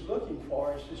 what he was looking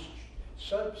for is this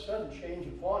sudden change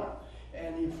of fauna,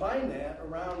 and you find that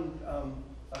around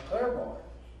Claiborne.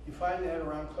 You find that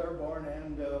around Claiborne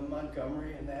and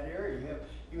Montgomery in that area.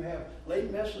 You have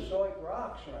late Mesozoic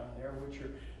rocks around there, which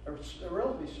are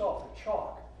relatively soft, they're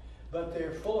chalk, but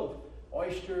they're full of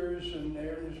oysters, and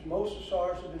there's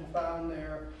mosasaurs have been found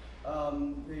there.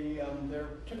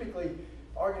 They're typically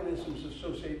organisms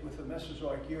associated with the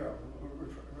Mesozoic era,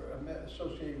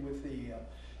 associated with the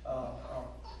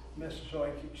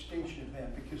Mesozoic extinction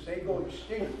event because they go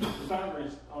extinct. Sandra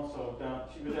is also down,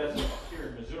 she was asking here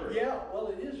in Missouri. Yeah, well,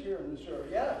 it is here in Missouri.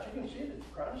 Yeah, you can see it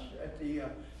at the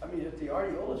at the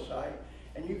Ardeola site,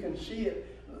 and you can see it.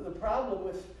 The problem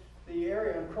with the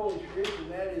area on Crowley's Ridge,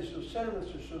 and that is the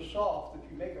sediments are so soft that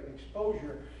if you make an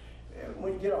exposure,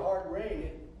 when you get a hard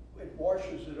rain, it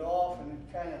washes it off and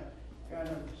it kind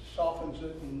of softens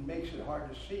it and makes it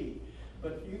hard to see.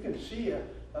 But you can see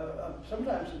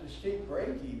sometimes a distinct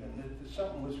break even that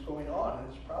something was going on, and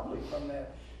it's probably from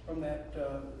that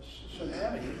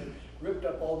tsunami that ripped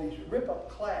up all these rip-up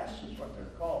clasts is what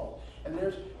they're called. And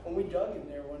when we dug in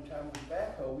there one time with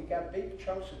backhoe, we got big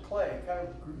chunks of clay, kind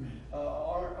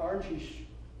of orangish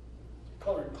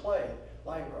colored clay,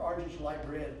 orangish light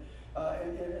red,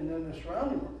 and then the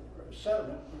surrounding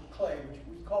sediment was clay, which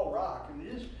we call rock, and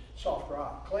it is soft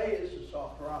rock. Clay is a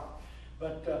soft rock,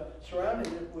 but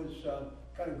surrounding it was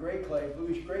kind of gray clay,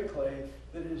 bluish gray clay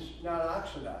that is not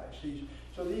oxidized.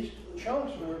 So these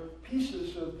chunks were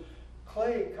pieces of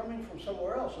clay coming from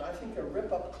somewhere else, and I think they're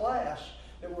rip-up clasts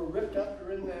that were ripped up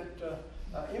during that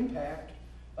impact,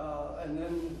 and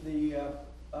then the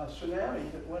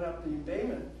tsunami that went up the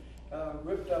embayment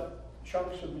ripped up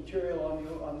chunks of material on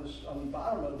the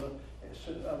bottom of the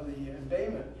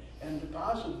embayment and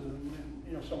deposited them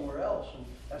somewhere else, and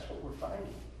that's what we're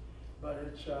finding. But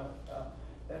it's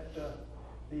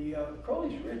the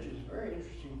Crowley's Ridge is a very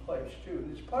interesting place too,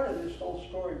 and it's part of this whole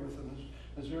story with the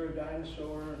Missouri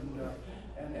dinosaur,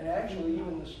 and actually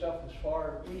even the stuff as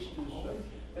far east as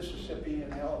Mississippi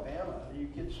and Alabama. You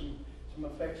get some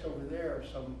effects over there,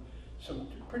 some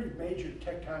pretty major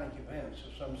tectonic events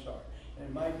of some sort, and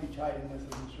it might be tied in with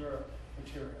the Missouri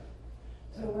material.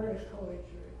 So where is Crowley's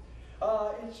Ridge?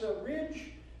 It's a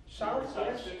ridge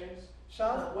southwest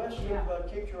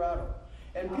of Cape Girardeau.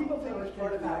 And people think it's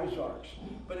part of the Ozarks,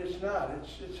 but it's not.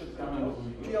 It's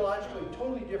geologically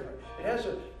totally different. It has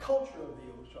a culture of the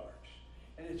Ozarks,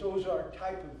 and it's Ozark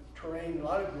type of terrain. A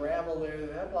lot of gravel there.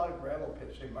 They have a lot of gravel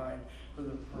pits they mine for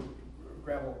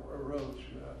gravel roads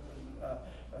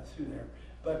through there.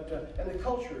 But and the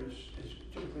culture is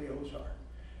typically Ozark.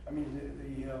 I mean,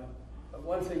 the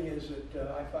one thing is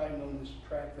that I find on this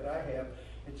tract that I have,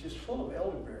 it's just full of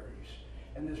elderberries.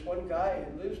 And this one guy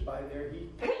who lives by there, he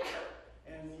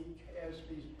has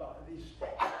these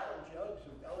jugs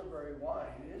of elderberry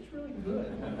wine, and it's really good.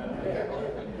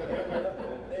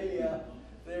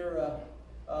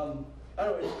 I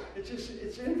don't know,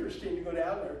 it's interesting to go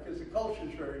down there because the culture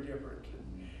is very different,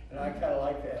 and I kind of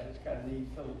like that. It's kind of neat,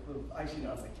 little icing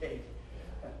on the cake.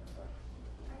 I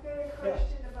got a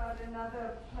question about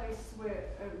another place where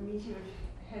a meteor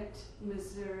hit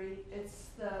Missouri. It's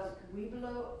the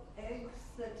Webelow eggs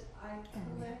that I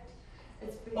collect.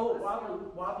 It's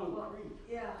Wobbly Creek.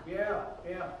 Yeah.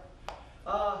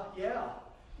 Yeah.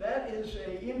 That is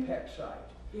an impact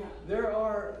site. Yeah. There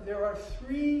are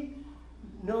 3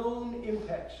 known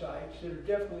impact sites that are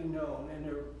definitely known, and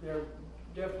they're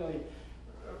definitely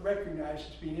recognized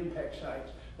as being impact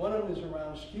sites. One of them is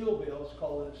around Steelville. It's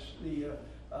called the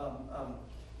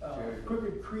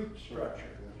Crooked Creek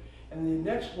structure, and the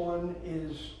next one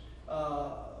is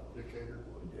Decatur.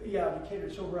 Yeah, Decatur.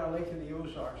 It's over around Lake of the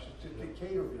Ozarks. It's a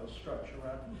Decaturville structure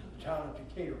around the town of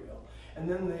Decaturville. And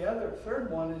then the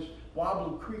third one is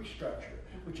Wobbly Creek structure,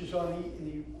 which is on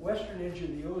the western edge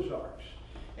of the Ozarks.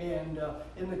 And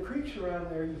in the creeks around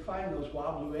there, you find those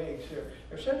wobbly eggs. They're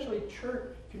essentially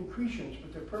chert concretions,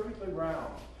 but they're perfectly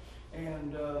round.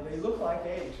 And they look like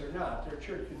eggs. They're not. They're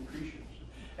chert concretions.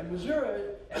 And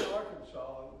Missouri and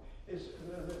Arkansas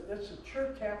that's the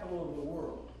chert capital of the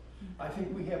world. I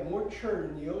think we have more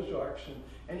chert in the Ozarks than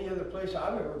any other place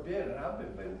I've ever been, and I've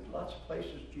been lots of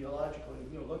places geologically,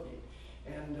 looking,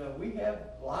 and we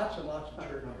have lots and lots of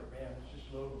chert here, man. It's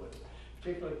just loaded with it,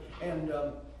 particularly. And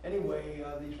anyway,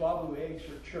 these wobbly eggs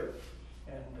are chert,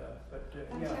 and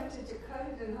I'm tempted to cut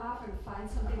it in half and find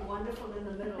something wonderful in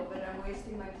the middle, but I'm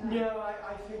wasting my time. Yeah,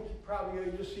 I think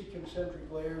probably you'll see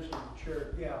concentric layers of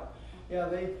chert. Yeah,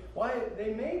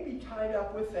 they may be tied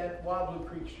up with that Wobbly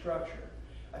Creek structure.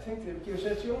 I think that because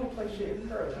that's the only place they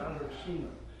occur that I've ever seen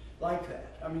them like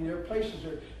that. I mean, there are places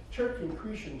where chert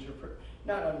concretions are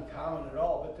not uncommon at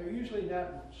all, but they're usually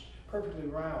not perfectly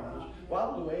round. Those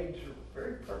wobbly eggs are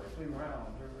very perfectly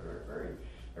round.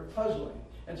 They're puzzling.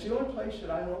 And it's the only place that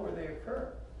I know where they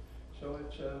occur. So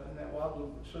it's in that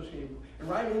Wobbly associated, and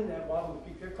right in that Wobbly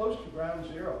Creek, they're close to ground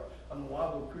zero on the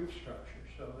Wobbly Creek structure.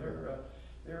 So they're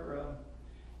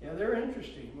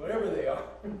interesting, whatever they are.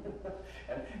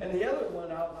 and the other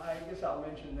one, I guess I'll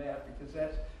mention that because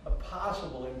that's a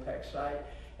possible impact site.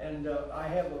 And I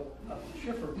have a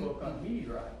Schiffer book on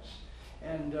meteorites.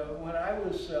 And when I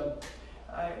was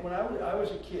when I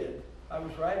was a kid, I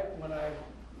was right when I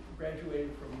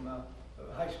graduated from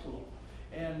high school,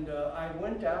 and I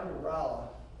went down to Rolla.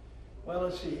 Well,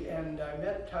 let's see, and I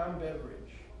met Tom Beveridge.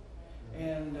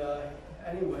 And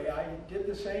anyway, I did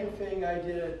the same thing I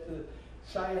did at the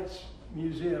Science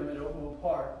Museum at Oakville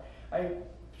Park. I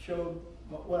showed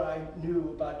what I knew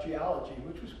about geology,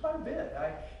 which was quite a bit.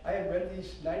 I had read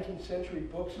these 19th century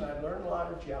books, and I learned a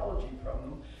lot of geology from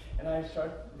them. And I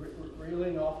started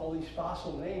reeling off all these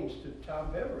fossil names to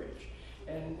Tom Beveridge.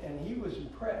 And he was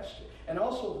impressed. And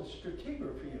also the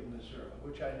stratigraphy of Missouri,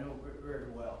 which I know very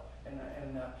well.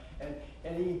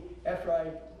 And he, after I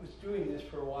was doing this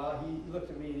for a while, he looked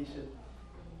at me and he said,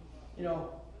 you know,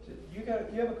 you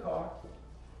have a car?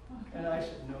 And I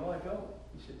said, no, I don't.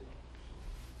 He said,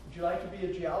 would you like to be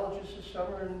a geologist this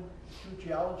summer and do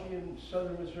geology in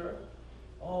southern Missouri?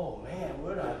 Oh man,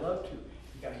 would I love to.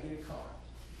 You gotta get a car.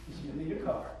 He said, you need a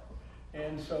car.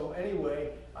 And so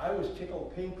anyway, I was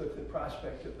tickled pink with the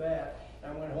prospect of that.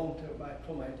 And I went home to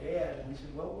told my dad, and he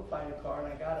said, well, we'll find a car.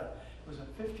 And I got it was a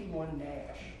 51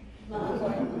 Nash. It looked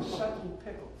like it was sucking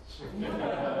pickles.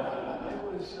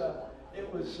 it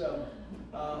was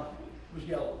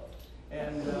yellow.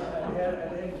 And I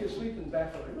had kids sleep in the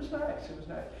back of it. It was nice. It was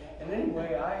nice. And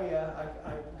anyway, I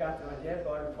got my dad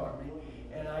bought it for me,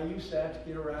 and I used that to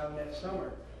get around that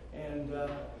summer. And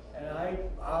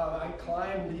I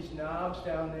climbed these knobs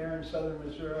down there in southern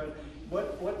Missouri.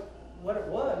 What it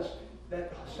was,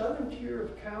 that southern tier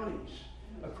of counties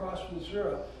across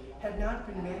Missouri had not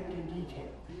been mapped in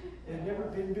detail. It had never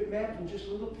been mapped in just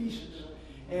little pieces.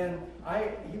 And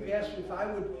he asked me if I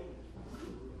would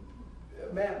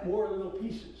map more little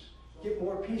pieces, get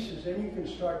more pieces, then you can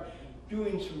start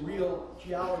doing some real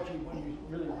geology when you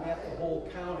really map the whole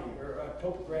county, or a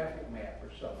topographic map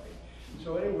or something.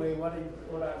 So anyway,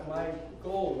 my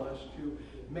goal was to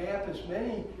map as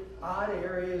many odd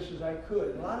areas as I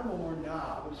could. A lot of them were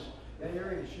knobs. That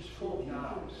area is just full of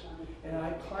knobs. And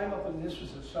I'd climb up, and this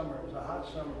was the summer, it was a hot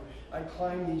summer. I'd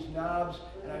climb these knobs,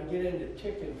 and I'd get into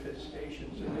tick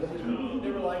infestations. And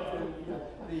they were like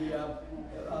the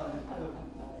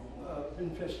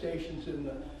infestations in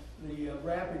the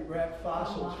rapid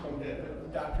fossils from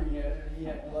Dr.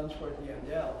 Lunsworth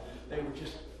Yandell. They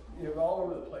were all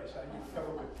over the place. I'd get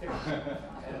covered with ticks.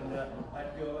 And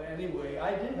I'd go, anyway,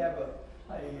 I did have a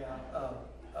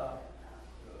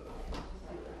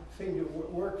thing to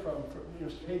work from,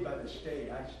 paid by the state.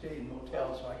 I stayed in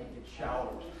motels so I could get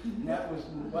showers. And that was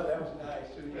nice.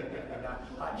 So you get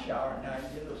a hot shower at night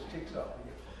and get those ticks off of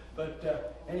you. But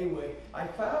anyway, I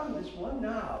found this one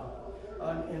knob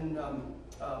in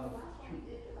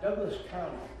Douglas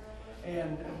County.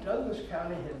 And Douglas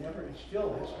County had never, it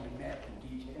still hasn't been mapped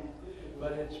in detail.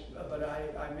 But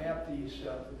I mapped these,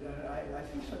 I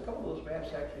think a couple of those maps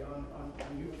actually on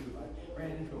YouTube. I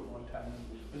ran into it one time, and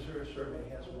Missouri Survey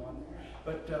has one.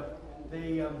 But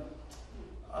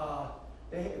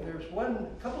there's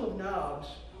a couple of knobs,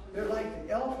 they're like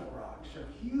the elephant rocks. They're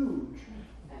huge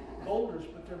boulders,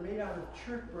 but they're made out of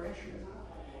chert breccia.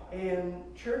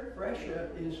 And chert breccia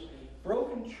is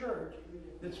broken chert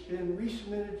that's been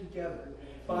re-cemented together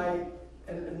by,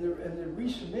 and the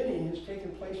re-cementing has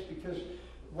taken place because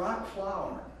rock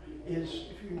flour is,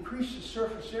 if you increase the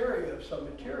surface area of some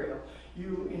material,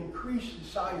 you increase the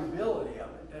solubility of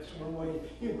it. That's one way.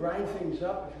 You grind things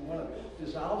up. If you want to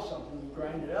dissolve something, you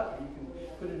grind it up and you can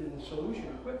put it in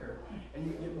solution quicker, and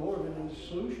you get more of it in the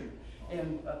solution.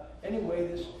 And anyway,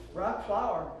 this rock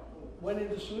flour went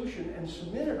into solution and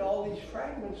cemented all these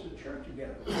fragments of chert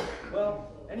together.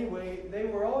 Well, anyway, they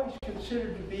were always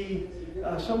considered to be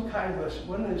some kind of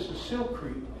one is a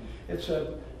silkcrete. It's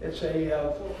a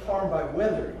farm by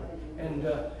weathering. And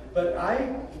but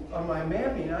on my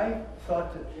mapping, I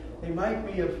thought that they might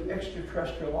be of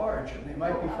extraterrestrial origin. They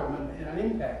might be from an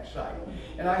impact site.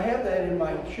 And I have that in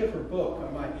my Schiffer book.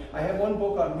 I have one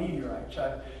book on meteorites.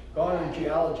 I've gone in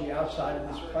geology outside of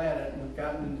this planet and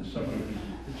gotten into some of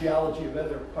the geology of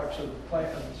other parts of the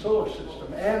planet, of the solar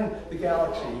system, and the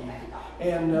galaxy.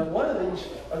 And one of these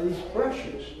are these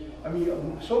brushes. I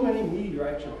mean, so many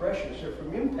meteorites are brushes. They're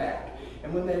from impact.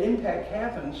 And when that impact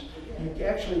happens, you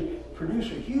actually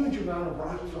produce a huge amount of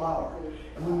rock flour.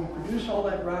 And when you produce all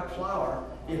that rock flour,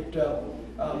 it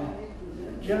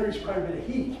generates quite a bit of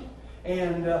heat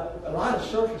and a lot of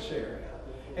surface area.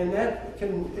 And that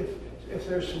can, if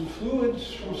there's some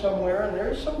fluids from somewhere, and there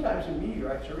is sometimes in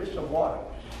meteorites, there is some water,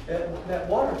 that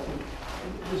water can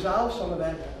dissolve some of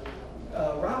that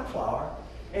rock flour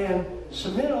and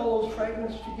cement all those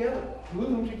fragments together, glue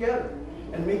them together,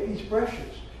 and make these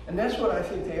brushes. And that's what I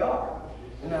think they are.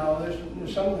 Now, there's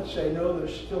some that say, no, they're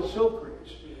still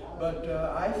silkcretes. but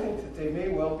I think that they may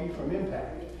well be from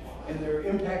impact. And they're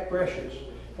impact breccias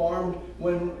formed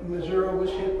when Missouri was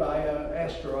hit by an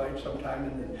asteroid sometime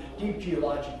in the deep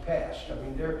geologic past. I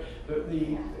mean,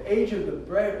 the age of the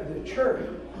chert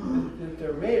that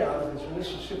they're made out of is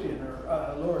Mississippian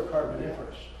or lower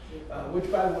Carboniferous. Which,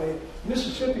 by the way,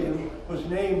 Mississippian was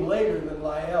named later than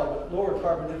Lyell, but lower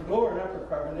and upper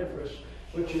Carboniferous,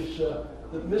 which is the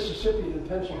Mississippi and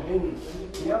Pennsylvania.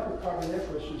 The upper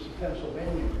Carboniferous is the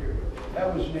Pennsylvania period.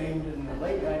 That was named in the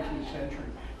late 19th century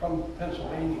from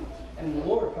Pennsylvania. And the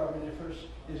lower Carboniferous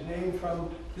is named from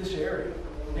this area,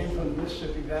 named from the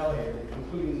Mississippi Valley area,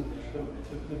 including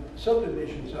the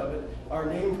subdivisions of it are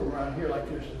named from around here, like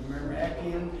there's the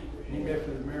Merrimacian, named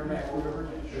after the Merrimack River.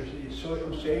 There's the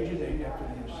Osagian, named after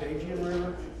the Osagian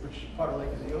River, which is part of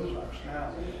Lake of the Ozarks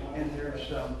now. And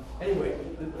there's, anyway,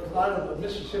 a lot of the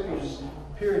Mississippian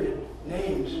period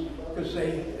names, because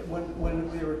when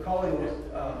they were calling it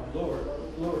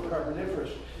lower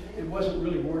Carboniferous, it wasn't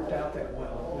really worked out that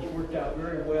well. It was worked out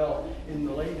very well in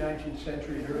the late 19th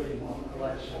century and early in the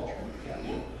last century. Yeah.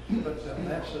 But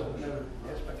that's another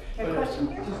aspect. A question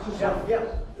here? Yeah.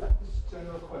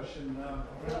 General question.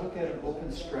 When I look at an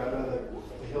open strata,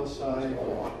 the hillside,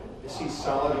 I see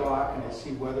solid rock and I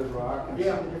see weathered rock and I see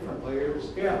the different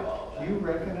layers. Yeah. Do you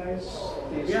recognize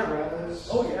these stratas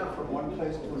from one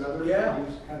place to another? Yeah. Can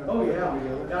you kind of Oh, put yeah. them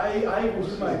together? I even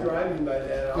do my driving by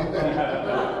that. I'll look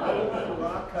at the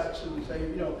rock cuts and say,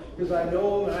 because I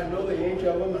know them and I know the age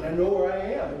of them and I know where I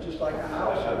am. It's just like a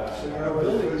house. So you know where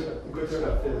the good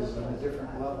stuff is on the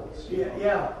different levels.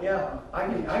 Yeah. I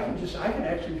can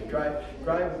actually drive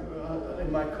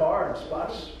in my car and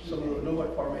spot some of the, know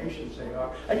what formations they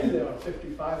are. I do that on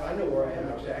 55. I know where I am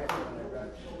exactly when I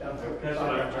drive down 55. That's what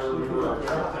I remember our trip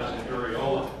down to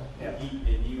Duriola.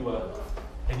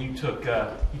 And you took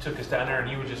us down there, and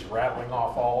you were just rattling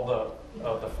off all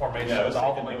the formations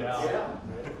all the way down.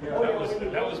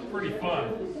 That was pretty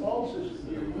fun. The falls is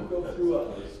you go through a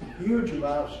huge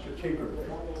amount of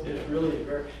stratigraphy. It's really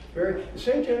very. The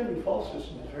St. Genevieve Fault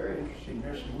system is very interesting.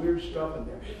 There's some weird stuff in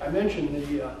there. I mentioned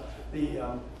the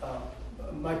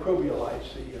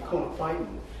microbialites, the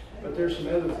conophyton, but there's some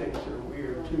other things that are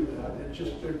weird too.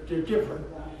 They're different,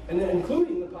 and then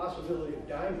including the possibility of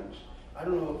diamonds. I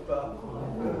don't know if,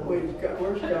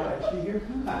 where's Guy? Is he here?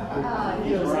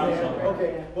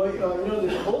 Okay, well,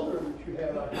 this boulder that you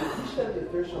have out here, he said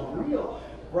that there's some real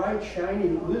bright, shiny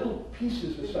little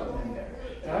pieces of something in there.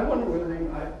 And I wonder whether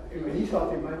he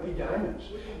thought they might be diamonds,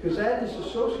 because that is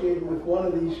associated with one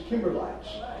of these kimberlites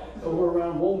over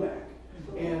around Womack.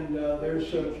 And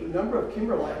there's a number of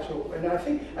kimberlites, and I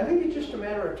think it's just a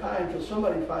matter of time until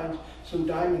somebody finds some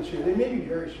diamonds here. They may be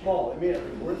very small, they may not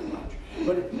be worth much,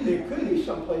 but there could be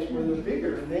some place where they're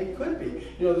bigger, and they could be.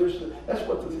 That's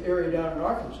what the area down in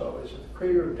Arkansas is, the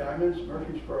crater of diamonds,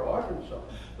 Murfreesboro, Arkansas.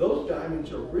 Those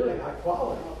diamonds are really high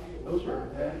quality. Those are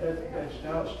that's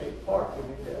now a state park.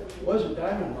 It was a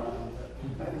diamond mine,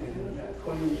 I think in the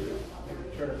 20s or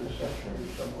maybe turn of the century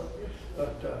or somewhere.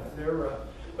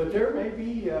 But there may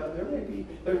be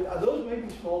those may be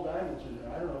small diamonds in there.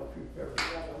 I don't know if you've ever.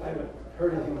 I haven't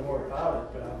heard anything more about it,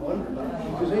 but I wonder about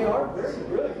it because they are very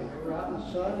brilliant. They were out in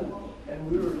the sun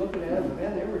and we were looking at them, and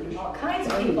man, they were just all kinds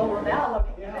of people were now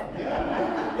looking at it.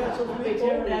 Yeah. So They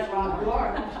tear that rock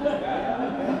apart.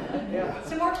 Yeah.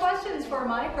 Some more questions for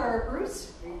Mike or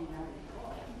Bruce?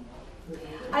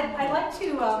 I'd like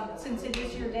to, since it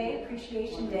is your day,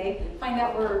 Appreciation Day, find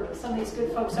out where some of these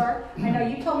good folks are. I know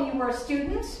you told me you were a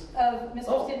student of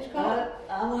Mr. Stinchcomb.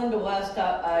 I'm Linda West.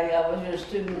 I was your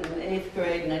student in 8th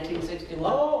grade,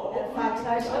 1961. At Fox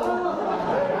High School.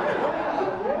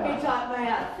 He taught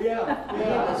math. Yeah. He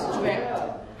was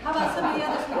strict. How about some of the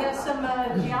others? We have some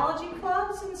geology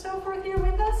clubs and so forth here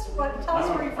with us. Tell us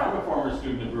where you're from. I'm a former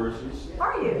student of Bruce's.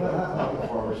 Are you? I'm a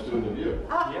former student of you.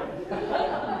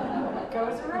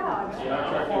 Goes around. Yeah,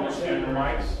 I'm a former student of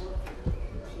Mike's.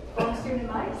 Former student of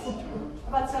Mike's? How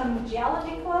about some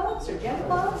geology clubs or gem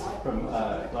clubs? From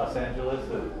Los Angeles,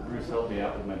 Bruce helped me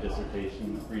out with my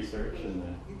dissertation research in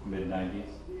the mid-90s.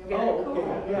 Very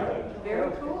cool. Yeah.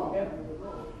 Very cool.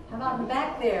 How about in the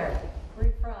back there? Where are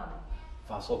you from?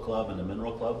 Fossil Club and the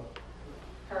Mineral Club.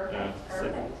 Perfect.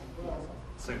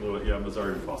 St. Louis,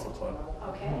 Missouri Fossil Club.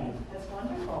 Okay, that's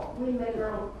wonderful. We met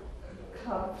our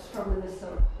clubs from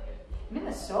Minnesota.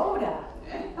 Minnesota?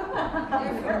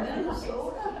 You're from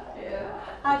Minnesota? Yeah.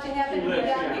 How'd you happen to be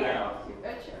down here? You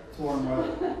betcha. It's warm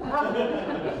weather.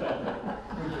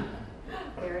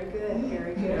 Very good,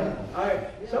 very good.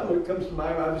 Something that comes to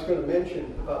mind, I was going to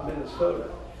mention about Minnesota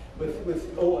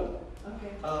with Owen.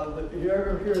 Okay. Did you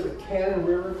ever hear of the Cannon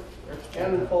River or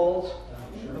Cannon Falls?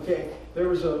 Okay, there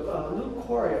was a little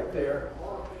quarry up there.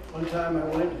 One time I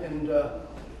went and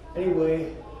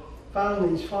anyway, found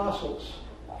these fossils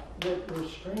that were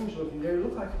strange looking. They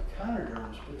looked like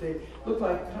echinoderms, but they looked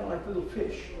like kind of like little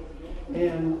fish.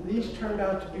 And these turned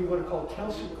out to be what are called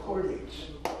calcichordates.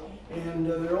 And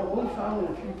they're only found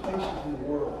in a few places in the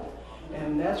world.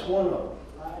 And that's one of them.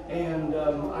 And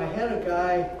I had a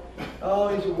guy,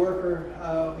 he's a worker,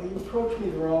 he approached me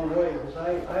the wrong way because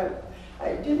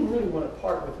I didn't really want to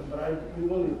part with them, but I'd be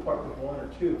willing to part with one or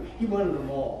two. He wanted them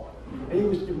all. And he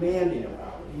was demanding about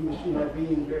it. He was,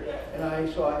 being very, and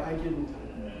so I didn't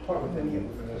part with any of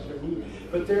them because they're neat.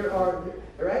 But they're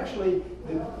actually,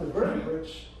 the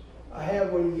vertebrates I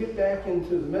have, when you get back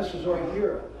into the Mesozoic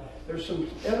era, there's some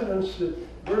evidence that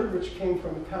vertebrates came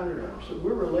from echinoderms. So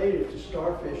we're related to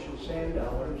starfish and sand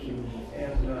dollars and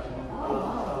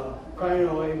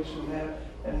crinoids and that.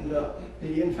 And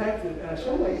in fact,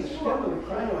 some way, the stem of the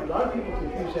crinoid, a lot of people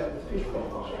confuse that with fish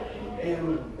bones.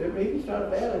 And maybe it's not a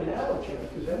bad analogy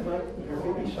because there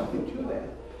may be something to that.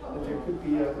 That there could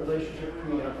be a relationship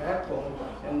between our backbone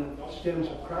and the stems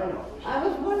of crinoids. I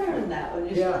was wondering that when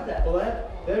you said that. Well,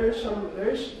 there's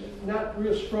not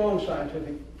real strong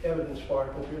scientific evidence for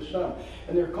it, but there's some.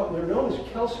 And they're known as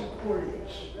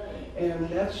calcichordates. And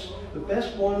the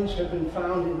best ones have been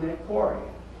found in that quarry.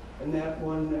 And that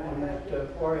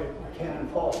quarry at Cannon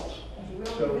Falls.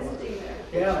 So,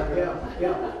 yeah.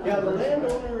 The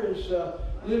landowner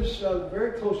lives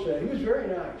very close to that. He was very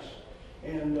nice.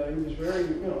 And he was very,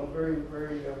 very,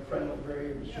 very friendly,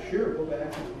 he was cheerful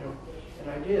back,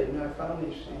 and I did, and I found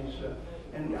these,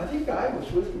 and I think Guy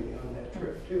was with me on that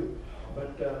trip too.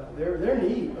 But they're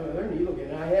neat, they're neat looking.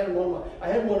 And I had one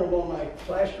of them on my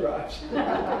flash drives. I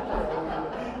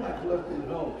left it at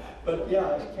home. But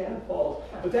yeah, it's Cannon Falls.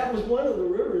 But that was one of the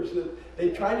rivers that they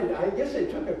tried to. I guess they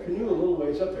took a canoe a little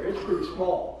ways up there. It's pretty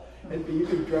small, and you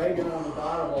could drag it on the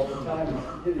bottom all the time,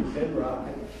 and hitting bedrock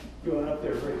and going up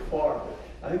there very far. But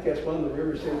I think that's one of the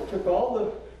rivers. They took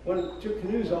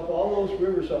canoes off all those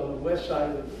rivers on the west side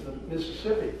of the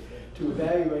Mississippi to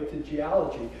evaluate the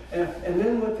geology. And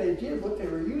then what they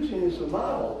were using as the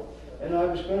model, and I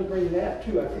was going to bring that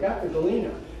too. I forgot the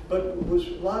galena, but a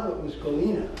lot of it was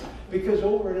galena. Because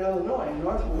over in Illinois,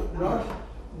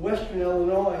 northwestern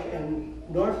Illinois, and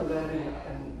north of that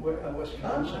in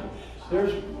Wisconsin,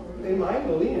 they mine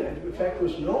galena. In fact, it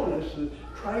was known as the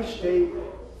tri-state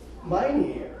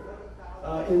mining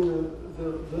area in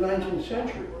the 19th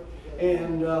century.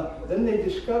 And then they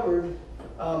discovered,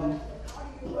 in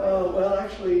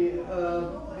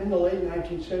the late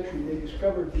 19th century, they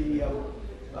discovered the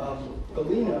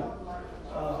galena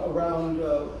around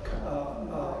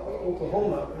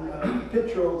Oklahoma,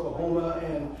 Pitcher, Oklahoma,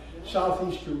 and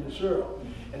southeastern Missouri.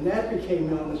 And that became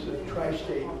known as the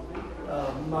tri-state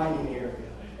mining area.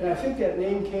 And I think that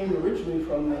name came originally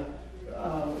from the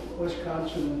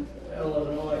Wisconsin,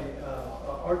 Illinois,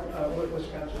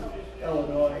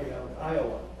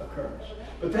 Iowa occurrence.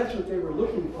 But that's what they were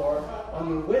looking for. On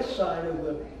the west side of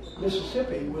the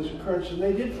Mississippi was occurrence, and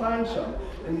they did find some.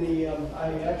 And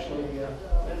I actually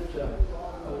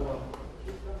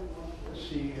let's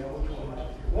see, which one is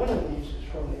it? One of these is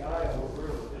from the Iowa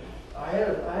River.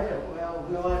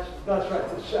 That's right.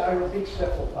 The Iowa Big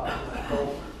Cephalopod.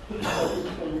 It's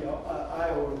from the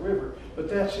Iowa River, but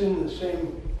that's in the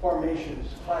same formation as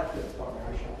the Flatbed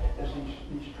Formation as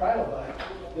these trilobites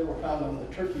that were found on the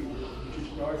Turkey River, which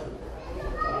is north of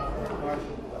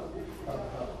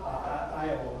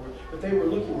Iowa. But they were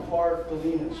looking for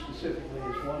galena specifically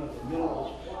as one of the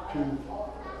minerals to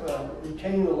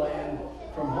retain the land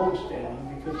from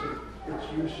homesteading because of its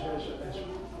use as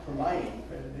for mining.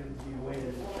 It would be a way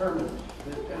to determine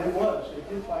that, and it was. They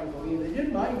did find galena. They did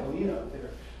mine galena up there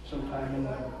sometime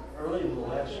early in the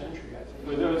last century, I think.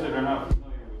 For those that are not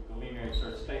familiar with galena, it's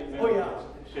our state mineral. Oh yeah.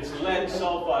 It's lead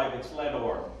sulfide. It's lead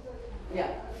ore.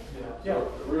 Yeah.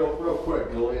 So, real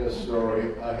quick, Galena's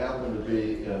story. I happened to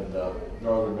be in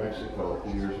northern Mexico a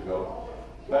few years ago.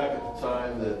 Back at the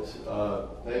time that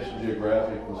National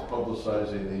Geographic was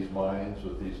publicizing these mines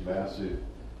with these massive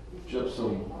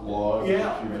gypsum logs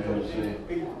that you may have seen.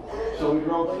 So we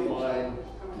drove to the mine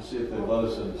to see if they'd let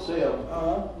us in to see them.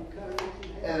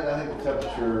 And I think the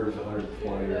temperature is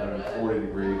 120 or 140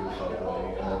 degrees or something.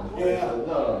 And they said,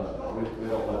 no, we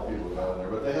don't let people go in there.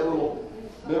 But they had a little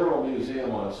mineral museum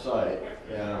on site,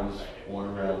 and I was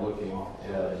wandering around looking,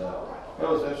 and that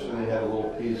was interesting. They had a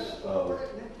little piece of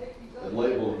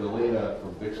labeled galena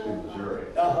from Bixby, Missouri.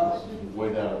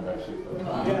 Way down in Mexico.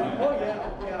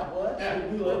 Well, that's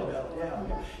the new lead belt.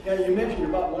 Yeah, you mentioned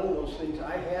about one of those things.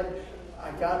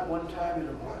 I got one time at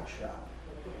a rock shop.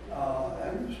 I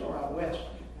was out west.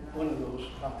 one of those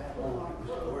not that long. It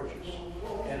was gorgeous.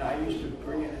 And I used to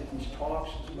bring it at these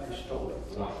talks and somebody stole it.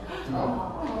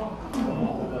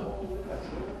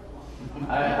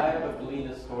 I have a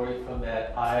Galena story from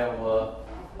that Iowa,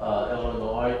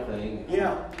 Illinois thing.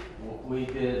 Yeah. We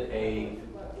did a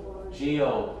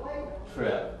geo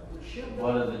trip.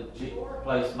 One of the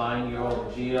placed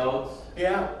 9-year-old geodes.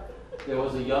 Yeah. There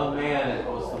was a young man, it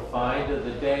was the find of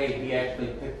the day. He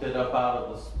actually picked it up out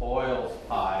of the spoils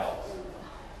pile.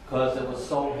 Because it was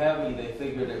so heavy, they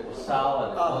figured it was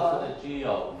solid. It wasn't a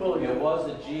geode. It was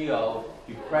a geode.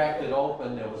 You cracked it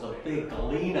open, there was a big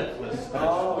Galena twister.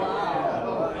 Oh,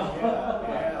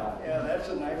 yeah, that's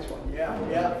a nice one. Yeah,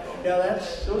 that's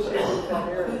associated with that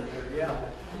area. Yeah,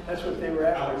 that's what they were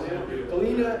after.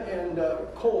 Galena and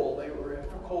coal, they were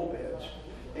after coal beds.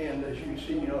 And as you can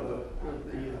see, you know,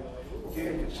 you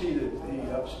can see that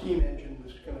the steam engine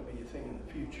was going to be a thing in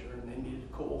the future, and they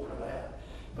needed coal for that.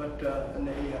 But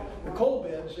the coal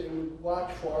beds, they would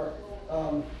watch for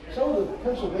some of the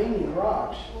Pennsylvania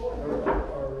rocks,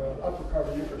 or upper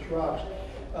Carboniferous rocks,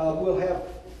 will have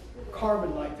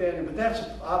carbon like that in, but that's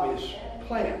an obvious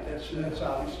plant. That's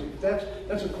obviously,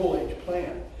 that's a coal age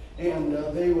plant. And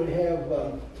they would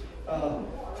have,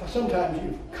 sometimes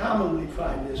you commonly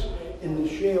find this in the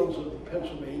shales of the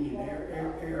Pennsylvania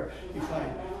area. You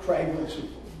find fragments of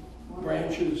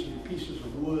branches and pieces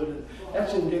of wood. And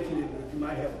that's indicative that you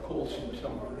might have a coal seam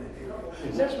somewhere in that area.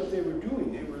 And that's what they were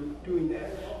doing. They were doing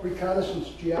that reconnaissance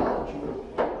geology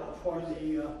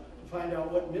to find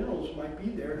out what minerals might be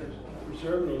there to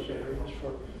preserve those areas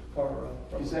for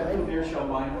Is that from near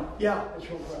Shelmina? Yeah, it's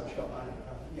from Shelmina.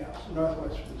 Yeah,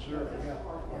 northwest Missouri. Yeah.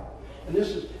 And this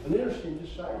is an interesting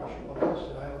discipleship on this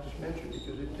that I'll just mention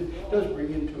because it does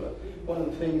bring into one of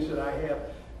the things that I have.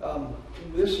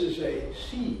 This is a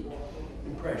seed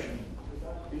impression.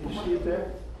 Can you see it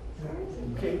there?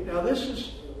 Okay. Now this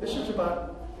is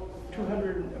about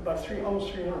almost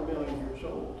 300 million years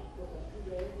old.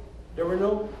 There were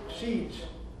no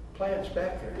plants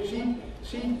back there.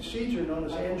 Seeds are known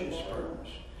as angiosperms,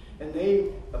 and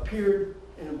they appeared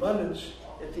in abundance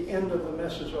at the end of the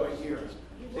Mesozoic era.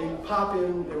 They pop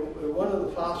in. They're one of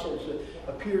the fossils that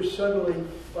appears suddenly,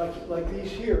 like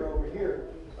these here over here,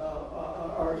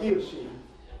 are Eocene.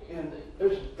 And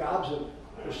there's gobs of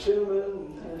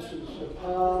cinnamon. This is a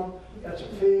palm. That's a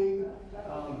fig.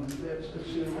 That's the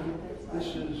cinnamon. This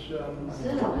is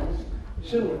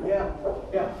cinnamon. Yeah.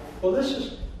 Well, this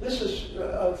is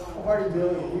 40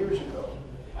 million years ago.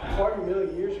 40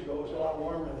 million years ago was a lot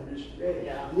warmer than it is today.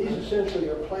 And these essentially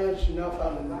are plants now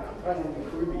found in the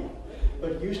Caribbean.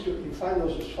 But you find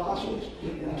those as fossils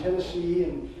in Tennessee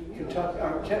and Kentucky,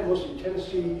 mostly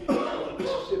Tennessee,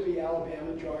 Mississippi,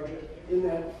 Alabama, Georgia, in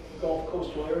that Gulf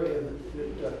coastal area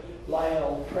that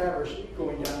Lyell traversed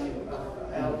going down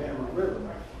the Alabama River.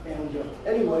 And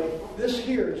anyway, this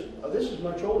is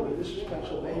much older. This is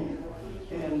Pennsylvania.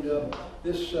 And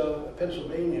this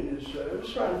Pennsylvanian is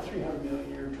it's around 300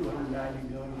 million or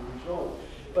 290 million years old.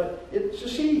 But it's a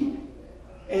seed.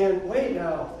 And wait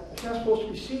now, it's not supposed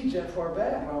to be seeds that far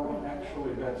back. Well,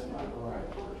 actually, that's not right.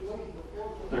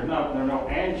 There are no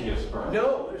angiosperms.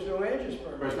 No, there's no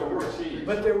angiosperms. But there were seeds.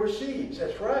 But there were seeds.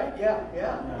 That's right.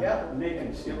 Yeah.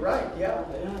 Naked seeds. You're right. Yeah.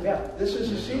 This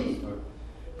is a seed,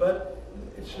 but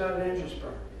it's not an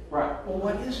angiosperm. Right. Well,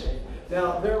 what is it?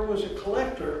 Now, there was a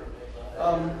collector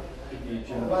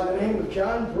by the name of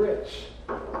John Britz,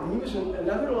 and he was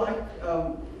another like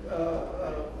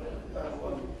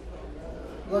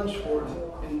Lunsford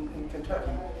in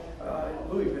Kentucky,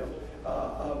 in Louisville.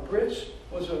 Britz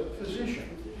was a physician,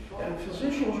 and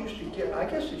physicians used to get, I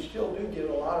guess they still do get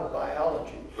a lot of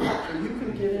biology, so you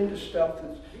can get into stuff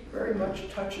that very much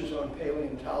touches on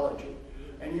paleontology.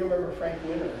 And you remember Frank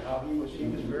Winter, how he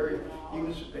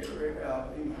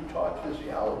taught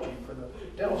physiology for the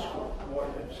dental school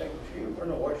at St. Lucie, or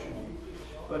no, Washington.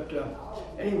 But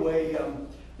anyway,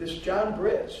 this John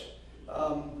Britz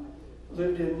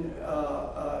lived in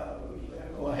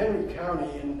Henry County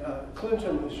in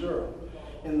Clinton, Missouri,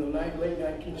 in the late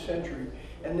 19th century.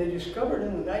 And they discovered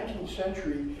in the 19th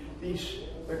century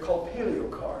they're called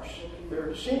paleokarsts.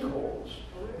 They're sinkholes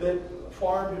that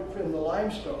formed in the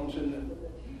limestones in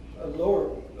the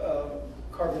lower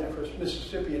Carboniferous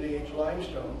Mississippian age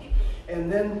limestones.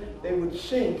 And then they would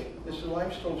sink, the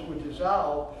limestones would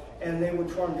dissolve, and they would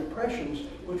form depressions,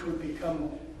 which would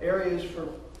become areas for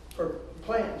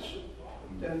plants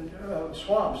and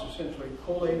swamps, essentially,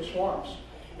 coal age swamps.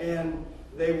 And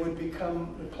the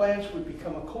plants would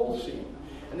become a coal seam.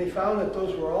 And they found that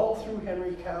those were all through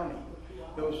Henry County,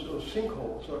 those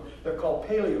sinkholes. They're called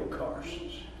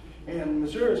paleokarsts. And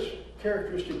Missouri is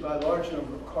characteristic by a large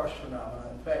number of karst phenomena.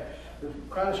 In fact, the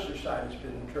Chronister side has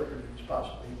been interpreted as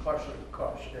possibly partially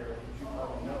cautionary, as you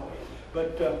probably know.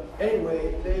 But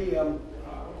anyway, they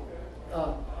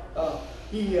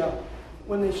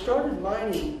when they started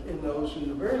mining in those in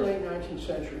the very late 19th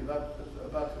century, about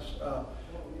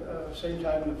the same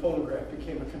time the phonograph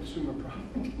became a consumer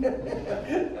product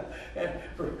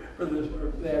for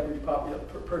the average popular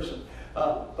person,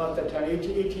 about that time,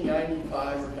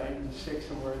 1895 or 96,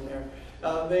 somewhere in there,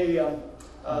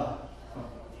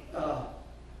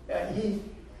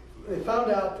 they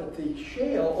found out that the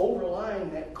shale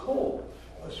overlying that coal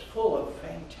was full of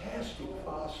fantastic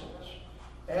fossils,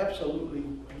 absolutely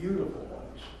beautiful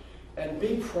ones, and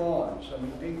big fronds. I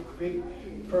mean, big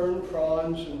fern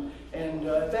fronds, and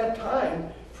at that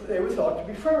time they were thought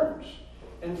to be ferns.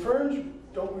 And ferns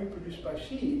don't reproduce by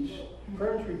seeds;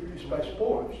 ferns reproduce by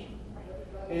spores.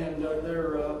 And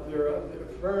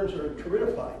ferns are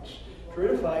pteridophytes.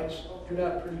 Pteridophytes do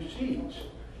not produce seeds.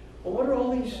 Well, what are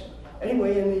all these?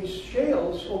 Anyway, in these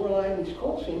shales overlying these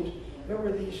coal seams, there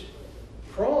were these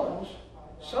fronds,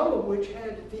 some of which had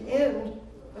at the end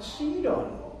a seed on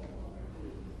them.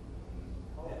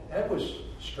 That was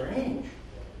strange.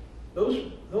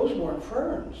 Those weren't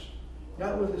ferns,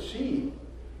 not with a seed.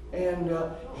 And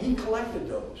he collected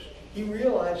those. He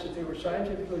realized that they were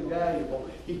scientifically valuable.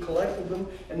 He collected them,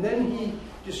 and then he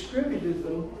distributed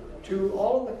them to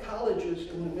all of the colleges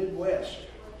in the Midwest,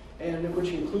 and which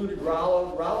included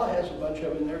Rolla. Rolla has a bunch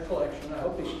of them in their collection. I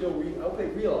hope they I hope they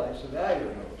realize the value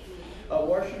of those.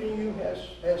 Washington U has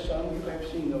some. You may have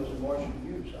seen those in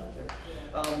Washington U's out there.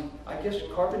 I guess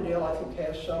Carbondale, I think,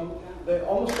 has some.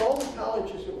 Almost all the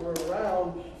colleges that were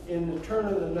around in the turn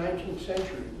of the 19th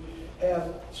century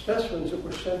have specimens that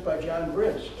were sent by John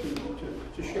Briss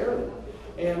to share them.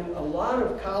 And a lot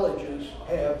of colleges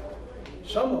have,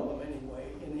 some of them anyway,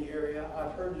 in the area.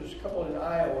 I've heard there's a couple in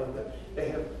Iowa that they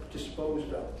have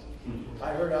disposed of.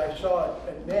 I saw it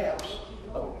at Maps,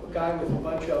 a guy with a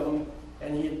bunch of them,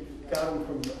 and he had got them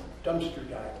from dumpster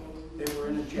diving. They were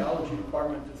in the geology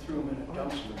department that threw them in a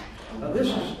dumpster. Now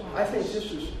I think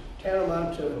this is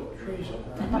tantamount to treason.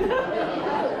 I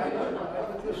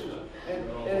think this is,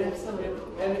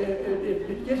 and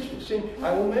it gets, see,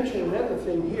 I will mention another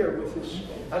thing here with this,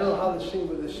 I don't know how this thing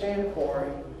with the sand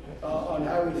quarry on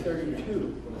Highway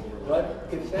 32, but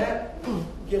if that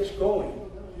gets going,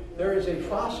 there is a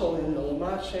fossil in the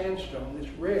Lamont sandstone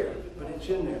that's rare, but it's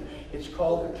in there. It's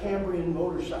called the Cambrian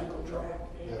motorcycle track.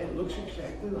 It looks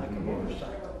exactly like a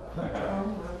motorcycle.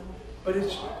 But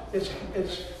it's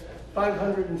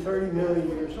 530 million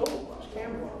years old. It's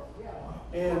Cambrian.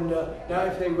 And now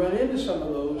if they run into some of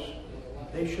those,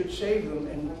 they should save them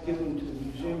and give them to the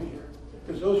museum here,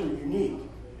 because those are unique.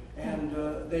 And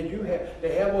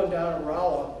they have one down in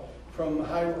Rolla from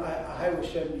Highway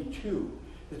 72.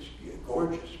 It's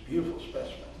gorgeous, beautiful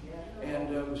specimen.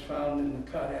 And it was found in the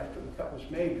cut after the cut was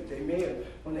made. But they may have,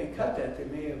 when they cut that, they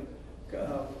may have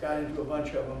got into a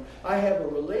bunch of them. I have a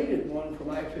related one from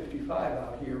I-55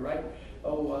 out here, right?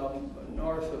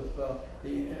 North of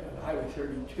the Highway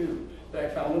 32 that I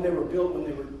found when they were built, when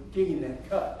they were digging that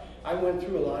cut. I went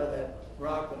through a lot of that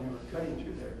rock when they were cutting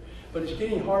through there. But it's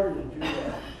getting harder to do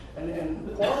that.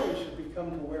 And quarries have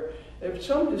become to where there's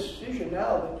some decision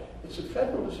now that it's a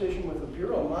federal decision with the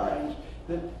Bureau of Mines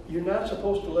that you're not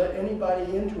supposed to let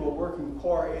anybody into a working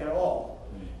quarry at all,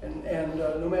 and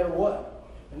no matter what.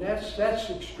 And that's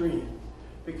extreme,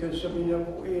 because I mean,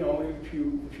 if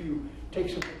you take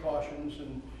some precautions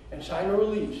and sign a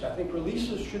release, I think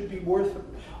releases should be worth the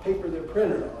paper they're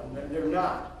printed on. They're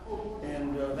not,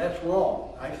 and that's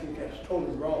wrong. I think that's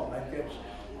totally wrong. I think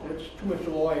that's too much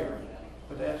lawyering.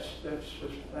 But that's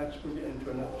we're getting into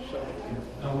another subject.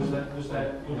 Now, was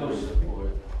that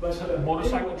those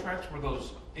motorcycle tracks? Were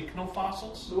those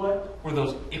ichnofossils? What? Were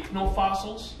those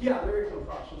ichnofossils? Yeah, they're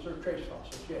ichnofossils. They're trace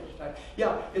fossils. Yes.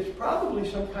 Yeah, it's probably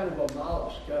some kind of a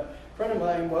mollusk. A friend of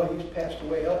mine, well, he's passed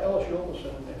away. Ellis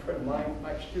Yockelson, and a friend of mine,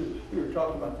 Mike Stu. We were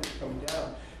talking about this coming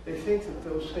down. They think that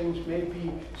those things may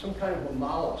be some kind of a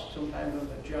mollusk, some kind of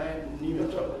a giant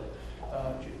nematode.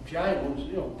 Giant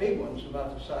ones, big ones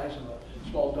about the size of a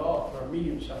small dog or a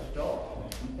medium-sized dog,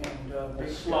 and big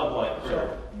slug-like,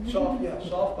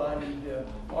 soft-bodied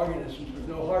organisms with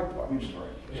no hard parts.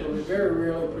 So they're very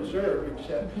rarely preserved,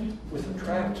 except with the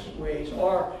tracks ways.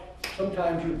 Or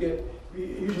sometimes you get,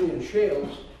 usually in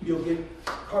shales, you'll get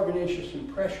carbonaceous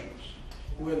impressions,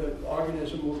 where the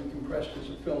organism will be compressed as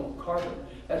a film of carbon.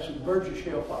 That's what Burgess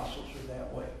shale fossils are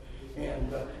that way.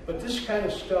 And but this kind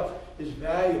of stuff is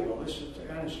valuable. This is the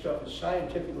kind of stuff is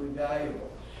scientifically valuable.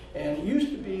 And it used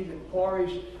to be that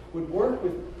quarries would work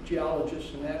with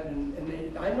geologists and that,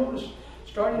 I noticed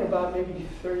starting about maybe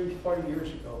 30, 40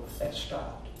 years ago, that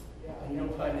stopped. and you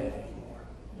don't find that anymore.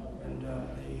 And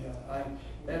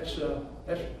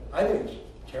I think it's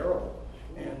terrible,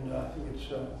 and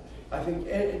I think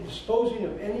disposing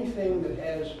of anything that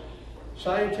has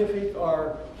scientific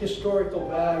or historical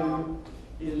value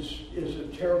is a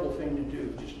terrible thing to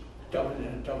do. Just dump it in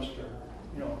a dumpster,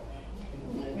 you know.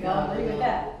 We all agree with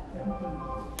that.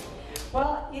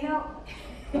 Well, you know,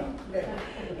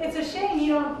 it's a shame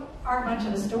you aren't much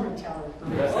of a storyteller. All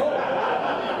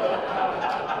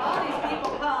these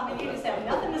people come and you just have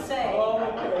nothing to say.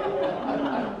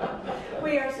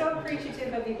 We are so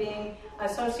appreciative of you being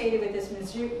associated with this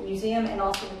museum and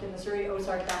also with the Missouri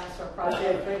Ozark Dinosaur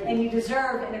Project. And you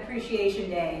deserve an Appreciation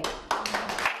Day.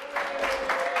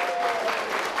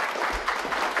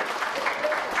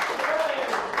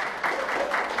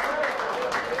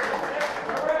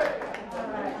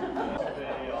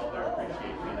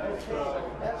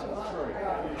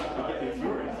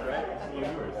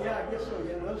 Yeah, I guess so.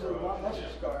 Yeah, those are muscle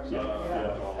scars. Yeah.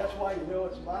 That's why you know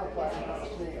it's monoplastic on the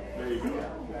snail. There you go.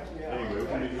 Anyway, we're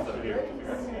going to do something here.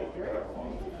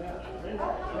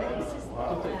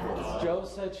 Joe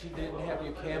said she didn't have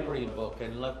your Cambrian book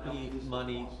and left me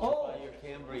money to buy your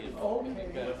Cambrian book.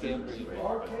 Okay. Cambrian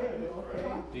book.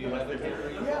 Okay. Do you have a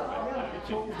Cambrian book? Yeah.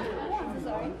 It's over there. I'm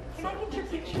sorry. Can I get your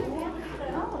picture again?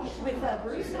 Oh, with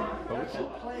Bruce?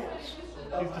 Plants.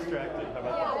 He's distracted. How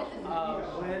about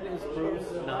When is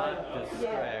Bruce not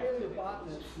distracted? The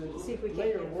botanists that See if we can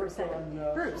later get it for a worked second.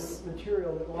 on Bruce.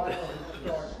 material that Lyle had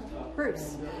started.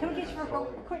 Bruce, can we get you a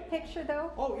quick picture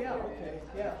though? Oh, yeah, okay,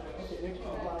 yeah. Okay, next to the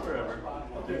bottom. wherever?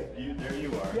 There you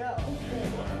are. Yeah, okay.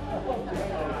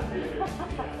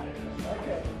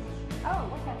 Okay. Oh,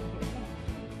 what kind of